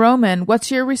 Don Roman,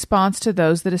 what's your response to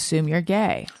those that assume you're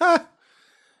gay?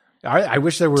 I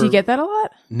wish there were. Do you get that a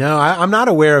lot? No, I'm not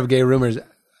aware of gay rumors.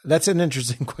 That's an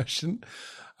interesting question.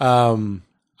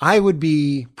 I would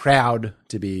be proud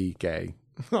to be gay.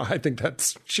 I think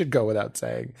that should go without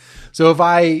saying. So if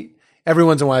every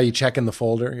once in a while you check in the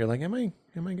folder, you're like, am I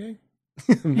gay?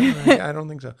 No, I don't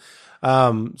think so.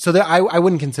 So I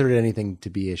wouldn't consider it anything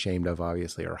to be ashamed of,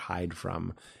 obviously, or hide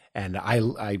from. And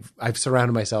I've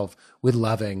surrounded myself with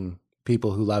loving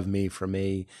people who love me for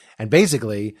me. And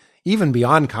basically, even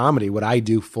beyond comedy, what I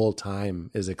do full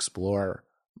time is explore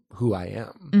who I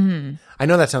am. Mm-hmm. I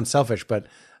know that sounds selfish, but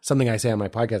something I say on my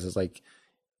podcast is like,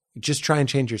 just try and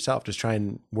change yourself. Just try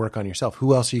and work on yourself.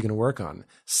 Who else are you going to work on?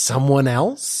 Someone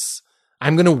else?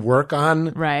 I'm going to work on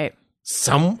right.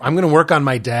 I'm going to work on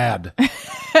my dad.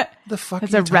 The fuck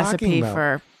That's are you a recipe about?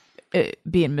 for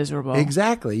being miserable.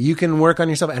 Exactly. You can work on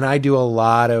yourself. And I do a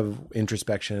lot of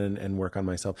introspection and work on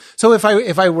myself. So if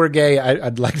I were gay,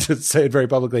 I'd like to say it very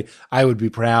publicly. I would be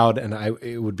proud, and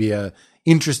it would be a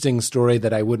interesting story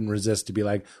that I wouldn't resist to be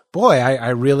like, boy, I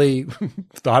really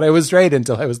thought I was straight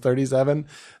until I was 37.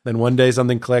 Then one day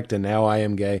something clicked and now I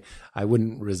am gay. I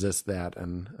wouldn't resist that.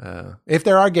 And if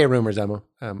there are gay rumors, I'm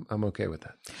okay with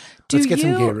that. Let's get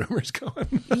some gay rumors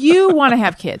going. You want to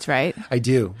have kids, right? I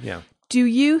do. Yeah. Do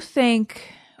you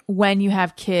think when you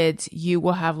have kids, you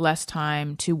will have less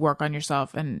time to work on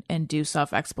yourself and do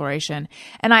self-exploration?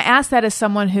 And I ask that as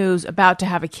someone who's about to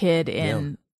have a kid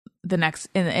in the next,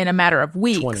 in a matter of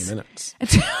weeks. 20 minutes.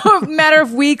 A matter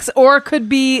of weeks, or could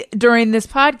be during this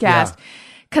podcast.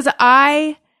 Because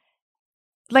I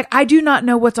do not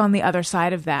know what's on the other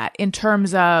side of that in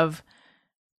terms of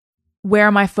where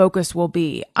my focus will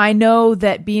be. I know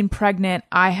that being pregnant,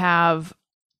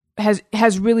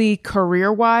 has really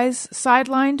career-wise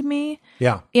sidelined me.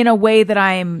 Yeah. In a way that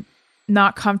I'm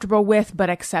not comfortable with, but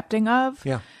accepting of.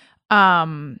 Yeah.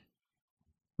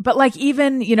 But like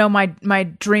even, my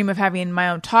dream of having my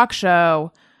own talk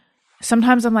show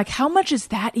sometimes I'm like, how much is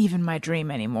that even my dream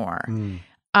anymore?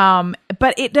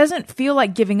 But it doesn't feel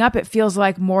like giving up. It feels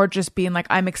like more just being like,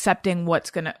 I'm accepting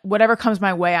whatever comes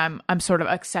my way. I'm sort of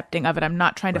accepting of it. I'm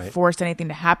not trying to force anything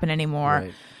to happen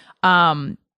anymore.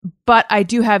 Right. But I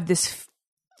do have this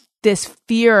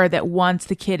fear that once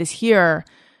the kid is here,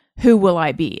 who will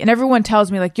I be? And everyone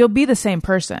tells me like, you'll be the same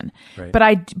person. Right.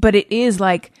 But it is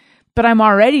like, but I'm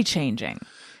already changing.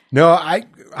 No, I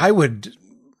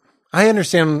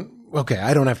understand. Okay.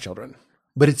 I don't have children.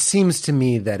 But it seems to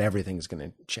me that everything's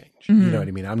going to change. You know what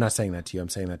I mean? I'm not saying that to you. I'm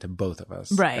saying that to both of us.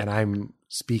 Right. And I'm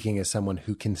speaking as someone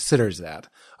who considers that.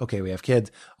 Okay, we have kids.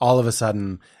 All of a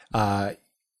sudden,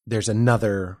 there's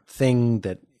another thing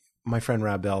that my friend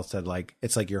Rob Bell said, like,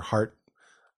 it's like your heart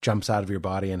jumps out of your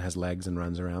body and has legs and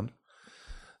runs around.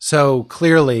 So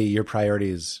clearly your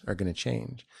priorities are going to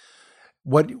change.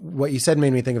 What you said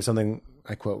made me think of something.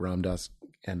 I quote Ram Dass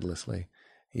endlessly.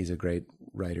 He's a great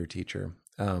writer, teacher.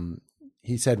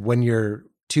 He said, when you're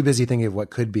too busy thinking of what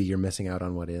could be, you're missing out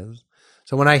on what is.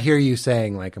 So when I hear you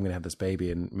saying, like, I'm going to have this baby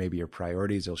and maybe your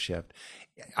priorities will shift,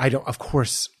 of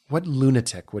course, what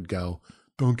lunatic would go,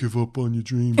 don't give up on your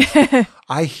dreams?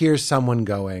 I hear someone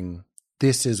going,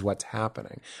 this is what's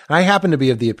happening. And I happen to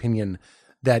be of the opinion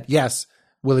that, yes,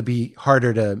 will it be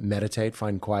harder to meditate,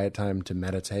 find quiet time to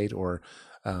meditate, or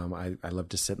I love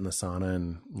to sit in the sauna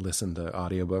and listen to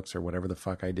audiobooks or whatever the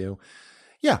fuck I do.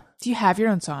 Yeah. Do you have your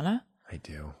own sauna? I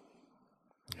do.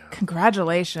 Yeah.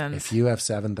 Congratulations. If you have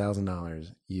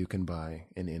 $7,000, you can buy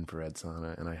an infrared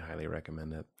sauna, and I highly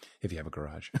recommend it if you have a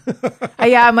garage.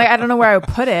 Yeah, I'm like, I don't know where I would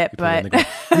put it, but you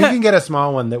can get a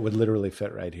small one that would literally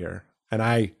fit right here.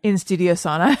 And in studio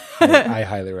sauna. I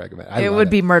highly recommend it. It would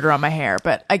be murder on my hair,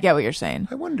 but I get what you're saying.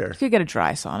 I wonder. You could get a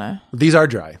dry sauna. These are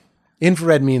dry.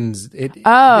 Infrared means it's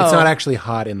not actually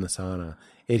hot in the sauna.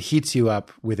 It heats you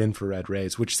up with infrared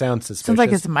rays, which sounds suspicious. Sounds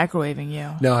like it's microwaving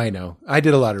you. No, I know. I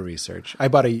did a lot of research. I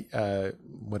bought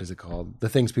what is it called? The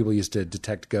things people use to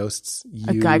detect ghosts.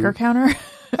 A Geiger counter?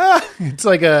 It's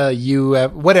like a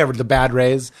whatever, the bad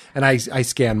rays. And I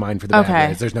scan mine for the bad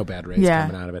rays. There's no bad rays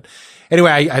coming out of it. Anyway,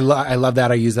 I love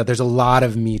that. I use that. There's a lot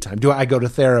of me time. I go to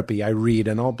therapy. I read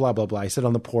and all blah, blah, blah. I sit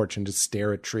on the porch and just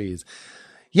stare at trees.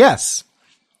 Yes,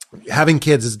 having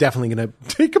kids is definitely going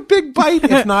to take a big bite,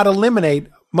 if not eliminate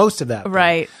most of that.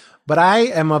 Right. But I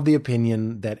am of the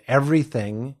opinion that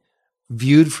everything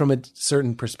viewed from a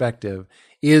certain perspective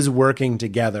is working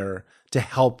together to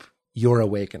help your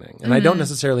awakening. And I don't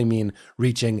necessarily mean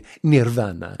reaching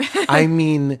nirvana. I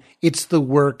mean, it's the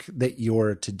work that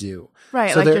you're to do.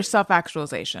 Right. So like your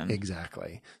self-actualization.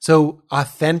 Exactly. So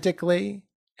authentically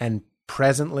and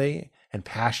presently and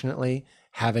passionately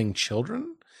having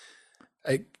children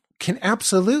can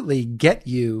absolutely get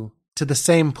you to the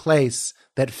same place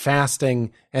that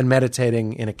fasting and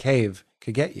meditating in a cave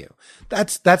could get you.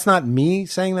 That's not me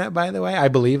saying that, by the way. I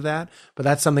believe that, but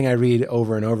that's something I read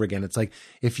over and over again. It's like,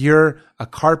 if you're a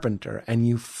carpenter and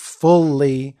you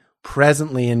fully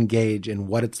presently engage in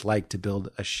what it's like to build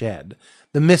a shed,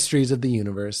 the mysteries of the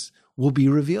universe will be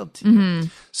revealed to you.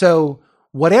 So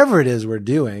whatever it is we're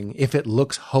doing, if it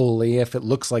looks holy, if it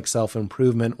looks like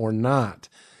self-improvement or not,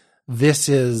 this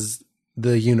is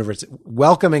the universe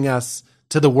welcoming us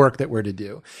to the work that we're to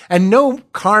do. And no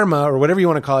karma, or whatever you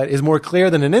want to call it, is more clear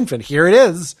than an infant. Here it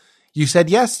is. You said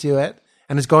yes to it,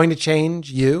 and it's going to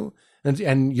change you,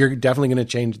 and you're definitely going to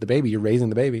change the baby. You're raising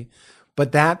the baby.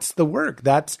 But that's the work.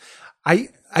 I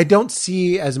don't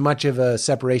see as much of a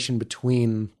separation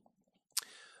between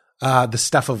the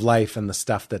stuff of life and the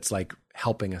stuff that's like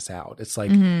helping us out. It's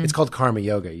like, it's called karma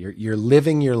yoga. You're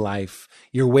living your life.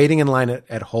 You're waiting in line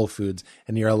at Whole Foods,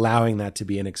 and you're allowing that to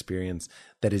be an experience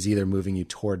that is either moving you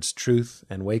towards truth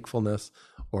and wakefulness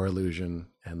or illusion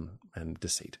and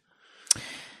deceit.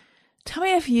 Tell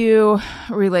me if you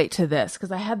relate to this,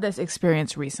 because I had this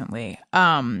experience recently.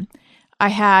 I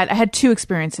had two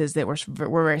experiences that were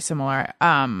very similar.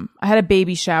 I had a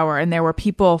baby shower, and there were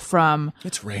people from...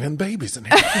 It's raining babies in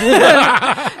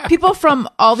here. People from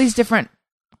all these different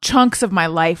chunks of my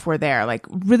life were there, like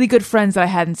really good friends that I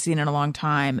hadn't seen in a long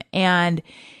time. And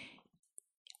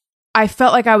I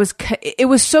felt like it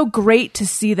was so great to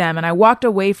see them. And I walked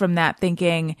away from that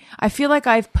thinking, I feel like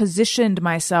I've positioned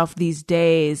myself these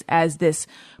days as this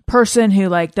person who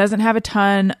like doesn't have a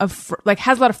ton of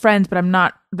has a lot of friends, but I'm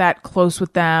not that close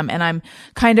with them. And I'm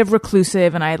kind of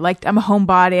reclusive, and I'm a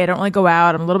homebody. I don't really go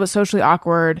out. I'm a little bit socially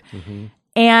awkward.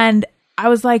 And I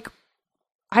was like,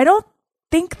 I don't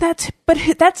think that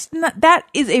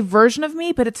is a version of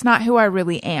me, but it's not who I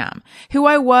really am. Who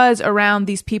I was around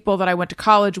these people that I went to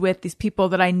college with, these people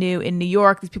that I knew in New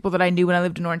York, these people that I knew when I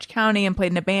lived in Orange County and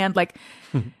played in a band, like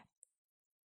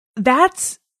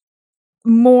that's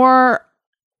more,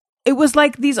 it was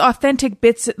like these authentic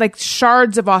bits, like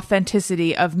shards of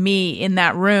authenticity of me in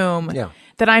that room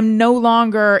that I'm no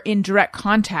longer in direct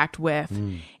contact with.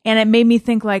 And it made me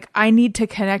think like, I need to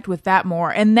connect with that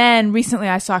more. And then recently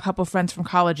I saw a couple of friends from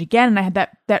college again, and I had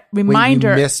that reminder.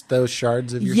 Wait, you missed those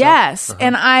shards of yourself? Yes.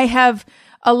 And I have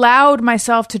allowed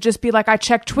myself to just be like, I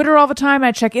check Twitter all the time.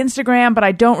 I check Instagram, but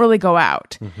I don't really go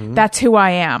out. That's who I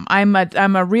am. I'm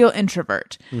a real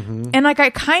introvert. And like,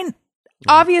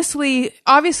 obviously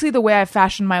the way I've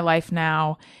fashioned my life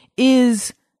now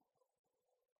is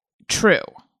true,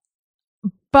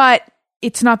 but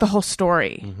it's not the whole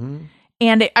story.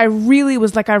 And I really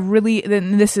was like,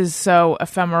 and this is so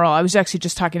ephemeral. I was actually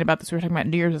just talking about this. We were talking about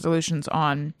New Year's resolutions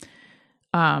on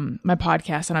my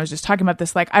podcast, and I was just talking about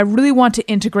this. Like, I really want to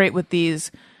integrate with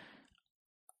these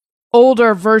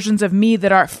older versions of me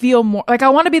that feel more like I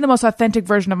want to be the most authentic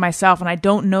version of myself, and I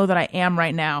don't know that I am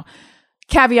right now.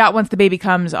 Caveat, once the baby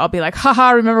comes, I'll be like,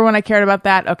 haha, remember when I cared about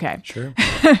that? Okay. Sure.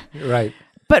 Right.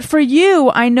 But for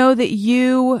you, I know that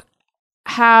you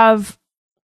have,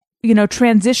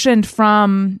 transitioned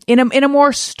from in a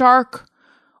more stark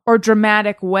or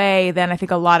dramatic way than I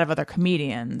think a lot of other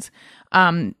comedians.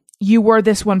 You were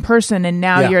this one person, and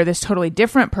now you're this totally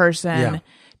different person. Yeah.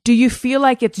 Do you feel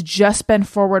like it's just been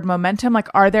forward momentum? Like,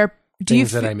 are there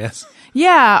things that I miss?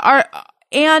 Yeah.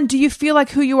 And do you feel like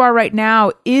who you are right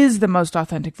now is the most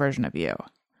authentic version of you?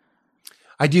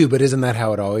 I do, but isn't that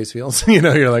how it always feels?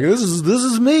 You're like, this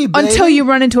is me, baby. Until you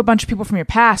run into a bunch of people from your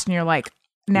past, and you're like,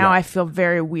 now I feel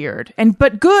very weird,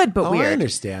 but good, but weird. I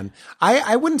understand.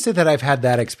 I wouldn't say that I've had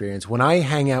that experience. When I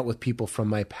hang out with people from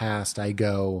my past, I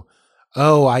go,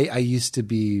 oh, I used to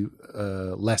be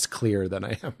less clear than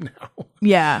I am now.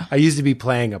 Yeah. I used to be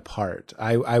playing a part.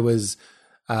 I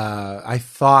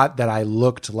thought that I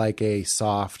looked like a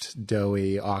soft,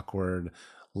 doughy, awkward,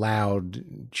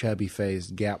 loud,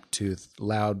 chubby-faced, gap-toothed,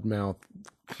 loud-mouthed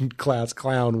class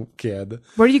clown kid.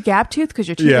 Were you gap-toothed? Because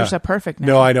your teeth are so perfect now.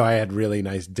 No, I know. I had really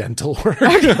nice dental work.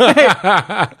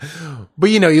 But,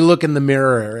 you look in the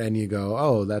mirror and you go,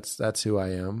 oh, that's who I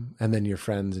am. And then your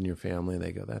friends and your family,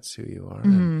 they go, that's who you are.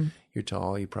 And you're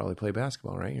tall. You probably play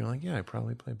basketball, right? You're like, yeah, I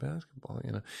probably play basketball,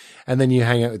 And then you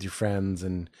hang out with your friends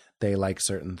and they like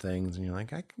certain things. And you're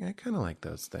like, I kind of like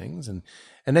those things. And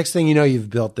next thing you know, you've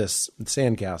built this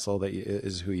sandcastle that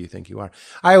is who you think you are.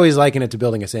 I always liken it to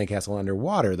building a sandcastle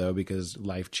underwater, though, because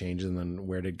life changes and then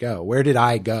where to go? Where did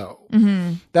I go?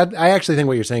 That I actually think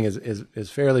what you're saying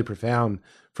is fairly profound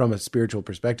from a spiritual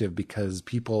perspective, because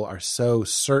people are so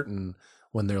certain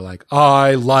when they're like,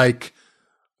 I like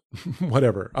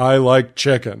whatever. I like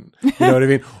chicken. You know what I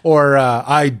mean? Or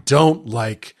I don't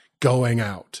like going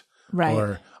out. Right.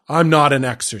 Or I'm not an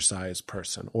exercise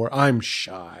person, or I'm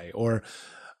shy, or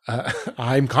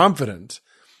I'm confident.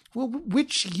 Well,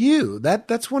 which you?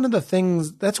 That's one of the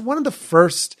things. That's one of the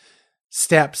first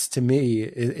steps to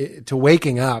me to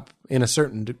waking up in a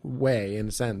certain way, in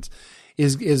a sense,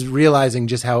 is realizing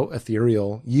just how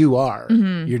ethereal you are.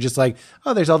 You're just like,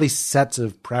 oh, there's all these sets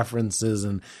of preferences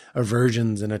and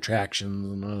aversions and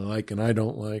attractions, and I like and I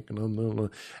don't like,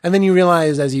 and then you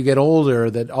realize as you get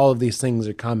older that all of these things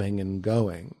are coming and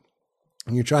going.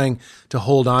 And you're trying to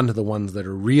hold on to the ones that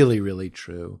are really, really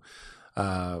true,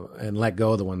 and let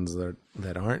go of the ones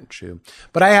that aren't true.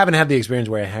 But I haven't had the experience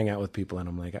where I hang out with people and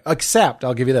I'm like, except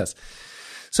I'll give you this.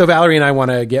 So Valerie and I want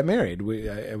to get married.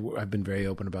 I've been very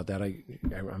open about that.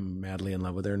 I'm madly in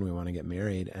love with her and we want to get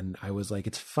married. And I was like,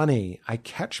 it's funny. I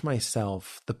catch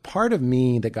myself, the part of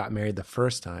me that got married the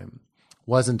first time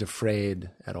wasn't afraid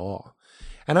at all.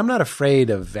 And I'm not afraid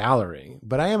of Valerie,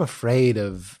 but I am afraid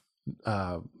of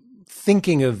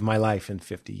thinking of my life in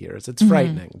 50 years. It's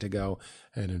frightening to go,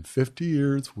 and in 50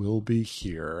 years we'll be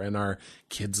here and our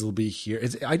kids will be here.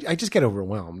 I just get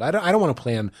overwhelmed. I don't want to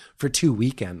plan for 2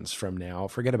 weekends from now.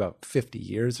 Forget about 50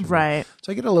 years from now.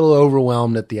 So I get a little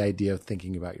overwhelmed at the idea of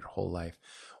thinking about your whole life.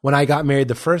 When I got married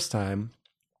the first time,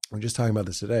 we're just talking about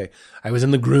this today, I was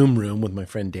in the groom room with my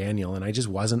friend Daniel and I just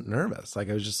wasn't nervous. Like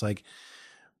I was just like,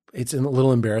 it's a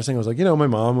little embarrassing. I was like, my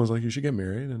mom was like, you should get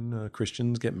married, and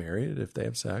Christians get married if they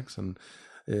have sex. And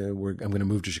I'm going to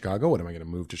move to Chicago. What am I going to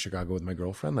move to Chicago with my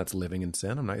girlfriend? That's living in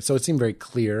sin. So it seemed very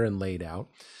clear and laid out.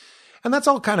 And that's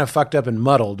all kind of fucked up and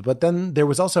muddled. But then there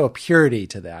was also a purity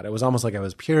to that. It was almost like I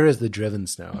was pure as the driven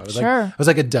snow. I was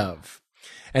like a dove.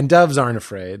 And doves aren't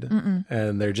afraid.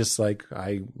 And they're just like,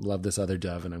 I love this other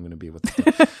dove and I'm going to be with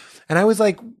them. And I was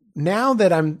like, now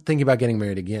that I'm thinking about getting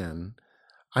married again,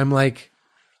 I'm like,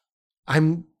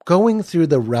 I'm going through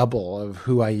the rubble of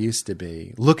who I used to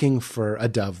be, looking for a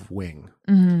dove wing.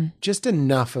 Just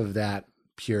enough of that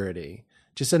purity,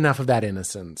 just enough of that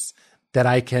innocence that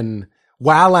I can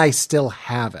while I still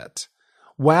have it,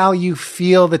 while you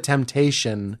feel the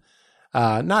temptation,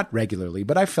 not regularly,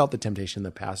 but I felt the temptation in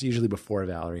the past, usually before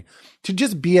Valerie, to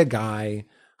just be a guy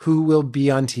who will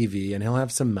be on TV and he'll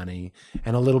have some money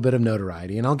and a little bit of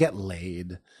notoriety and I'll get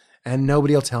laid and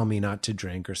nobody will tell me not to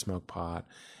drink or smoke pot.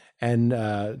 And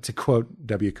to quote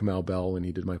W. Kamau Bell when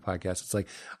he did my podcast, it's like,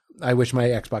 I wish my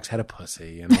Xbox had a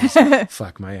pussy and I'll just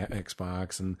fuck my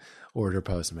Xbox and order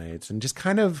Postmates and just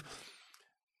kind of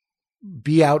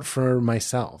be out for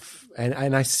myself.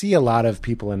 And I see a lot of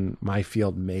people in my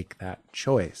field make that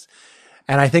choice.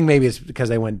 And I think maybe it's because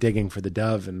they went digging for the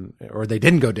dove or they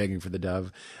didn't go digging for the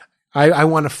dove. I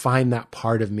want to find that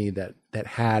part of me that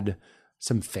had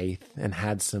some faith and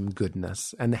had some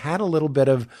goodness and had a little bit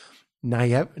of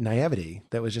naivety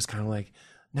that was just kind of like,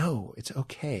 no, it's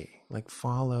okay. Like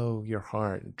follow your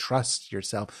heart, trust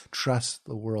yourself, trust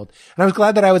the world. And I was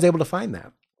glad that I was able to find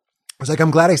that. I was like,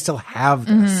 I'm glad I still have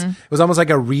this. It was almost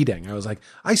like a reading. I was like,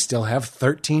 I still have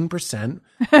 13%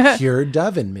 pure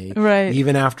dove in me. Right.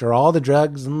 Even after all the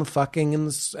drugs and the fucking and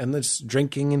the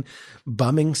drinking and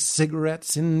bumming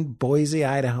cigarettes in Boise,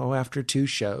 Idaho after 2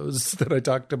 shows that I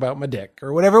talked about my dick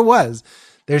or whatever it was.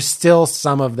 There's still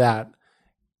some of that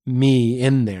me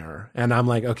in there. And I'm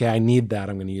like, okay, I need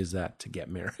that. I'm going to use that to get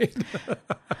married.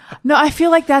 No, I feel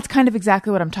like that's kind of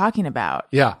exactly what I'm talking about.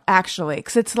 Yeah. Actually,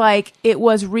 because it's like it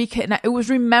was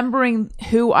remembering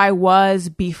who I was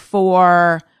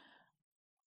before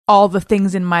all the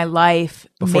things in my life.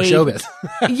 Before showbiz.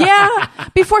 Yeah,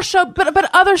 before show, but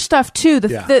other stuff too.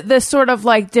 The sort of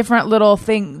like different little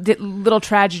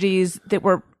tragedies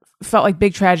that felt like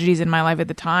big tragedies in my life at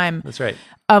the time. That's right.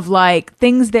 Of like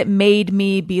things that made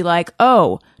me be like,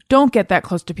 oh, don't get that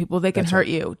close to people. They can hurt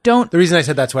you. Don't. The reason I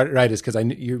said that's right is because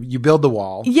you build the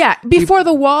wall. Yeah.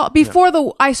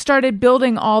 I started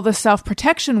building all the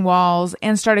self-protection walls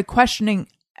and started questioning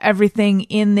everything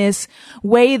in this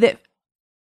way that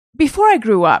before I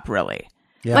grew up, really.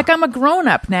 Yeah. Like I'm a grown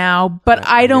up now, but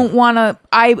I don't want to,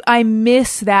 I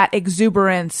miss that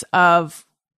exuberance of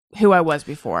who I was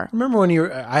before. Remember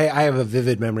when I have a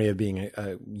vivid memory of being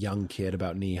a young kid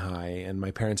about knee high and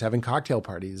my parents having cocktail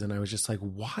parties. And I was just like,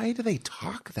 why do they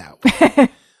talk that way?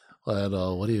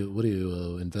 Well, what are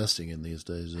you investing in these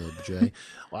days, Jay?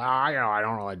 Well, I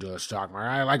don't really do a stock market.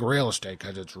 I like real estate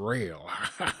because it's real.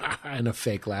 And a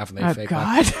fake laugh and they fake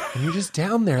laugh. And you're just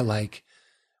down there like,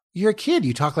 you're a kid.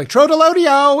 You talk like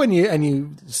Trodelodio and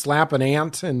you slap an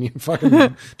ant and you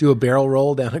fucking do a barrel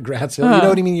roll down a grass hill. You know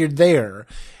what I mean? You're there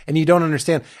and you don't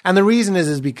understand. And the reason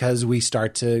is because we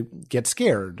start to get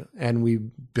scared and we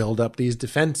build up these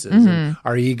defenses. Mm-hmm. And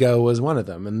our ego was one of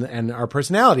them and our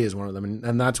personality is one of them.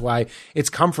 And that's why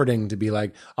it's comforting to be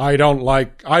like, I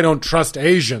don't trust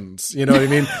Asians. You know what I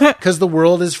mean? Because the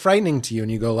world is frightening to you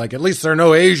and you go like, at least there are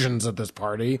no Asians at this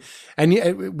party.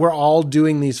 And we're all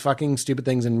doing these fucking stupid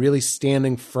things and really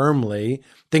standing firmly,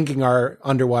 thinking our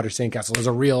underwater sandcastle is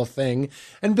a real thing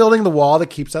and building the wall that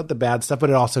keeps out the bad stuff,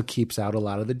 but it also keeps out a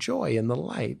lot of the joy and the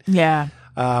light. Yeah.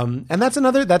 And that's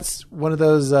one of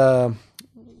those,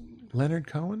 Leonard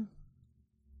Cohen.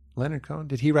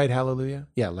 Did he write Hallelujah?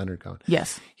 Yeah. Leonard Cohen.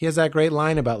 Yes. He has that great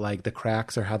line about like the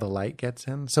cracks are how the light gets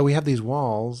in. So we have these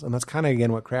walls and that's kind of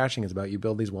again what crashing is about. You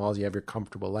build these walls, you have your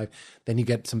comfortable life, then you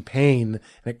get some pain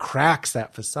and it cracks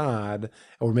that facade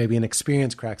or maybe an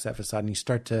experience cracks that facade and you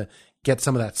start to get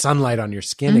some of that sunlight on your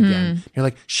skin again. You're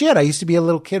like, shit, I used to be a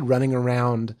little kid running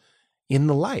around in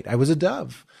the light. I was a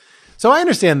dove. So I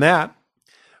understand that.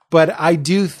 But I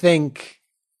do think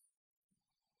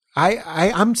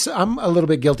I'm a little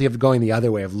bit guilty of going the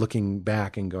other way, of looking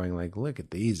back and going like, look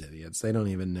at these idiots. They don't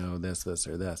even know this,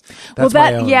 or this. That's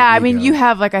my own ego. I mean, you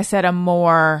have, like I said,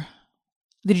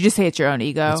 did you just say it's your own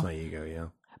ego? It's my ego, yeah.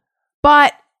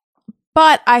 But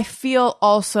I feel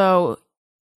also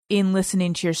in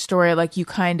listening to your story, like you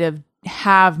kind of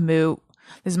have moved,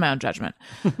 this is my own judgment,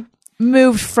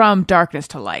 moved from darkness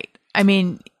to light. I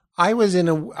mean, I was in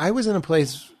a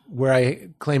place where I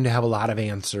claimed to have a lot of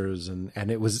answers and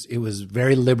it was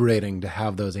very liberating to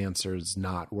have those answers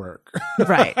not work.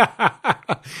 Right.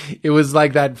 It was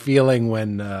like that feeling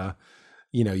when,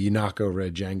 you knock over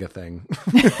a Jenga thing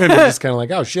and it's just kind of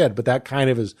like, oh shit. But that kind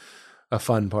of is a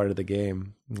fun part of the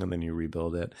game. And then you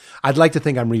rebuild it. I'd like to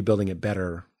think I'm rebuilding it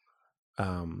better.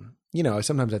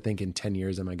 Sometimes I think in 10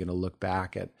 years, am I going to look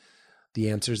back at the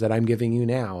answers that I'm giving you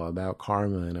now about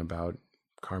karma and about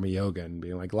karma yoga and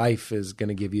being like, life is going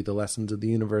to give you the lessons of the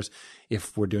universe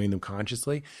if we're doing them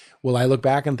consciously. Will I look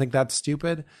back and think that's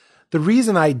stupid? The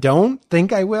reason I don't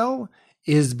think I will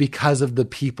is because of the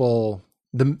people,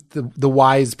 the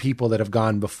wise people that have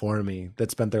gone before me that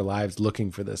spent their lives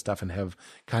looking for this stuff and have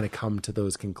kind of come to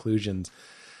those conclusions.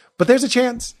 But there's a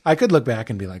chance I could look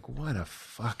back and be like, what a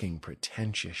fucking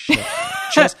pretentious shit.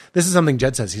 This is something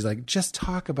Jed says. He's like, just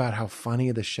talk about how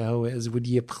funny the show is. Would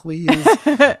you please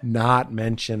not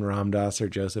mention Ram Dass or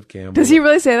Joseph Campbell? Does he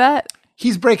really say that?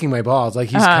 He's breaking my balls. Like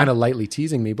he's kind of lightly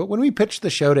teasing me. But when we pitched the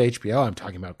show to HBO, I'm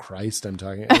talking about Christ. I'm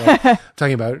talking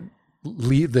about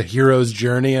the hero's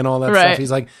journey and all that stuff. He's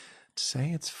like,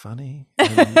 say it's funny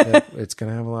and that it's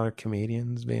going to have a lot of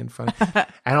comedians being funny.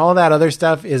 And all that other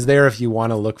stuff is there if you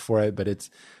want to look for it. But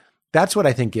that's what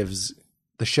I think gives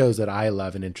the shows that I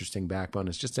love an interesting backbone.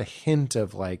 Is just a hint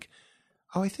of like,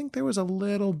 oh, I think there was a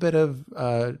little bit of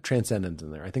transcendence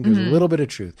in there. I think there's a little bit of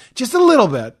truth. Just a little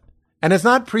bit. And it's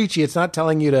not preachy. It's not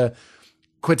telling you to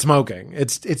quit smoking.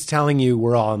 It's telling you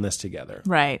we're all in this together.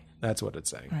 Right. That's what it's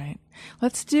saying. Right.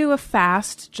 Let's do a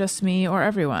fast, just me or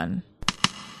everyone.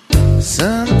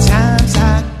 Sometimes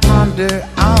I ponder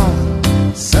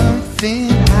on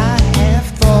something I have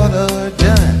thought or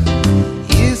done.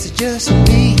 Is it just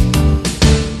me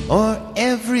or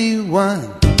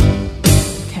everyone?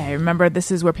 Okay, remember this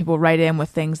is where people write in with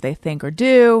things they think or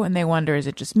do, and they wonder, is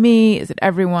it just me? Is it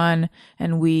everyone?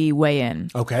 And we weigh in.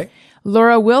 Okay.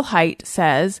 Laura Wilhite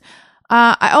says,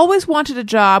 I always wanted a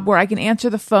job where I can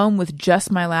answer the phone with just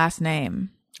my last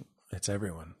name. It's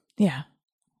everyone. Yeah.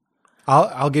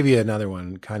 I'll give you another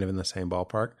one kind of in the same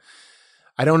ballpark.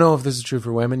 I don't know if this is true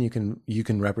for women. You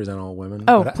can represent all women.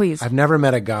 Oh, but please. I've never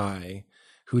met a guy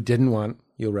who didn't want,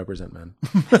 you'll represent men,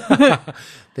 that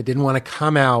didn't want to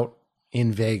come out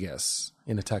in Vegas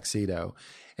in a tuxedo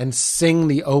and sing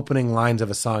the opening lines of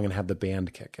a song and have the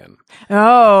band kick in.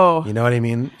 Oh. You know what I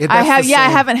mean? I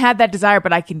haven't had that desire,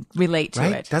 but I can relate to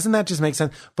it. Doesn't that just make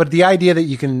sense? But the idea that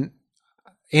you can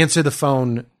answer the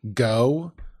phone,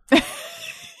 go,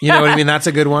 you know what I mean? That's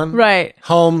a good one. Right.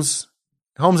 Holmes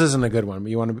isn't a good one,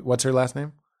 but what's her last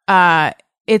name?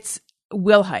 It's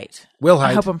Wilhite. Wilhite.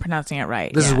 I hope I'm pronouncing it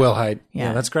right. This is Wilhite. Yeah.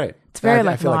 Yeah, that's great. It's very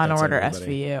I feel Law and that's Order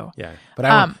everybody. SVU. Yeah.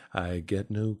 But I get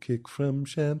no kick from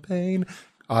champagne.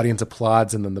 Audience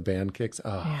applauds and then the band kicks.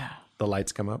 Oh, Yeah. The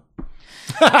lights come up.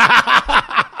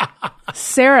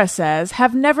 Sarah says,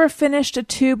 have never finished a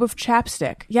tube of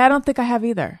chapstick. Yeah, I don't think I have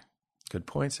either. Good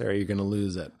point, Sarah. You're going to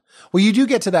lose it. Well, you do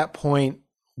get to that point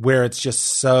where it's just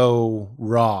so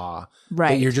raw Right.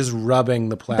 that you're just rubbing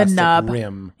the plastic nub.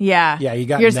 rim. Yeah. Yeah, you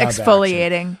got You're just nub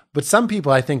exfoliating. action. But some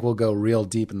people, I think, will go real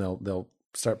deep and they'll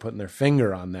start putting their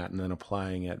finger on that and then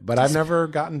applying it. But I've never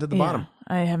gotten to the bottom.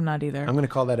 I have not either. I'm going to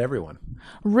call that everyone.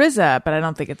 Riza, but I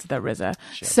don't think it's the Riza,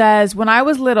 says, when I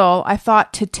was little, I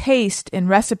thought to taste in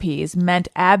recipes meant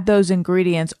add those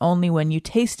ingredients only when you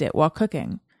taste it while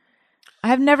cooking. I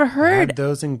have never heard Add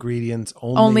those ingredients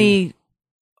only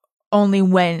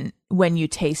when you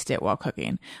taste it while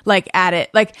cooking. Like add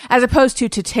it, like as opposed to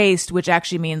taste, which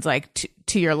actually means like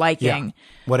to your liking. Yeah.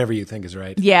 Whatever you think is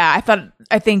right. Yeah,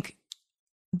 I think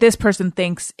this person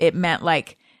thinks it meant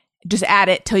like just add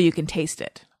it till you can taste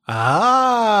it. Oh.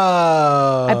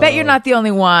 I bet you're not the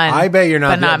only one. I bet you're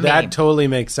not. But not me. That totally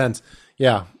makes sense.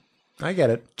 Yeah, I get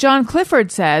it. John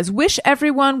Clifford says, wish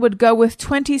everyone would go with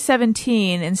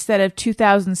 2017 instead of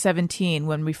 2017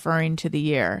 when referring to the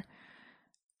year.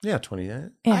 Yeah, 20. Yeah.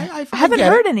 I haven't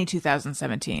get heard it. any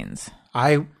 2017s.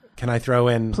 Can I throw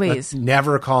in? Please. Let's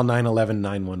never call 911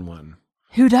 911.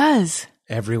 Who does?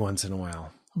 Every once in a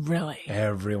while. Really?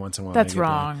 Every once in a while. That's I get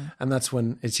wrong. that. And that's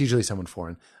when it's usually someone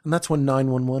foreign. And that's when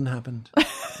 911 happened.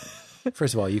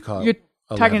 First of all, you call You're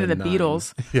talking to the 11-9.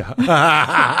 Beatles. Yeah.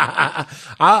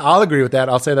 I'll agree with that.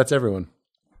 I'll say that's everyone.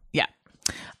 Yeah.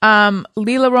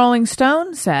 Leela Rolling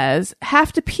Stone says,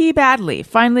 have to pee badly,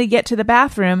 finally get to the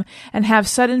bathroom and have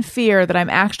sudden fear that I'm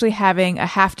actually having a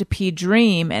have to pee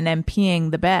dream and am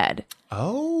peeing the bed.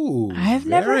 Oh, I've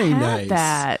never very had nice.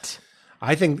 that.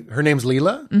 I think her name's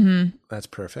Leela. Mm-hmm. That's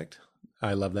perfect.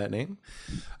 I love that name.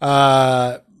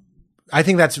 I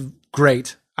think that's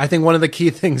great. I think one of the key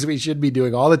things we should be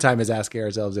doing all the time is asking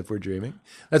ourselves if we're dreaming.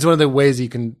 That's one of the ways you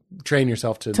can train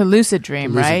yourself to lucid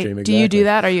dream, right? dream, Do you do exactly.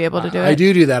 that? Are you able to do it? I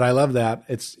do that. I love that.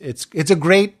 It's a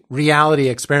great reality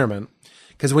experiment.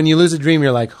 Because when you lose a dream,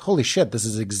 you're like, holy shit, this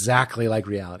is exactly like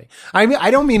reality. I mean, I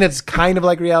don't mean it's kind of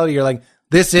like reality. You're like,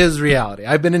 this is reality.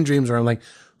 I've been in dreams where I'm like,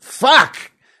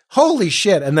 fuck, holy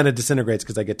shit. And then it disintegrates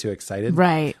because I get too excited.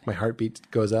 Right. My heartbeat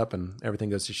goes up and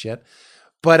everything goes to shit.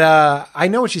 But I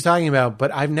know what she's talking about,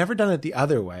 but I've never done it the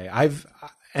other way. I've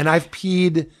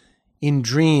peed in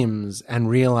dreams and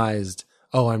realized,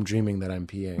 oh, I'm dreaming that I'm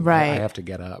peeing. Right. I have to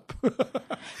get up.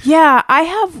 Yeah, I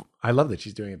have. I love that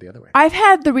she's doing it the other way. I've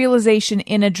had the realization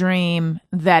in a dream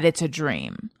that it's a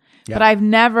dream. but I've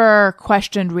never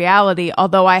questioned reality,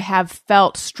 although I have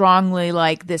felt strongly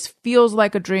like this feels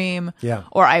like a dream,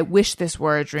 or I wish this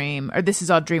were a dream, or this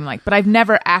is all dreamlike, but I've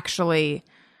never actually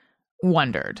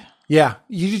wondered. Yeah,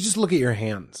 you just look at your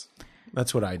hands.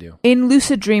 That's what I do. In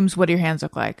lucid dreams, what do your hands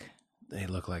look like? They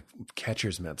look like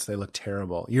catcher's mitts. They look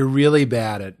terrible. You're really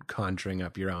bad at conjuring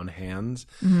up your own hands.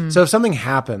 So if something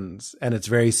happens and it's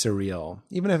very surreal,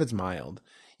 even if it's mild,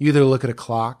 you either look at a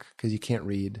clock, because you can't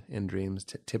read in dreams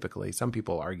typically. Some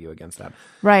people argue against that.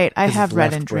 Right. I have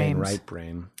read left in brain, dreams. right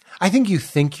brain. I think you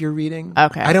think you're reading.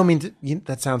 Okay. I don't mean to,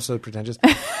 that sounds so pretentious,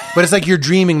 but it's like you're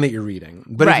dreaming that you're reading.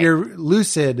 But if you're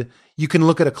lucid, you can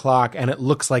look at a clock and it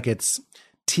looks like it's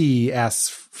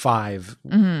TS5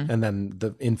 and then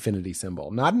the infinity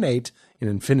symbol, not an 8, an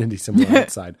infinity symbol on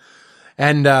that side.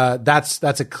 And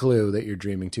that's a clue that you're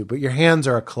dreaming too. But your hands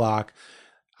are a clock.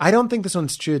 I don't think this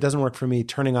one's true. It doesn't work for me.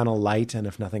 Turning on a light, and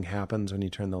if nothing happens when you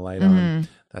turn the light on,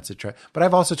 that's a try. But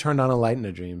I've also turned on a light in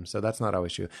a dream, so that's not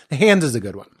always true. The hands is a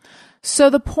good one. So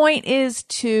the point is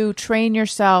to train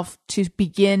yourself to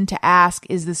begin to ask,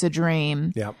 is this a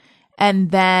dream? Yeah. And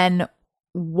then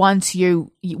once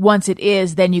it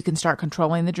is, then you can start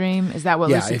controlling the dream. Is that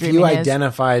what lucid if dreaming you is?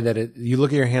 identify that you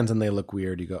look at your hands and they look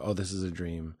weird, you go, oh, this is a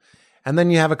dream. And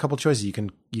then you have a couple choices. You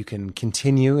can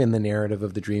continue in the narrative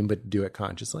of the dream, but do it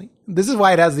consciously. This is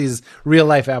why it has these real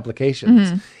life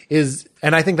applications.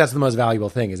 And I think that's the most valuable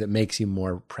thing, is it makes you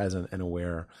more present and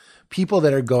aware. People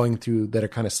that are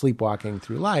kind of sleepwalking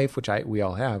through life, which we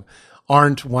all have,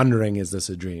 aren't wondering, is this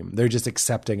a dream? They're just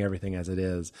accepting everything as it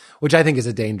is, which I think is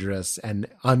a dangerous and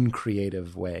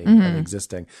uncreative way of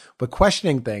existing. But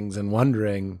questioning things and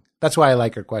wondering, that's why I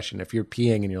like your question. If you're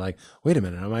peeing and you're like, wait a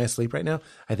minute, am I asleep right now?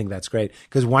 I think that's great.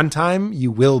 Because one time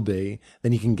you will be,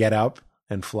 then you can get up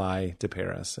and fly to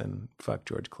Paris and fuck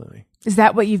George Clooney. Is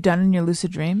that what you've done in your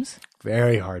lucid dreams?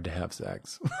 Very hard to have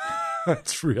sex.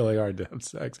 It's really hard to have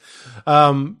sex.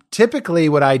 Typically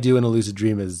what I do in a lucid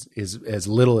dream is as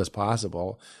little as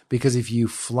possible, because if you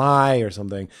fly or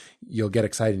something, you'll get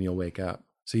excited and you'll wake up.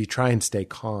 So you try and stay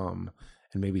calm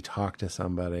and maybe talk to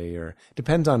somebody, or it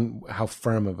depends on how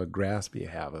firm of a grasp you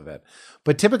have of it.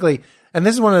 But typically, and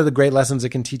this is one of the great lessons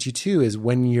it can teach you too, is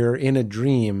when you're in a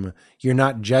dream, you're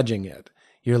not judging it.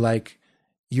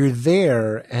 You're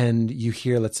there and you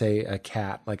hear, let's say, a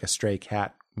cat, like a stray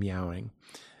cat meowing,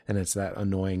 and it's that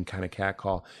annoying kind of cat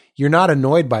call. You're not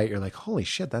annoyed by it. You're like, holy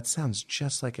shit, that sounds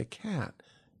just like a cat.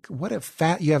 What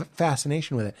you have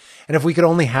fascination with it. And if we could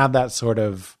only have that sort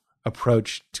of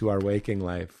approach to our waking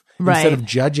life, instead of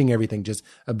judging everything, just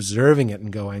observing it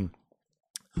and going,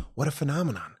 what a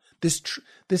phenomenon. This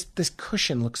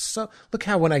cushion look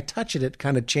how when I touch it, it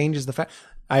kind of changes the fact.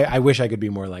 I wish I could be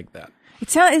more like that. It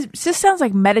just sounds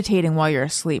like meditating while you're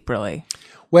asleep, really.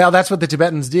 Well, that's what the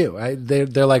Tibetans do.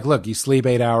 They're like, look, you sleep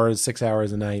 8 hours, 6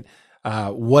 hours a night.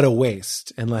 What a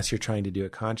waste, unless you're trying to do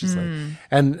it consciously.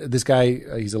 And this guy,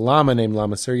 he's a Lama named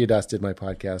Lama Suryadas, did my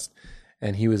podcast,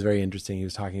 and he was very interesting. He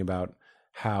was talking about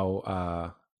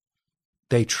how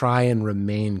they try and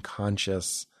remain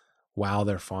conscious while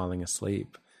they're falling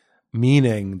asleep,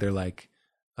 meaning they're like,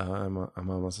 I'm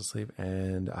almost asleep,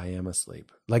 and I am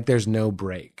asleep. Like there's no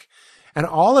break. And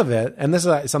all of it, and this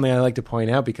is something I like to point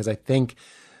out, because I think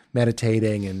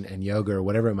meditating and yoga or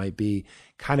whatever it might be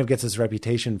kind of gets this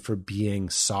reputation for being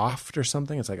soft or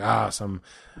something. It's like, some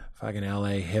fucking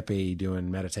LA hippie doing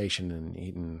meditation and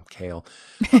eating kale.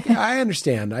 I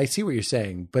understand. I see what you're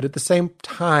saying. But at the same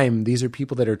time, these are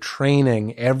people that are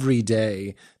training every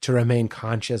day to remain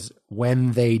conscious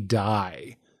when they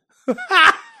die.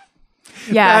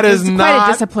 Yeah, that is there's quite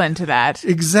a discipline to that.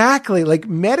 Exactly. Like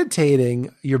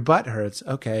meditating, your butt hurts.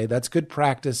 Okay, that's good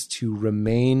practice to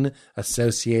remain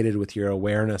associated with your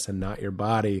awareness and not your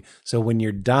body. So when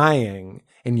you're dying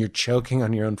and you're choking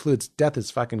on your own fluids, death is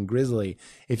fucking grisly.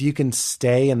 If you can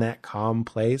stay in that calm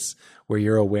place where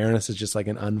your awareness is just like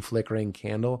an unflickering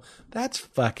candle, that's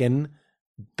fucking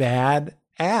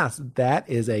badass. That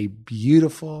is a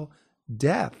beautiful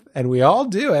death. And we all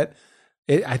do it.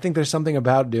 I think there's something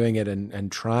about doing it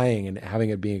and trying and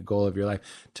having it being a goal of your life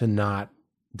to not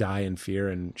die in fear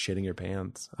and shitting your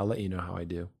pants. I'll let you know how I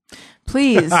do.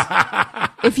 Please.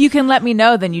 If you can let me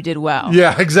know, then you did well.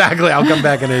 Yeah, exactly. I'll come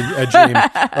back in a dream.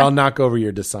 Or I'll knock over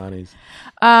your Dasanis.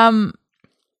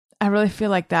 I really feel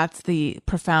like that's the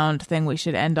profound thing we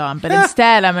should end on. But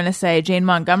instead, I'm going to say, Jane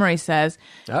Montgomery says,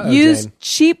 use Jane.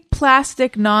 cheap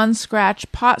plastic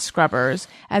non-scratch pot scrubbers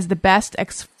as the best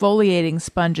exfoliating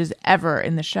sponges ever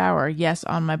in the shower. Yes,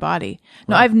 on my body.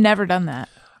 No, I've never done that.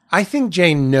 I think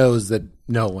Jane knows that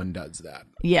no one does that.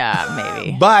 Yeah,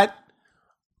 maybe. But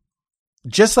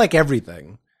just like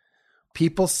everything,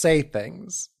 people say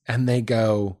things and they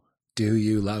go, do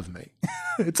you love me?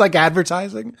 It's like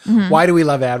advertising. Why do we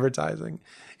love advertising?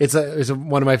 It's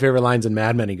one of my favorite lines in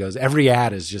Mad Men. He goes, every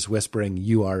ad is just whispering,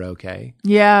 you are okay.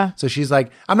 Yeah. So she's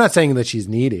like, I'm not saying that she's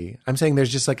needy. I'm saying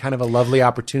there's just like kind of a lovely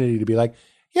opportunity to be like,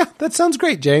 yeah, that sounds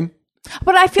great, Jane.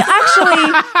 But I feel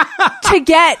actually to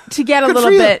get a Good little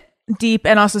for you. bit deep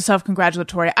and also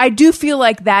self-congratulatory, I do feel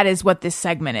like that is what this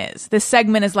segment is. This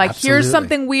segment is like, Absolutely. here's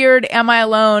something weird. Am I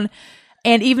alone?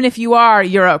 And even if you are,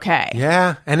 you're okay.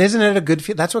 Yeah. And isn't it a good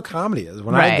feel? That's what comedy is.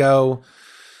 When I Right. go,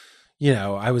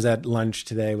 I was at lunch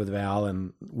today with Val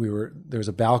and there was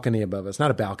a balcony above us, not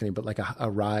a balcony, but like a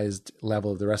raised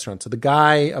level of the restaurant. So the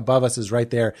guy above us is right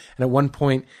there. And at one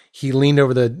point he leaned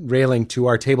over the railing to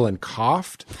our table and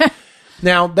coughed.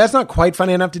 Now that's not quite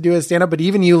funny enough to do as stand up, but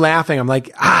even you laughing, I'm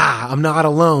like, I'm not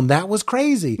alone. That was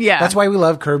crazy. Yeah. That's why we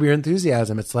love Curb Your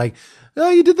Enthusiasm. It's like, oh,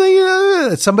 you did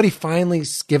that. Somebody finally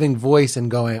giving voice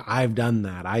and going, I've done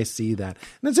that. I see that.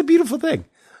 And it's a beautiful thing.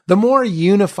 The more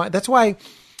unified, that's why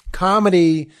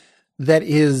comedy that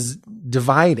is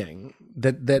dividing,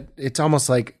 that it's almost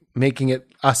like making it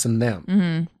us and them.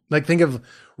 Mm-hmm. Like think of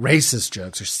racist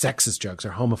jokes or sexist jokes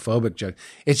or homophobic jokes.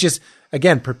 It's just,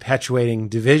 again, perpetuating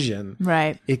division.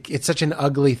 Right. It's such an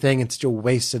ugly thing. It's such a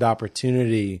wasted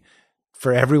opportunity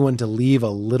for everyone to leave a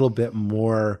little bit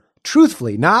more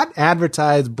truthfully, not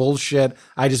advertise bullshit.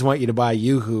 I just want you to buy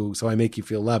Yoo-hoo so I make you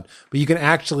feel loved. But you can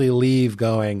actually leave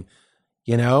going,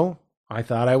 I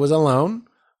thought I was alone,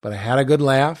 but I had a good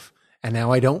laugh. And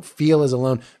now I don't feel as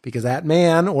alone because that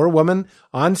man or woman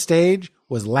on stage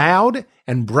was loud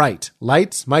and bright.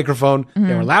 Lights, microphone.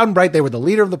 They were loud and bright. They were the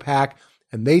leader of the pack.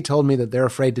 And they told me that they're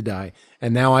afraid to die.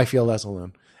 And now I feel less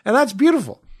alone. And that's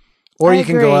beautiful. Or I you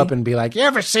can agree. go up and be like, you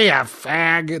ever see a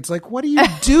fag? It's like, what are you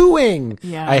doing?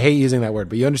 Yeah. I hate using that word,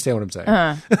 but you understand what I'm saying.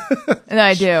 And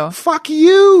I do. Fuck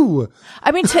you.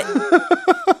 I mean,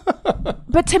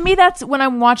 but to me, that's when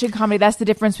I'm watching comedy, that's the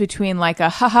difference between like a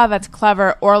haha, that's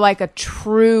clever, or like a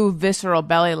true visceral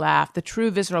belly laugh. The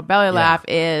true visceral belly laugh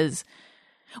is,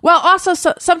 well, also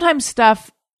sometimes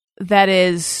stuff that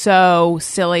is so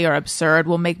silly or absurd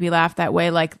will make me laugh that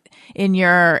way. Like in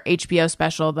your HBO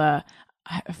special, I'm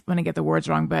going to get the words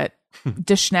wrong, but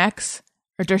Derschnecks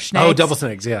or Derschnecks. Oh, double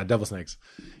snakes. Yeah, double snakes.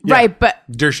 Yeah. Right, but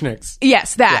Derschnecks.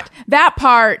 yes, that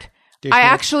part.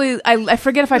 I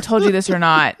forget if I told you this or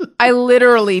not. I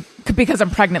literally, because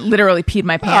I'm pregnant, literally peed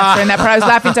my pants during that part. I was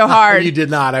laughing so hard. You did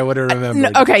not. I would have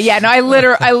remembered. Okay, yeah, no, I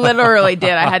literally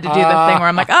did. I had to do the thing where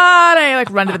I'm like, and I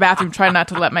like run to the bathroom, try not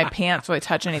to let my pants really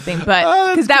touch anything, but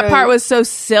because that part was so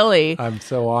silly. I'm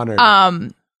so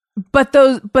honored. But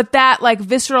that like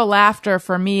visceral laughter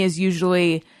for me is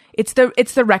usually it's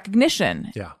the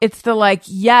recognition. Yeah. It's the like,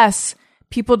 yes,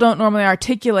 people don't normally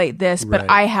articulate this, but Right.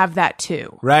 I have that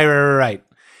too. Right.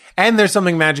 And there's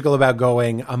something magical about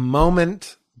going a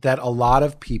moment that a lot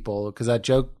of people, because that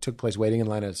joke took place waiting in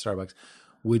line at Starbucks,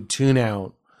 would tune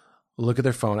out, look at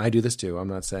their phone. I do this too. I'm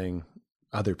not saying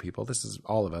other people. This is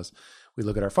all of us. We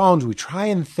look at our phones. We try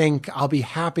and think, I'll be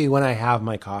happy when I have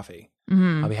my coffee.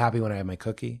 I'll be happy when I have my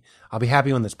cookie. I'll be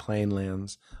happy when this plane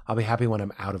lands. I'll be happy when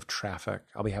I'm out of traffic.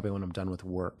 I'll be happy when I'm done with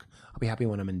work. I'll be happy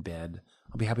when I'm in bed.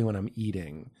 I'll be happy when I'm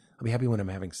eating. I'll be happy when I'm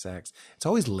having sex. It's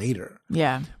always later.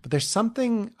 Yeah. But there's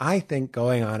something I think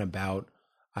going on about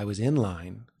I was in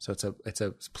line. So it's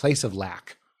a place of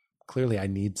lack. Clearly I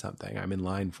need something. I'm in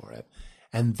line for it.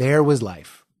 And there was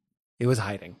life. It was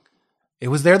hiding. It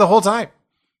was there the whole time.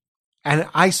 And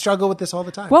I struggle with this all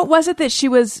the time. What was it that she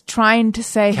was trying to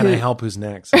say? Can I help? Who's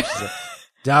next? And she's like,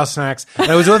 Dow Snacks.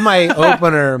 And I was with my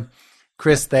opener,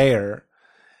 Chris Thayer.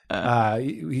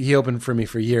 He opened for me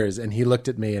for years, and he looked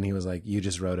at me and he was like, "You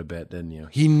just wrote a bit, didn't you?"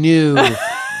 He knew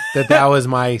that was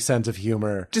my sense of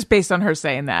humor. Just based on her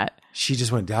saying that. She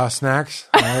just went, Dow Snacks.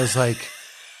 And I was like,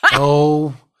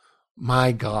 oh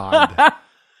my God.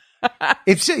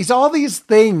 It's all these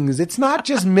things. It's not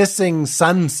just missing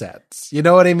sunsets. You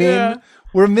know what I mean? Yeah.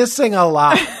 We're missing a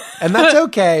lot. And that's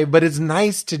okay, but it's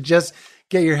nice to just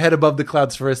get your head above the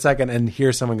clouds for a second and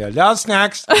hear someone go, Dow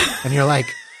Snacks. And you're like,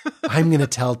 I'm going to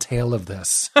tell tale of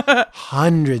this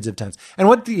hundreds of times.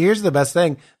 And here's the best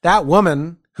thing. That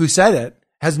woman who said it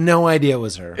has no idea it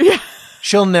was her. Yeah.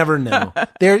 She'll never know.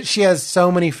 She has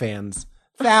so many fans,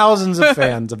 thousands of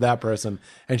fans of that person.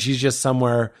 And she's just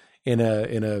somewhere in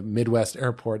a Midwest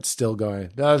airport still going,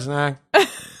 Dow Snacks.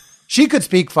 She could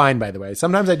speak fine, by the way.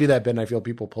 Sometimes I do that bit and I feel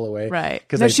people pull away. Right.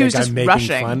 Because No, I she think was just I'm making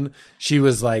rushing. fun. She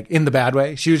was like, in the bad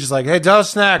way. She was just like, hey, Dow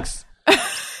Snacks.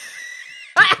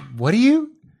 What are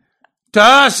you?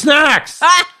 Duh, Snacks.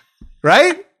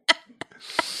 Right?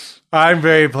 I'm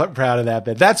very proud of that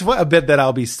bit. That's a bit that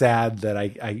I'll be sad that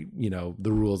I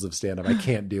the rules of stand-up I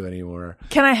can't do anymore.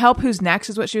 Can I help? Who's next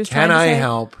is what she was trying to say. Can I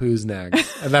help? Who's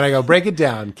next? And then I go, break it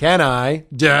down. Can I?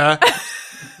 Duh.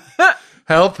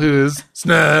 Help who's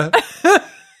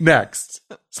next.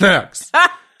 Snacks.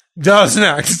 Duh,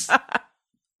 snacks.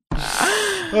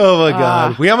 Oh my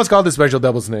God. We almost called this special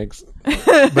Double Snakes,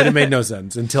 but it made no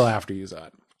sense until after you saw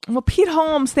it. Well, Pete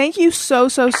Holmes, thank you so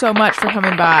much for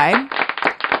coming by.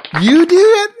 You do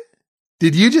it?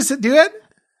 Did you just do it?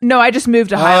 No, I just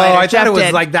moved a highlighter. Oh, I Jeff thought it was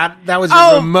did. like that. That was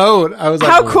your remote. I was like,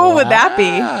 how cool would that be?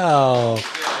 Wow.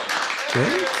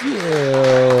 Thank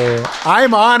you.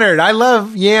 I'm honored. I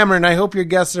love Yammer, and I hope your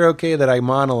guests are okay that I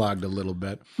monologued a little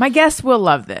bit. My guests will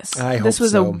love this. I hope this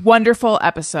was so. a wonderful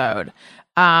episode.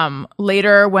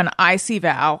 Later, when I see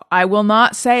Val, I will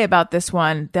not say about this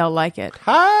one, they'll like it.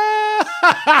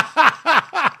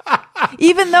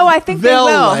 Even though I think They'll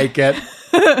they will. like it.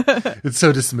 It's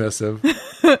so dismissive.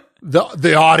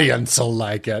 The audience will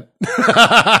like it.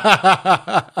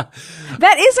 That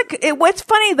is what's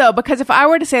funny though, because if I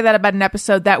were to say that about an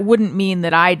episode, that wouldn't mean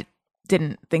that I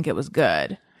didn't think it was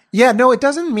good. Yeah, no, it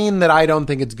doesn't mean that I don't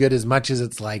think it's good as much as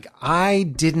it's like I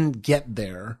didn't get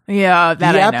there. Yeah,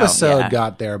 that the I know. episode Yeah.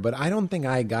 got there, but I don't think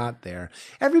I got there.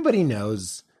 Everybody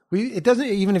knows. It doesn't,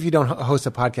 even if you don't host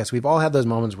a podcast, we've all had those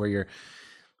moments where you're,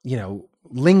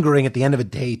 lingering at the end of a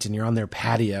date and you're on their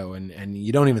patio and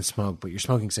you don't even smoke, but you're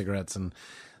smoking cigarettes and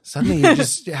suddenly you're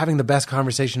just having the best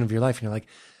conversation of your life. And you're like,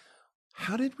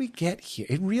 how did we get here?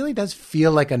 It really does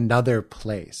feel like another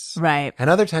place. Right. And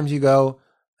other times you go,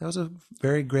 that was a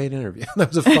very great interview. That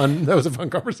was a fun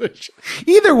conversation.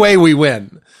 Either way, we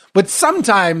win. But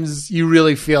sometimes you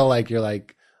really feel like you're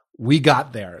like, we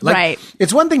got there. Like, right.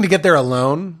 It's one thing to get there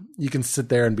alone. You can sit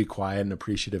there and be quiet and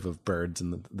appreciative of birds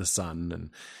and the sun and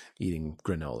eating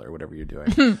granola or whatever you're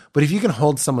doing. But if you can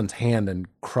hold someone's hand and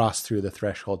cross through the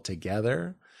threshold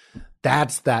together,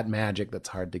 that's that magic that's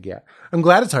hard to get. I'm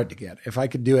glad it's hard to get. If I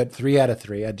could do it 3 out of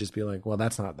 3, I'd just be like, well,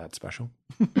 that's not that special.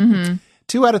 2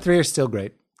 out of 3 are still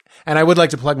great. And I would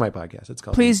like to plug my podcast. It's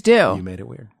called Please do. You Made It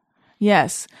Weird.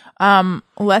 Yes.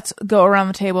 Let's go around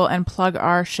the table and plug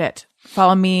our shit.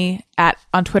 Follow me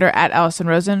on Twitter at Allison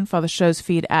Rosen. Follow the show's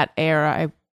feed at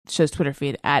show's Twitter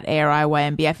feed at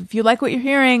ARIYMBF. If you like what you're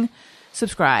hearing,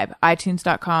 subscribe.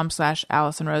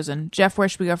 iTunes.com/Allison Rosen. Jeff, where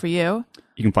should we go for you?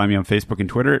 You can find me on Facebook and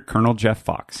Twitter at Colonel Jeff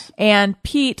Fox. And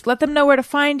Pete, let them know where to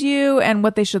find you and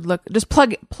what they should look. Just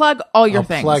plug all your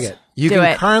things. Plug it. You Do can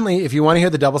it. currently, if you want to hear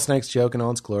the Double Snakes joke in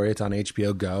all its glory, it's on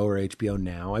HBO Go or HBO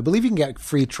Now. I believe you can get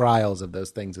free trials of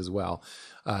those things as well.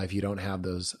 If you don't have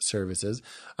those services.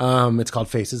 It's called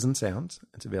Faces and Sounds.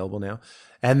 It's available now.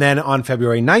 And then on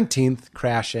February 19th,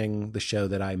 Crashing, the show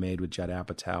that I made with Judd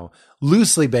Apatow,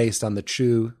 loosely based on the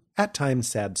true, at times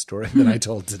sad story that I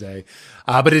told today.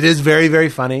 But it is very, very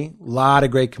funny. A lot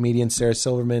of great comedians, Sarah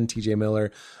Silverman, TJ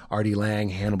Miller, Artie Lang,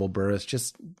 Hannibal Buress,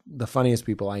 just the funniest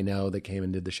people I know that came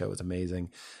and did the show. It was amazing.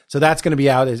 So that's going to be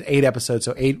out as 8 episodes.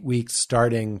 So 8 weeks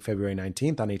starting February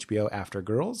 19th on HBO after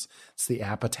Girls. It's the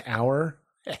Apatow Hour.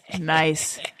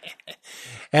 Nice.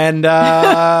 And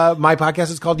my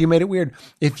podcast is called You Made It Weird.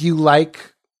 If you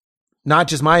like not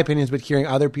just my opinions, but hearing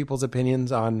other people's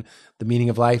opinions on the meaning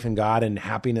of life and God and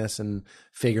happiness and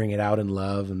figuring it out in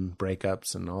love and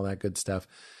breakups and all that good stuff,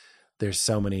 there's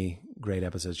so many great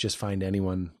episodes. Just find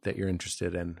anyone that you're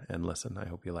interested in and listen. I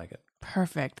hope you like it.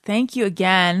 Perfect. Thank you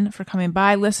again for coming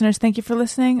by. Listeners, thank you for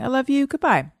listening. I love you.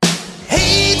 Goodbye.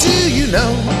 Hey, do you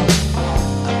know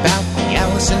about the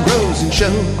Allison Rosen Show?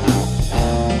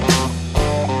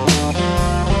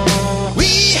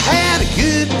 We had a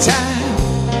good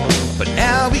time, but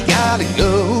now we gotta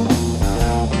go.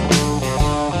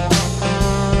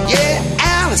 Yeah,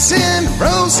 Allison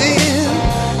Rosen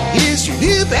is your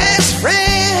new best friend.